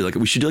want to do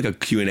we should do like a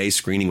Q&A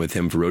screening with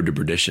him for Road to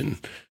Perdition,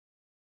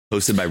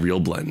 hosted by Real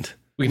Blend.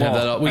 We can have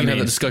that. We can have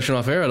the discussion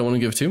off air. I don't want to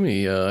give too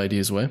many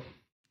ideas away.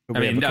 I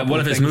mean, one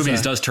of his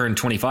movies does turn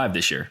 25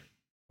 this year.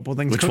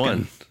 Which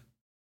one?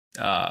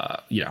 We'll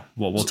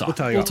talk.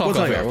 We'll talk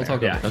off air.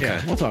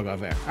 Okay. We'll talk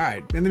off air. All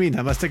right. In the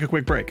meantime, let's take a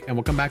quick break and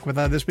we'll come back with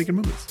This Week in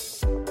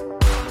Movies.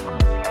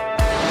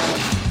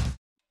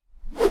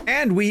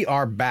 And we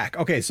are back.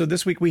 Okay, so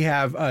this week we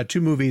have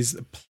 2 movies.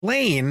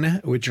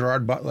 Plane with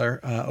Gerard Butler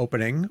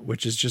opening,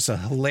 which is just a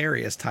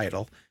hilarious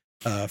title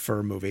for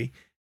a movie.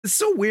 It's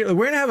so weird.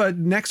 We're going to have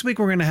next week,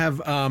 we're going to have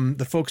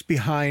the folks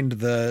behind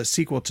the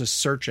sequel to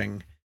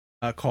Searching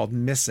called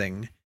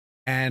Missing.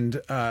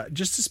 And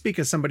just to speak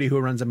as somebody who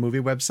runs a movie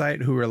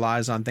website who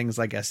relies on things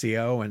like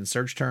SEO and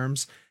search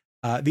terms,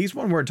 these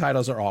one-word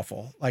titles are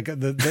awful. Like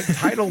the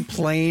title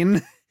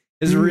Plane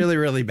is really,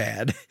 really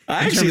bad.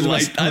 I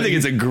think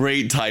it's a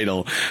great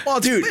title.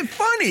 Well, it's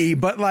funny,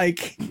 but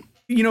like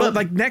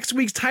next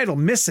week's title,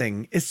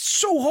 Missing, is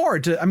so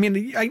hard to. I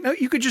mean, I know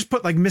you could just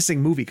put like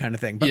Missing movie kind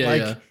of thing, but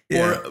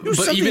or do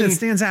something that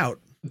stands out.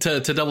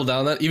 To double down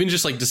on that, even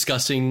just like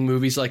discussing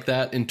movies like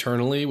that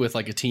internally with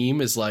like a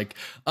team is like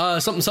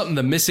something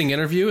the missing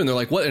interview, and they're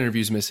like, what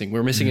interview's missing?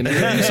 We're missing an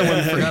interview.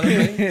 Someone forgot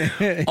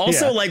it.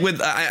 Also, like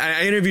with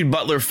I interviewed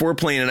Butler for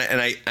Plane,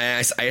 and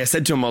I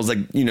said to him, I was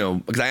like,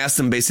 because I asked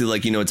him basically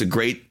like, it's a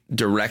great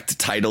direct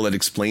title that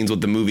explains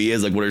what the movie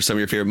is. Like, what are some of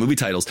your favorite movie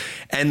titles?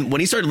 And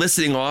when he started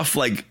listing off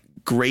like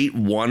great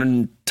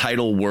one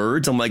title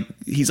words, I'm like,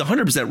 he's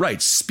 100% right.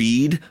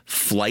 Speed,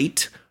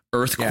 Flight,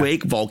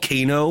 Earthquake,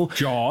 Volcano,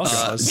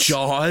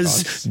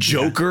 Jaws,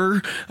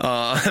 Joker.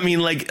 I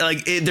mean,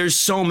 there's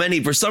so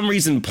many. For some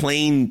reason,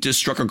 Plane just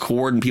struck a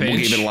chord, and people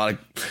gave it a lot of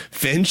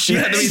Finch.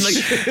 Yeah, I mean,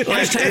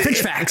 Finch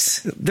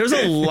facts. There's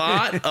a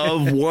lot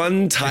of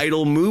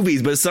one-title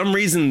movies, but for some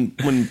reason,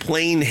 when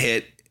Plane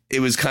hit, it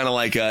was kind of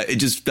like it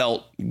just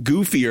felt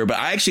goofier. But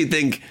I actually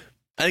think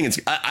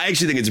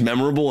it's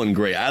memorable and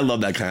great. I love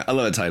that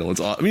title.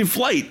 It's awesome. I mean,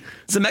 Flight.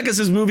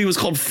 Zemeckis' movie was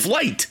called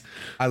Flight.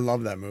 I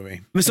love that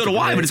movie. So do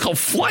I, but it's called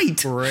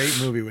Flight. Great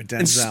movie with Denzel.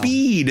 And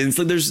Speed. And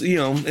so there's,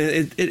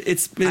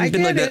 it's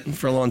been like that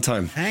for a long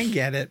time. I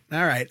get it.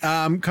 All right.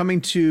 Coming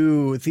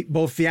to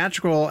both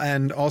theatrical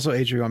and also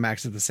HBO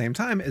Max at the same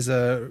time is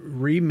a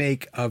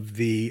remake of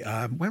the,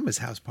 when was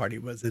House Party?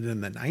 Was it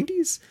in the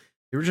 90s?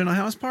 The original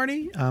House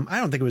Party? I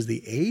don't think it was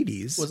the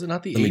 80s. Was it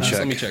not the 80s?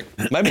 Let me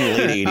check. Might be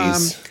the late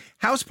 80s.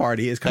 House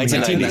Party is coming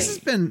out. This has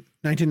been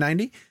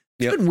 1990.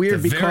 It's been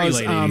weird because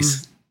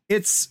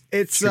it's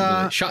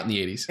shot in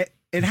the 80s.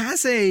 It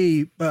has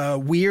a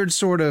weird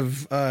sort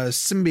of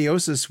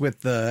symbiosis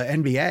with the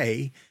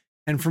NBA,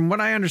 and from what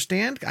I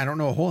understand, I don't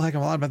know a whole heck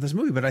of a lot about this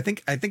movie, but I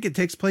think it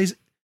takes place.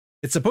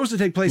 It's supposed to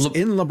take place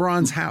in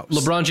LeBron's house.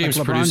 LeBron James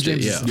produced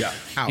it. Yeah,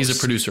 house. He's a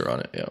producer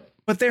on it. Yeah,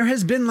 but there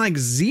has been like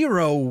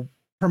zero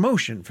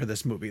promotion for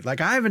this movie. Like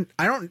I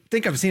don't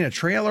think I've seen a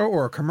trailer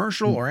or a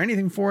commercial or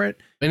anything for it.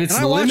 And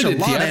it's limited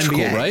theatrical,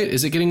 right?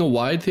 Is it getting a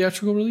wide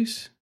theatrical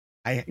release?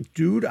 I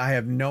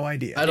have no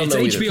idea. I don't know.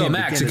 It's HBO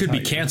Max. It could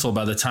be canceled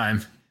by the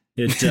time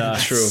it.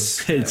 True.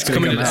 It's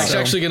coming. It's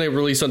actually going to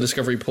release on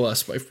Discovery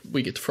Plus by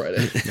we get to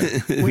Friday.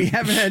 We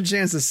haven't had a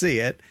chance to see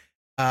it,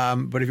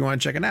 but if you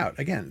want to check it out,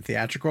 again,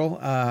 theatrical,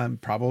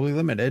 probably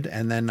limited,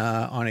 and then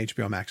on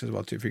HBO Max as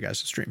well too for you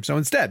guys to stream. So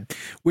instead,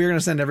 we're going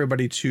to send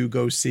everybody to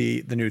go see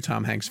the new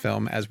Tom Hanks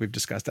film, as we've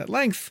discussed at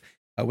length,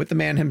 with the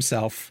man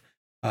himself,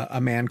 A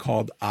Man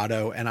Called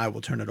Otto, and I will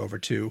turn it over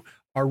to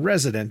our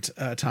resident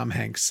Tom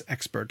Hanks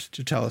expert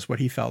to tell us what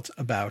he felt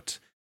about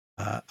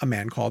A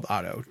Man Called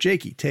Otto.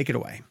 Jakey, take it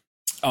away.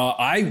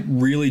 I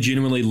really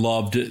genuinely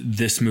loved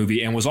this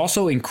movie and was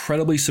also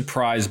incredibly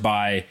surprised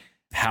by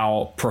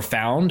how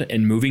profound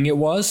and moving it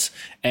was.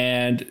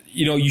 And,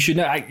 you should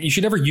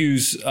never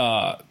use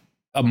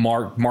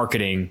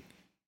marketing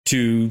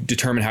to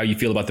determine how you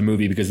feel about the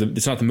movie, because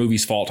it's not the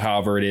movie's fault,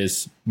 however it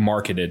is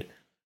marketed.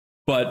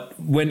 But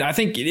when I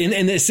think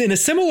in a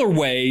similar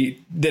way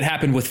that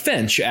happened with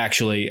Finch,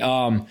 actually,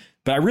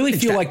 but I really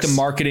feel like the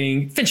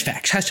marketing Finch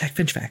facts,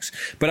 #Finch facts.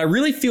 But I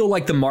really feel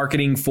like the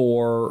marketing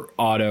for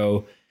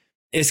Otto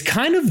is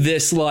kind of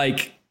this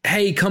like,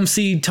 hey, come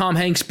see Tom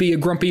Hanks be a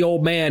grumpy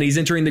old man. He's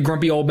entering the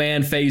grumpy old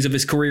man phase of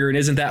his career. And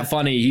isn't that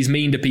funny? He's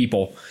mean to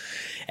people.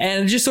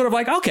 And just sort of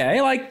like,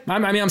 okay, like,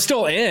 I'm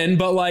still in,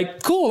 but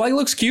like, cool. Like,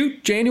 looks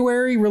cute.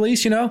 January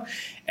release,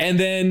 And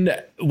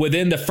then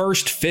within the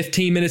first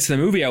 15 minutes of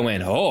the movie, I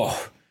went,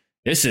 oh,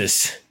 this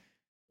is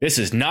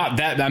not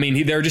that. I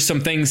mean, there are just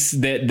some things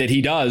that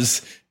he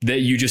does that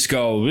you just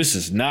go, this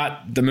is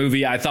not the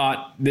movie I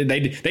thought. They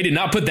did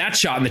not put that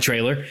shot in the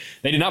trailer.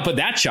 They did not put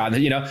that shot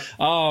in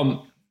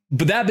the,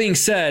 but that being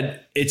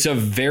said, it's a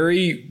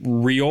very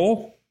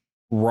real,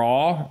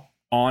 raw,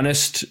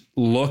 honest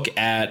look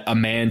at a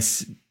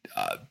man's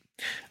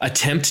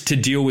attempt to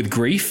deal with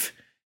grief.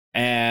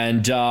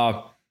 And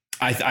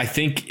I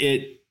think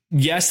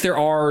yes, there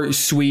are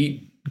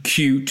sweet,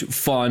 cute,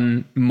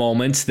 fun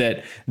moments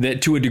that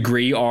to a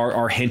degree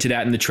are hinted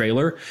at in the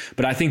trailer.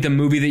 But I think the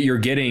movie that you're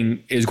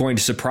getting is going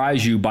to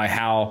surprise you by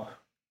how.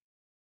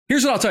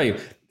 Here's what I'll tell you.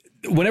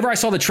 Whenever I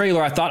saw the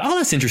trailer, I thought, oh,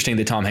 that's interesting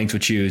that Tom Hanks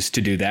would choose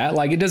to do that.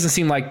 Like, it doesn't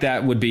seem like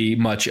that would be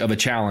much of a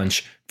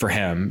challenge for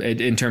him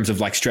in terms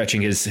of like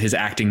stretching his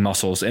acting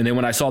muscles. And then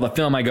when I saw the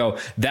film, I go,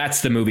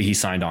 that's the movie he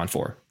signed on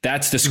for.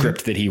 That's the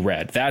script that he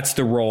read. That's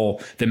the role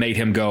that made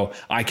him go,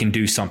 I can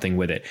do something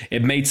with it.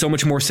 It made so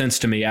much more sense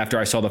to me after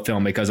I saw the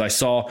film, because I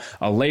saw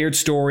a layered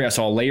story. I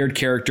saw a layered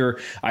character.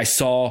 I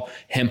saw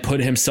him put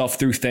himself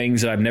through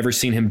things that I've never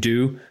seen him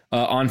do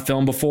on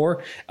film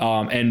before.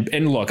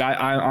 And look,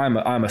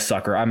 I'm a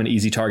sucker. I'm an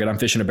easy target. I'm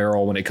fishing a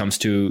barrel when it comes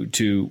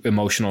to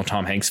emotional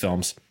Tom Hanks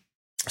films.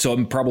 So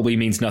it probably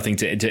means nothing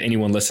to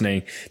anyone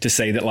listening to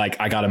say that like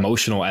I got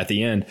emotional at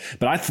the end,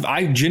 but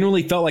I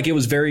genuinely felt like it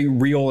was very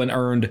real and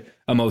earned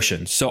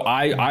emotion. So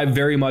I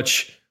very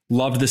much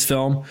loved this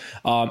film.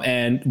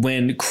 And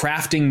when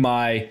crafting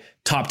my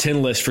top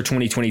 10 list for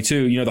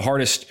 2022, the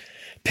hardest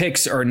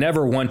picks are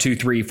never 1, 2,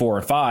 3, 4,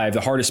 and 5.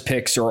 The hardest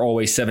picks are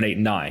always 7, 8,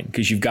 and 9,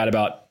 because you've got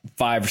about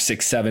 5 or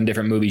 6, 7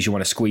 different movies you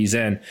want to squeeze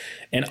in.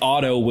 And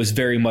Otto was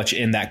very much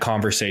in that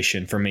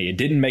conversation for me. It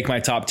didn't make my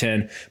top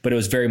 10, but it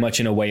was very much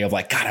in a way of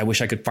like, God, I wish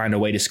I could find a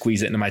way to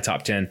squeeze it into my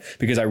top 10,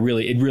 because it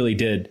really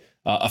did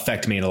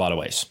affect me in a lot of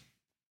ways.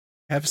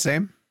 Have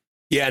same.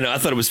 Yeah, no, I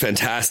thought it was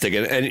fantastic.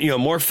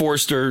 And Mark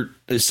Forster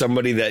is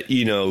somebody that,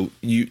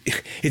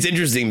 it's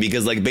interesting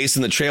because like based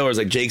on the trailers,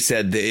 like Jake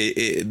said,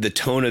 the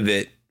tone of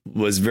it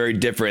was very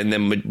different. And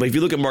then, but if you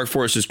look at Mark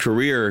Forster's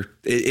career,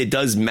 it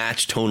does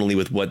match tonally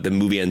with what the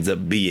movie ends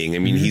up being. I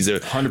mean, he's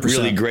a 100%.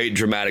 Really great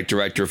dramatic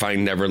director,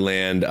 Finding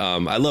Neverland.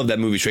 I love that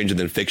movie, Stranger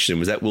Than Fiction.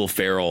 Was that Will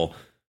Ferrell?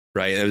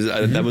 right?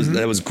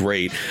 That was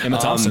great. Emma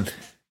Thompson.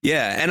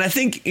 Yeah, and I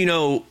think, you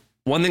know,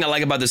 one thing I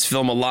like about this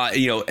film a lot,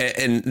 you know,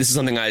 and this is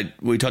something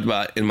we talked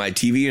about in my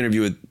TV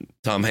interview with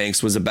Tom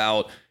Hanks, was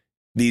about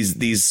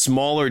these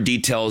smaller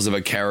details of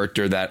a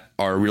character that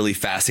are really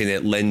fascinating,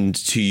 that lend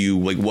to you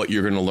like what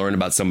you're going to learn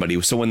about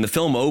somebody. So when the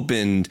film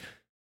opened,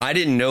 I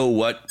didn't know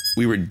what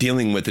we were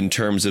dealing with in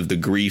terms of the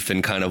grief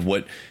and kind of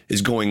what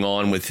is going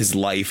on with his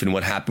life and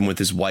what happened with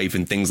his wife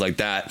and things like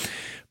that.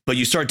 But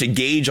you start to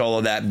gauge all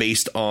of that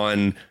based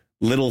on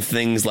little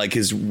things like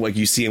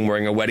you see him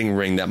wearing a wedding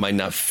ring that might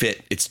not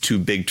fit. It's too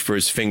big for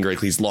his finger.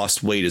 Like he's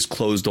lost weight. His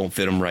clothes don't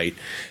fit him right.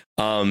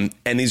 And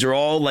these are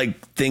all like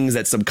things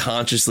that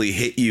subconsciously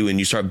hit you, and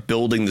you start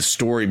building the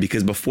story,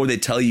 because before they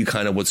tell you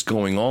kind of what's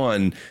going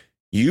on,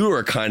 you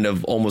are kind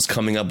of almost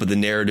coming up with the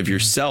narrative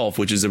yourself,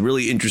 which is a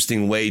really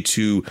interesting way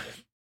to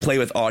play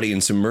with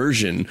audience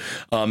immersion,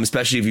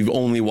 especially if you've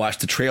only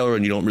watched the trailer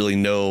and you don't really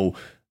know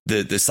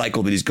the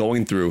cycle that he's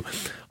going through.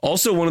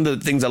 Also, one of the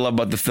things I love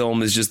about the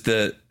film is just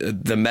the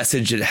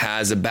message it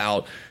has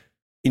about,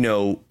 you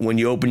know, when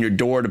you open your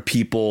door to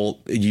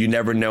people, you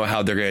never know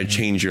how they're going to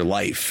change your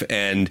life.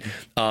 And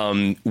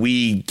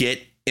we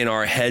get in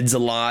our heads a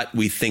lot.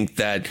 We think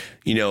that,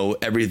 you know,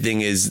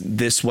 everything is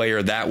this way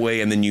or that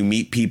way. And then you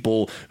meet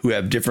people who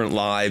have different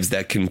lives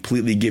that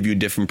completely give you a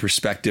different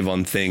perspective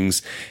on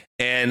things.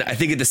 And I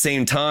think at the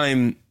same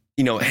time,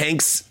 you know,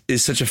 Hanks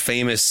is such a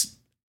famous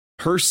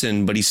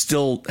person, but he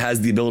still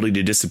has the ability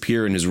to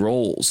disappear in his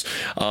roles.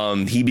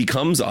 He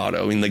becomes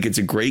Otto. I mean, like, it's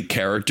a great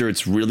character.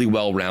 It's really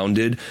well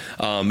rounded.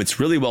 It's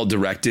really well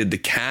directed. The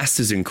cast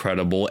is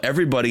incredible.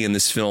 Everybody in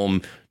this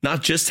film,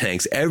 not just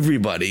Hanks,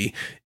 everybody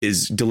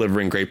is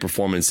delivering great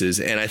performances.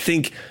 And I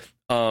think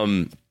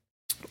a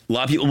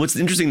lot of people, what's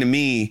interesting to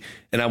me,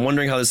 and I'm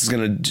wondering how this is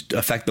going to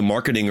affect the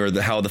marketing or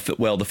how the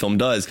film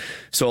does.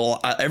 So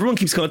everyone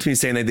keeps coming to me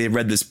saying that they've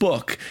read this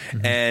book,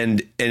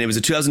 and it was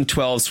a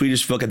 2012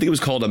 Swedish book. I think it was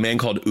called A Man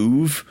Called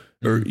Ove.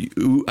 Or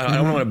I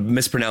don't want to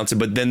mispronounce it,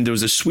 but then there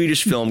was a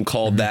Swedish film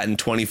called that in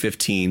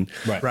 2015.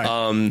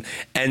 Right.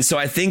 And so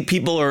I think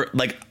people are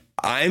like,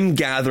 I'm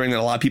gathering that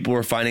a lot of people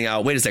were finding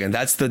out, wait a second,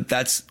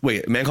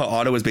 wait, A Man Called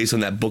Otto was based on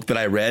that book that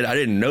I read. I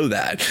didn't know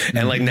that.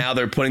 And like now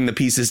they're putting the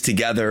pieces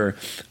together.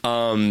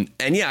 And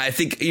yeah, I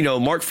think, you know,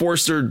 Mark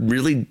Forster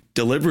really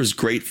delivers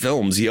great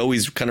films. He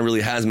always kind of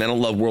really has. Man, I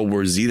don't love World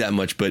War Z that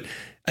much, but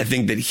I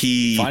think that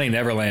Finding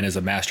Neverland is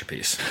a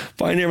masterpiece.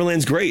 Finding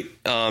Neverland's great.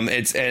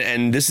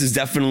 And this is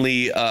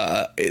definitely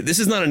this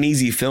is not an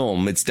easy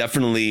film. It's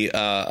definitely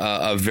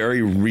a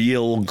very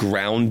real,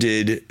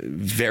 grounded,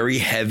 very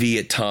heavy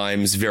at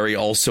times, very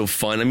also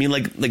fun. I mean,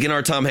 like in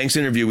our Tom Hanks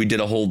interview, we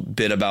did a whole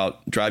bit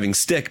about driving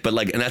stick, but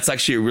and that's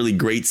actually a really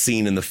great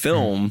scene in the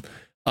film.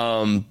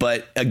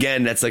 But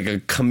again, that's like a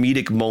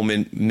comedic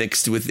moment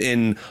mixed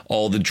within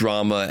all the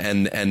drama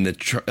and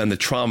the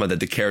trauma that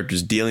the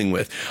character's dealing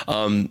with.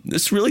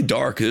 It's really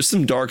dark. There's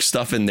some dark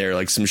stuff in there,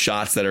 like some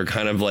shots that are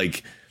kind of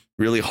like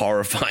really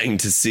horrifying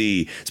to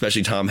see,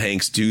 especially Tom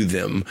Hanks do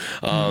them.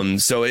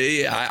 So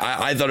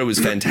I thought it was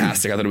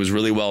fantastic. I thought it was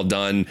really well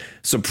done.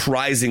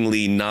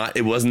 Surprisingly,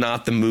 it was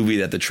not the movie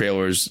that the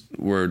trailers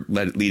were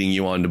leading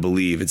you on to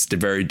believe. It's a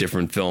very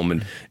different film,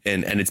 and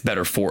it's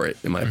better for it,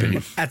 in my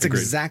opinion. That's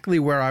exactly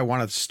where I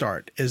wanted to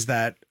start, is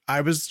that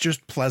I was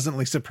just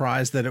pleasantly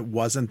surprised that it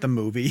wasn't the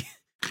movie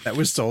that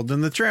was sold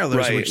in the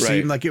trailers, which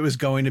seemed like it was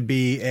going to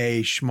be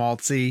a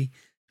schmaltzy,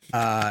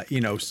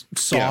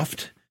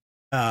 soft,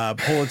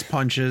 pull its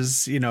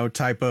punches,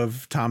 type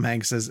of Tom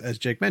Hanks, as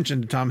Jake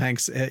mentioned, Tom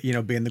Hanks,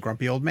 being the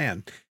grumpy old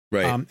man.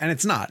 Right. And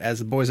it's not, as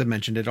the boys have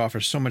mentioned, it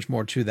offers so much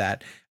more to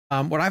that.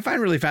 What I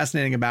find really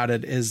fascinating about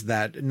it is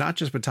that not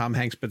just with Tom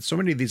Hanks, but so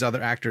many of these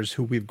other actors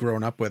who we've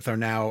grown up with are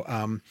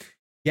now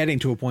getting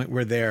to a point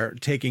where they're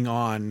taking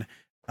on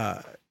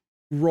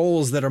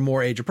roles that are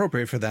more age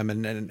appropriate for them.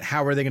 And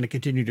how are they going to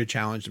continue to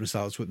challenge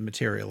themselves with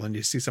material? And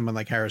you see someone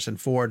like Harrison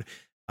Ford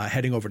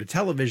heading over to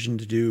television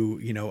to do,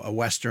 a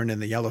Western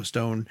in the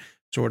Yellowstone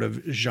sort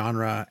of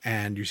genre.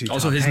 And you see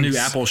also Tom his Hanks new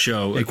Apple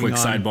show, a quick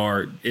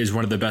sidebar, is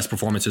one of the best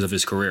performances of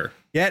his career.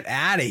 Get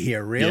out of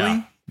here.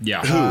 Really?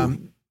 Yeah.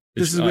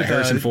 This is with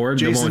Harrison Ford,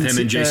 the one with him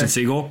and Jason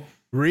Segel.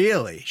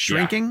 Really?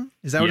 Shrinking?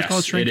 Is that what it's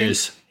called? Shrinking? It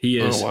is. He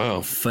is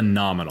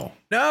phenomenal.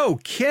 No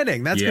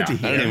kidding. That's good to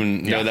hear. I didn't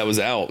even know that was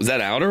out. Was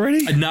that out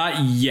already?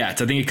 Not yet.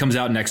 I think it comes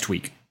out next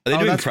week. Are they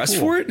doing press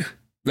for it?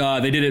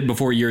 They did it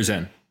before Year's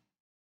End.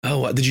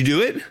 Oh, did you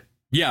do it?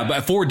 Yeah,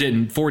 but Ford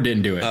didn't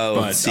do it. Oh,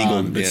 but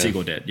Segel,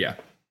 Segel did. Yeah.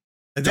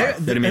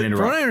 From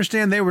what I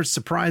understand, they were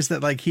surprised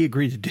that he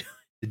agreed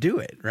to do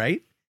it,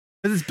 right?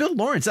 But it's Bill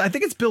Lawrence. I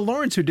think it's Bill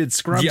Lawrence who did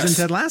Scrubs and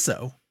Ted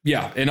Lasso.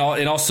 Yeah, and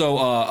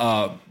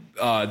also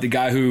the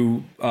guy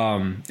who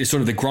is sort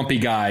of the grumpy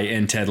guy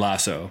in Ted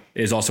Lasso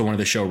is also one of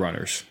the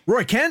showrunners.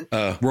 Roy Kent?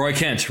 Roy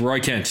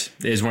Kent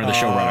is one of the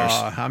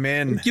showrunners. I'm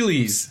in.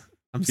 Hercules.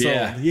 I'm sold.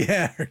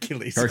 Yeah,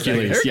 Hercules.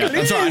 Yeah,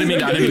 I'm sorry. I didn't mean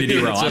to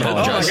derail. I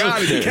apologize. Oh my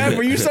God, Kev,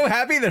 were you so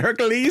happy that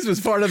Hercules was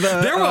part of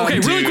the?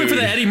 Really quick for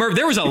the Eddie Murphy.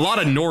 There was a lot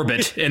of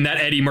Norbit in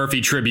that Eddie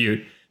Murphy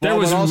tribute. There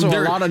was also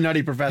a lot of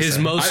Nutty Professor. His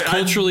most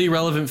culturally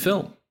relevant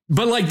film.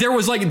 But like there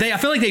was like I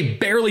feel like they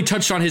barely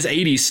touched on his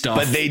 80s stuff.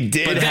 But they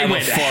did but have they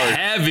went a fart.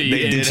 heavy They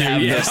did into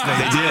have yeah. this. They did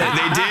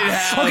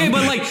have. Okay,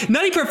 but like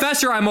Nutty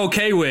Professor I'm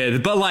okay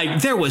with, but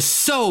like there was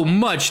so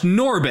much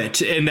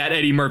Norbit in that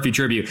Eddie Murphy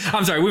tribute.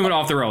 I'm sorry, we went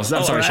off the rails.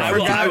 I'm sorry, What I Sean.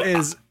 forgot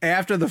is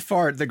after the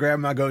fart, the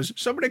grandma goes,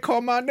 "Somebody call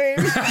my name."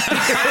 I'm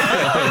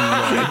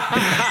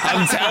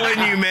telling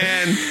you,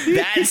 man,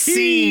 that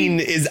scene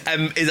is.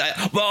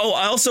 Well,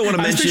 I also want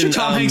to I just mention picture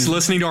Tom Hanks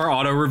listening to our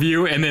auto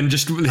review and then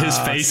just his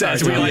face sorry,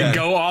 as we Tom. like Yeah.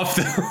 go off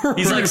the.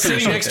 He's like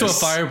sitting next to a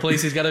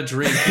fireplace. He's got a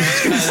drink.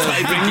 He's just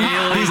kind of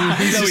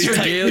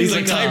regaling. He's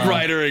like "Oh."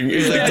 typewritering.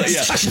 He's like,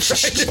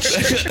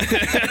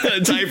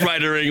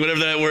 typewritering, whatever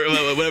that word.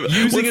 Whatever.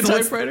 Using a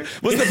typewriter?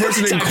 What's the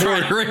person in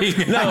court?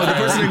 Typewritering. No, the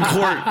person in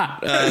court.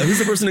 Who's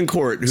the person in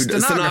court? Who's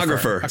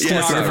Stenographer.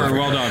 Stenographer,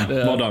 well done.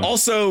 Well done.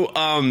 Also,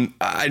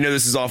 I know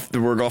this is off the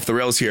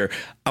rails here.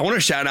 I want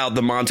to shout out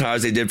the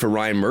montage they did for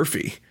Ryan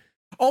Murphy.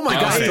 Oh my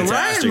God, the Ryan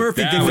fantastic.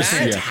 Murphy That thing was was-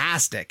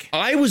 fantastic.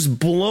 I was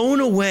blown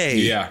away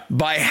Yeah.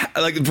 by,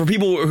 like, for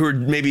people who are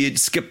maybe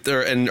skipped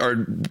and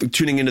are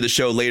tuning into the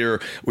show later,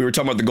 we were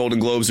talking about the Golden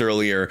Globes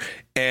earlier,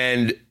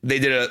 and they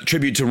did a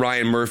tribute to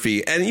Ryan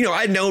Murphy. And, you know,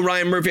 I know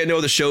Ryan Murphy. I know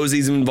the shows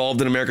he's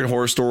involved in, American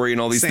Horror Story and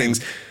all these things.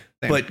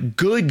 But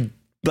good,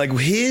 like,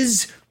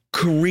 his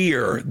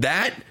career,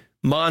 that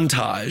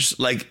montage,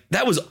 like,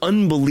 that was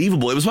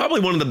unbelievable. It was probably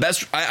one of the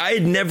best. I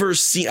had never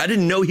seen, I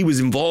didn't know he was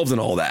involved in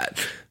all that.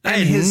 I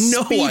had his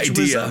no speech was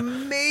idea.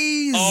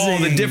 amazing. Oh,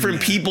 the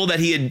different people that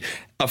he had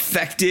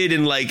affected,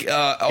 and like,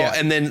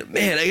 and then,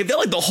 man, I felt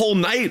like the whole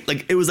night,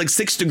 like it was like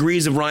 6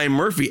 degrees of Ryan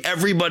Murphy.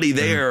 Everybody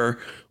there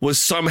was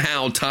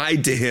somehow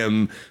tied to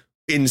him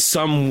in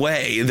some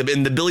way.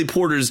 And the Billy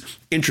Porter's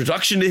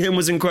introduction to him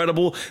was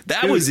incredible.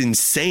 That was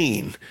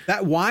insane.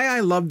 That why I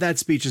loved that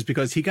speech is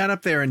because he got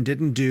up there and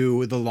didn't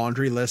do the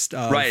laundry list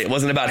of Right, it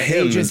wasn't about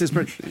him. agents.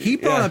 He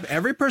brought up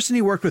every person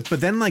he worked with,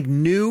 but then like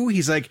knew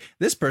he's like,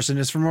 this person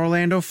is from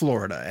Orlando,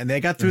 Florida, and they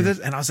got through this,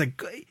 and I was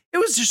like, it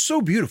was just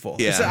so beautiful.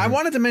 Yeah. So I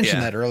wanted to mention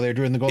Yeah. that earlier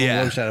during the Golden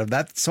Yeah. Globe shout-out.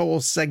 That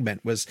whole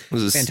segment was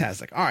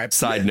fantastic. All right,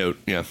 Side note,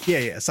 yeah.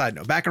 Yeah. Side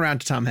note. Back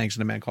around to Tom Hanks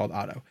and A Man Called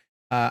Otto.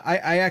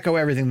 I echo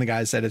everything the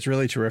guys said. It's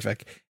really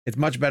terrific. It's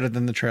much better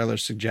than the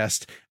trailers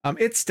suggest.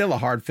 It's still a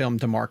hard film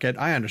to market.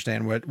 I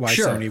understand why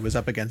Sony was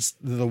up against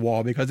the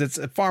wall, because it's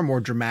far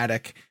more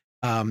dramatic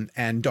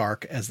and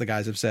dark, as the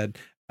guys have said,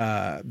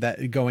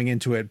 that going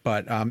into it.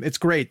 But it's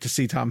great to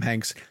see Tom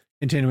Hanks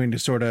continuing to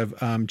sort of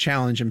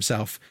challenge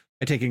himself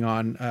by taking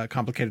on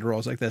complicated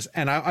roles like this.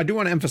 And I do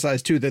want to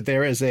emphasize too that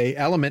there is a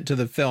element to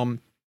the film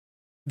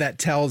that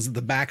tells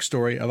the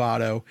backstory of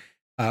Otto,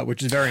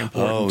 which is very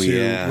important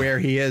to where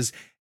he is.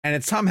 And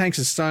it's Tom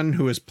Hanks' son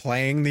who is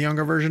playing the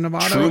younger version of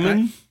Otto.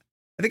 Truman?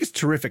 I think it's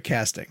terrific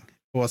casting.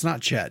 Well, it's not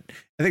Chet.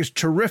 I think it's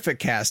terrific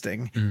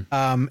casting.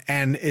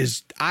 And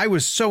I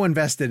was so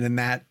invested in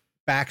that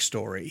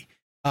backstory.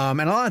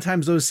 And a lot of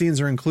times those scenes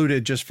are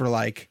included just for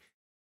like,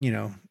 you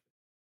know,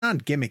 not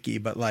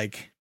gimmicky, but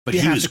like, But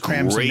you he have was to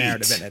cram some great.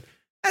 narrative in it.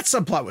 That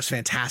subplot was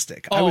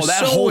fantastic. I Oh, was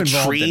that so whole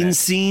involved in train it.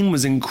 scene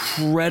was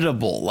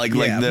incredible. Like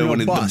Yeah, the no,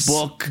 when bus. the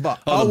book.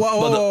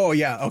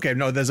 Yeah. Okay.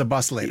 No, there's a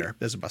bus later.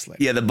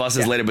 Yeah, the bus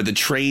is later, but the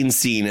train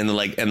scene and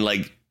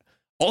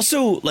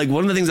also like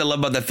one of the things I love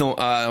about that film.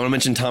 I want to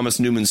mention Thomas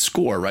Newman's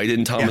score. Right?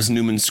 Didn't Thomas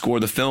Newman score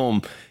the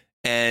film?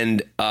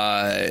 And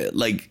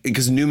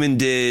because Newman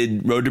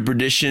did Road to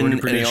Perdition,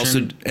 and he also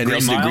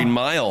did Green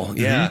Mile.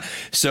 Yeah.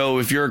 So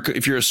if you're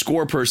a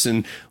score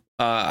person.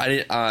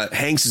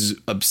 Hanks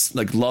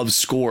loves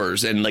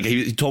scores, and like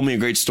he told me a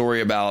great story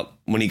about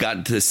when he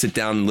got to sit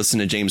down and listen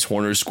to James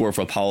Horner's score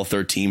for Apollo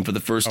 13 for the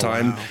first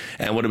time,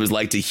 and what it was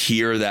like to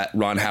hear that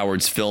Ron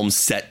Howard's film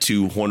set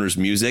to Horner's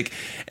music.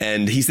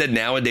 And he said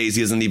nowadays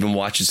he doesn't even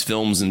watch his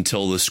films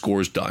until the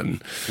score's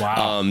done.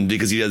 Wow.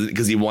 Because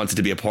he wants it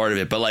to be a part of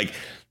it. But like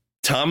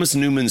Thomas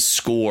Newman's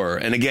score,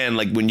 and again,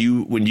 like when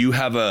you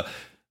have a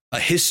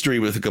history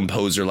with a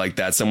composer like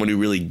that, someone who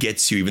really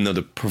gets you, even though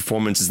the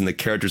performances and the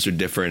characters are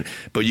different.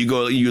 But you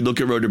look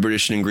at Road to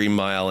Perdition and Green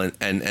Mile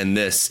and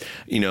this,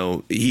 you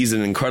know, he's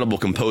an incredible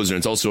composer. And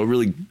it's also a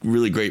really,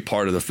 really great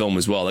part of the film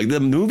as well. Like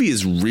the movie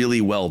is really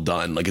well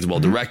done. Like it's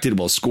well directed,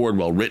 well scored,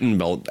 well written,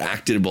 well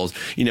acted,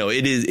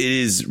 it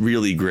is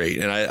really great.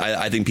 And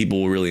I think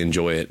people will really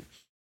enjoy it.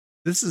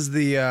 This is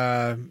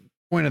the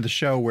point of the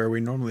show where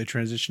we normally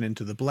transition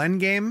into the blend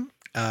game.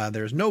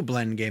 There's no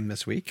blend game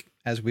this week,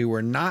 as we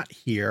were not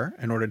here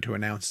in order to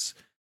announce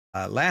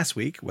last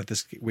week what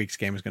this week's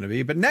game is going to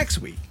be. But next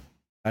week,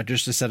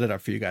 just to set it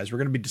up for you guys, we're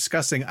going to be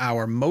discussing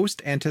our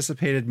most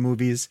anticipated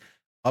movies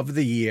of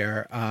the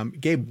year.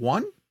 Gabe,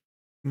 1?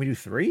 Can we do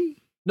 3?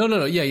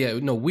 No. Yeah.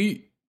 No,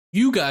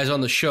 you guys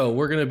on the show,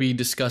 we're going to be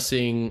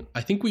discussing,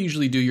 I think we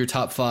usually do your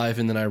top 5,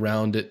 and then I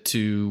round it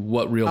to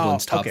what Real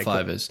Blend's top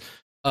 5 is.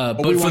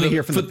 But we want to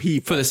hear from the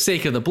people. For the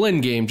sake of the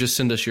blend game, just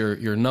send us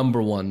your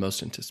number 1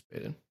 most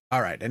anticipated.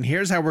 All right. And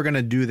here's how we're going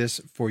to do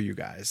this for you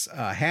guys.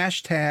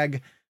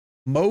 Hashtag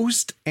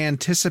most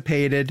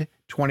anticipated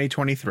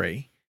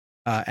 2023.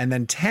 And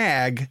then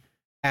tag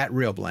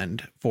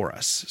 @RealBlend for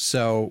us.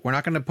 So we're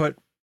not going to put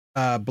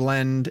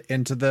blend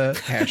into the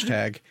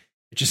hashtag.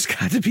 It just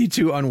got to be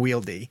too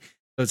unwieldy.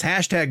 So it's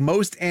hashtag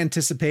most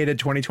anticipated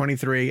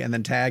 2023 and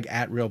then tag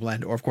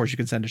 @RealBlend. Or, of course, you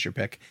can send us your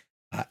pick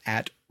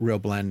at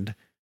RealBlend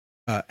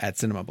at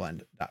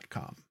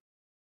cinemablend.com.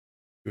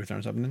 You were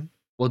throwing something in?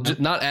 Well,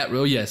 not at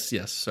real. Yes.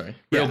 Sorry.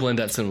 RealBlend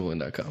at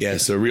cinemablend.com. Yeah,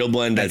 so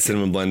RealBlend at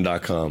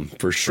cinemablend.com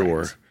for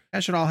sure. Right.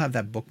 That should all have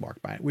that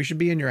bookmark by it. We should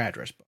be in your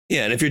address book.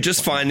 Yeah, and if you're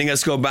just finding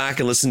us, go back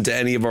and listen to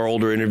any of our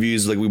older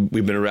interviews. Like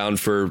we've been around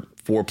for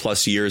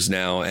 4+ years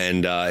now,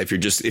 and if you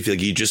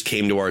just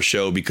came to our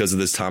show because of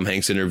this Tom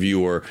Hanks interview,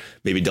 or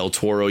maybe Del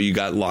Toro you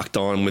got locked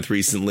on with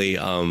recently,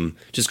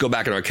 just go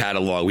back in our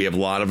catalog. We have a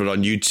lot of it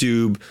on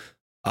YouTube.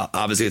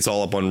 Obviously, it's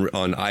all up on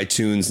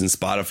iTunes and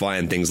Spotify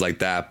and things like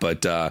that.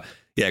 But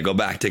yeah, go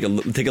back, take a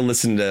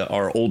listen to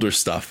our older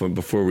stuff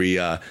before we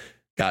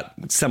got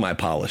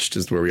semi-polished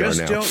is where we are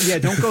now.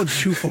 Don't go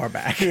too far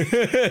back.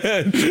 Is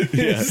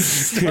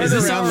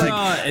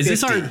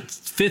this our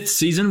 5th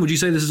season? Would you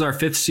say this is our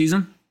 5th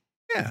season?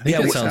 Yeah, I think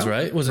that sounds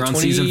right. Was it around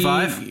season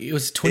 5? It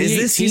was 2018.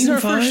 Is this season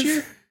 5? First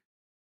year?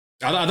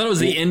 I thought it was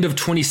the end of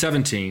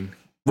 2017.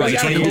 Right,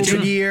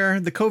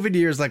 the COVID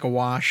year is like a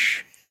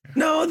wash.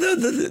 No,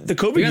 the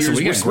COVID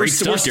years. We're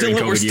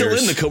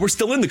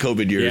still in the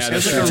COVID years. Yeah,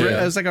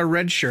 it's like a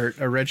red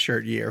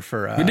shirt year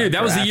for. We did.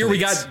 That was the year we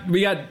got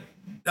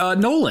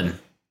Nolan.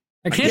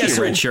 I can't be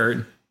a red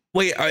shirt.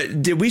 Wait,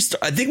 did we?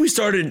 I think we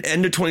started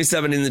end of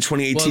 2017 into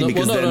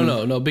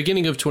 2018. No,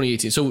 beginning of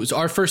 2018. So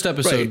our first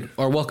episode,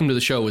 our welcome to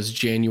the show, was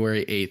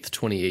January 8th,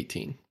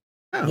 2018.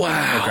 Oh,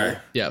 wow. Okay.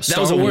 Yeah. That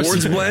was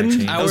awards blend.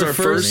 That was our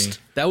first.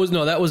 That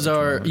was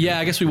our. Yeah,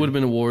 I guess we would have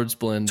been awards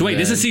blend. So wait,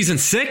 this is season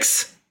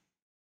 6.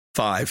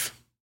 5.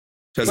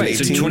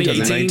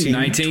 2018,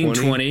 19,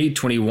 20,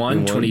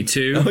 21,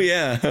 22. Oh,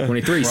 yeah.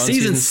 23.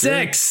 Season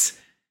 6.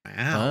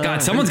 Wow.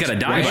 God, someone's got to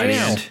die by the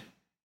end.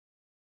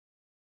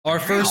 Our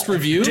first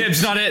review.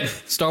 Dib's not it.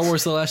 Star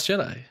Wars The Last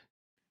Jedi.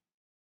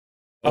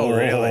 Oh,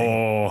 really?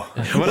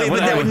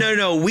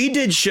 No. We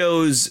did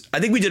shows.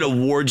 I think we did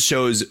award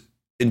shows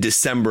in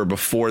December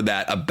before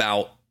that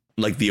about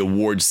like the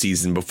award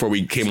season before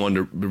we came on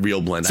to Real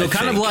Blend. So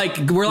kind of like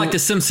we're like the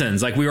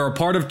Simpsons. Like we were a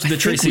part of the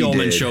Tracy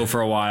Ullman show for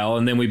a while,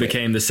 and then we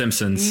became the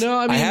Simpsons. No,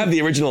 I have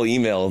the original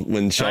email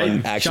when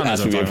Sean actually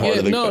asked me to be a part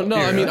of the. No.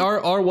 I mean,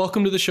 our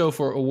welcome to the show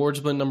for awards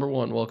blend number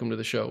 1. Welcome to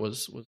the show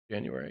was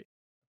January.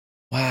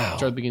 Wow.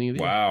 Started the beginning of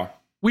the year. Wow.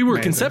 We were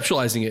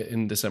conceptualizing it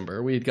in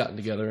December. We had gotten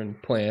together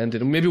and planned,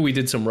 and maybe we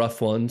did some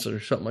rough ones or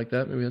something like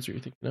that. Maybe that's what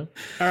you're thinking of.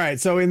 All right.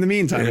 So in the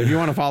meantime, if you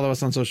want to follow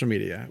us on social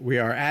media, we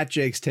are at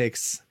Jake's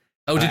Takes.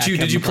 Oh, did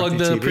you plug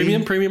the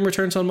premium? Premium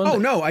returns on Monday. Oh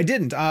no, I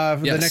didn't. For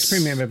the next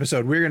premium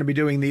episode, we're going to be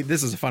doing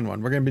this is a fun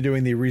one. We're going to be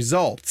doing the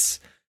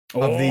results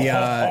of the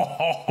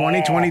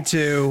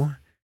 2022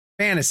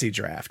 fantasy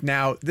draft.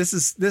 Now,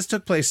 this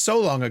took place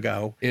so long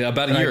ago. Yeah,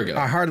 about a year ago.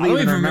 I hardly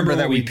even remember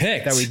that we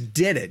picked. That we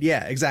did it.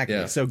 Yeah, exactly.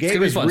 Yeah. So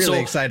Gabe is really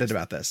excited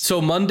about this.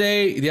 So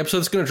Monday, the episode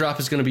that's going to drop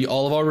is going to be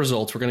all of our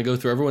results. We're going to go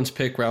through everyone's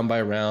pick round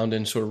by round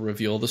and sort of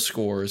reveal the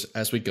scores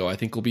as we go. I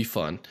think it'll be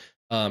fun.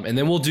 And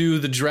then we'll do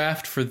the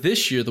draft for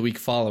this year the week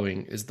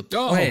following is the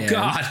plan. Oh,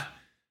 God.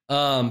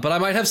 But I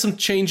might have some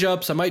change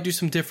ups. I might do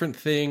some different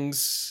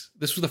things.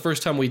 This was the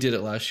first time we did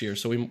it last year,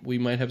 so we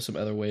might have some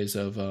other ways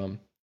of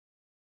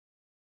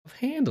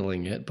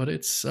handling it. But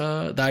it's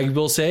I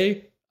will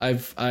say I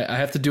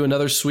have to do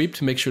another sweep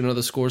to make sure none of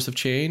the scores have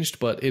changed.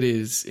 But it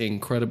is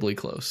incredibly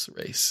close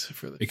race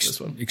for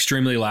this one.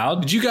 Extremely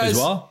loud. Did you guys? As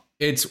well?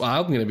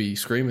 I'm going to be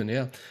screaming.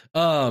 Yeah.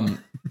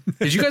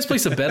 Did you guys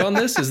place a bet on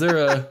this? Is there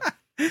a?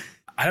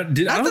 I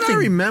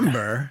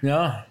remember.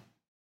 No.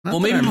 Well,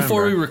 maybe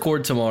before we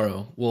record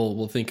tomorrow,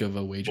 we'll think of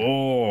a wager.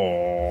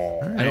 Oh,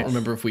 right. I don't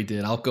remember if we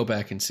did. I'll go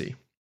back and see.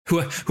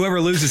 Whoever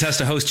loses has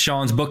to host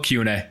Sean's book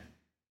Q&A.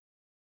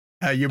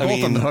 You're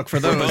both on the hook for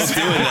those. We're both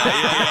doing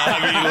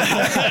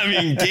that. Yeah. I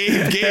mean,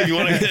 Gabe, you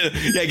want to?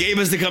 Yeah, Gabe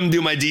has to come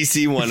do my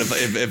DC one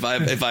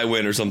if I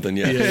win or something.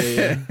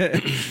 Yeah.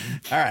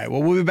 All right.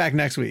 Well, we'll be back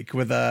next week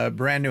with a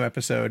brand new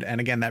episode, and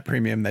again, that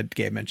premium that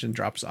Gabe mentioned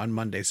drops on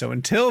Monday. So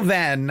until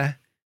then,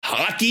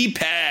 hockey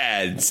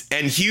pads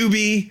and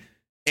Hubie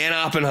and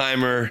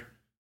Oppenheimer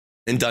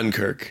and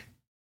Dunkirk.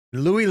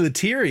 Louis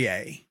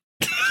Leterrier.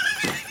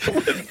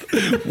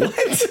 What?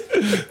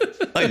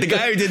 Like the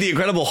guy who did the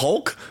Incredible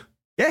Hulk?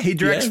 Yeah, he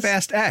directs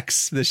Fast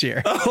X this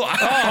year.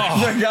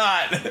 I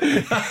forgot.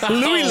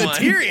 Louis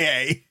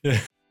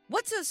Leterrier.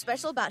 What's so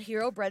special about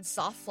Hero Bread's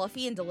soft,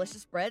 fluffy, and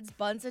delicious breads,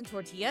 buns, and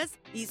tortillas?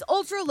 These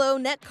ultra-low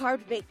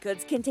net-carb baked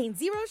goods contain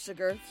 0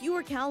 sugar,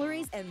 fewer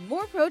calories, and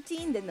more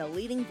protein than the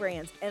leading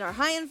brands, and are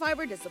high in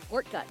fiber to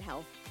support gut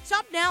health.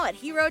 Shop now at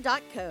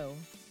Hero.co.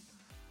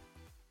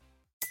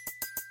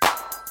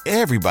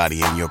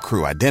 Everybody in your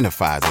crew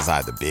identifies as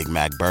either Big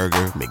Mac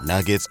Burger,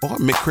 McNuggets, or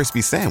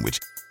McCrispy Sandwich.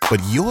 But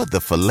you're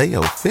the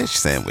Filet-O-Fish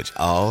Sandwich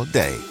all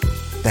day.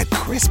 That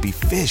crispy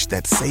fish,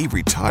 that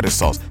savory tartar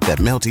sauce, that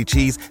melty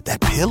cheese,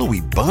 that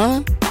pillowy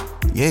bun.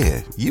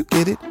 Yeah, you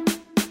get it.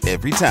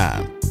 Every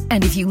time.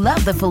 And if you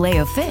love the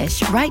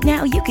Filet-O-Fish, right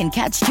now you can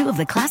catch 2 of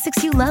the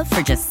classics you love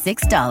for just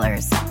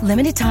 $6.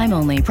 Limited time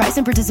only. Price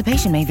and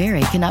participation may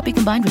vary. Cannot be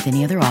combined with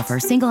any other offer.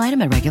 Single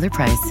item at regular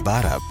price.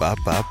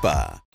 Ba-da-ba-ba-ba.